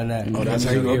we doing that. Oh, that's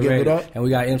how you gonna give it up? And we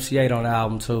got MC8 on the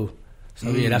album too. So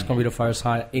yeah, that's gonna be the first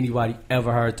time anybody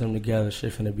ever heard them together.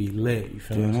 Shit finna be lit. You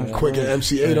feel me? Quick and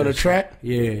MC8 on the track?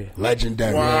 Yeah.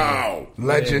 Legendary. Wow.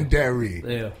 Legendary.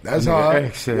 Yeah. That's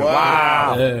hard.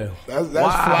 Wow. Yeah. That's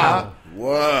fly.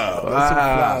 Wow. That's some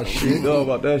fly shit. You know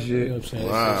about that shit. You know what I'm saying?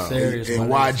 Wow. Serious,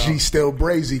 And YG Still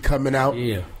Brazy coming out.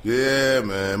 Yeah. Yeah,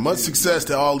 man. Much success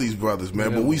to all these brothers,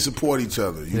 man. But we support each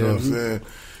other. You know what I'm saying?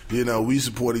 You know, we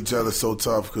support each other so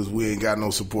tough because we ain't got no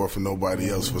support for nobody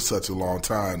else for such a long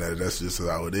time that that's just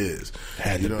how it is.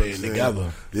 Had you to know be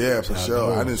together. Yeah, for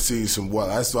sure. I didn't see some.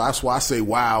 That's why I say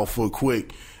wow for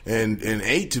Quick and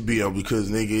 8 to be on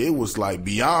because nigga, it was like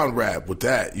beyond rap with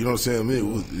that. You know what I'm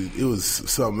saying? It was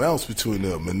something else between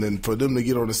them, and then for them to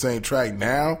get on the same track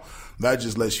now. That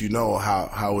just lets you know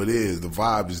how it is. The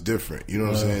vibe is different. You know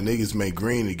what I'm saying? Niggas make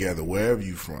green together wherever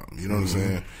you from. You know what I'm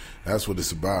saying? That's what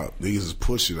it's about. Niggas is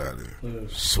pushing out there.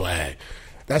 Swag.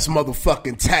 That's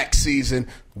motherfucking tax season.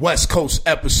 West Coast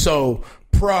episode.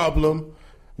 Problem.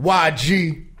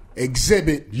 YG.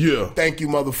 Exhibit. Yeah. Thank you,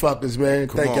 motherfuckers, man.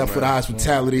 Thank y'all for the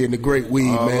hospitality and the great weed,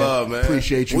 man. Love, man.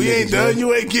 Appreciate you. We niggas, ain't done. Man.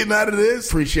 You ain't getting out of this.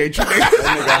 Appreciate you, niggas.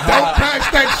 Don't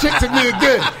pass that shit to me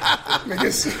again.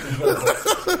 Niggas.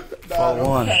 Part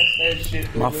one.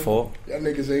 Shit, My fault. Y'all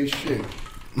niggas ain't shit.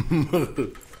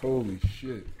 Holy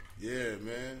shit. Yeah,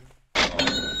 man.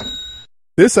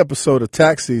 This episode of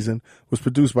Tax Season was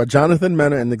produced by Jonathan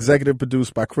Mena and executive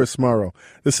produced by Chris Morrow.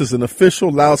 This is an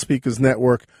official Loudspeakers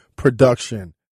Network production.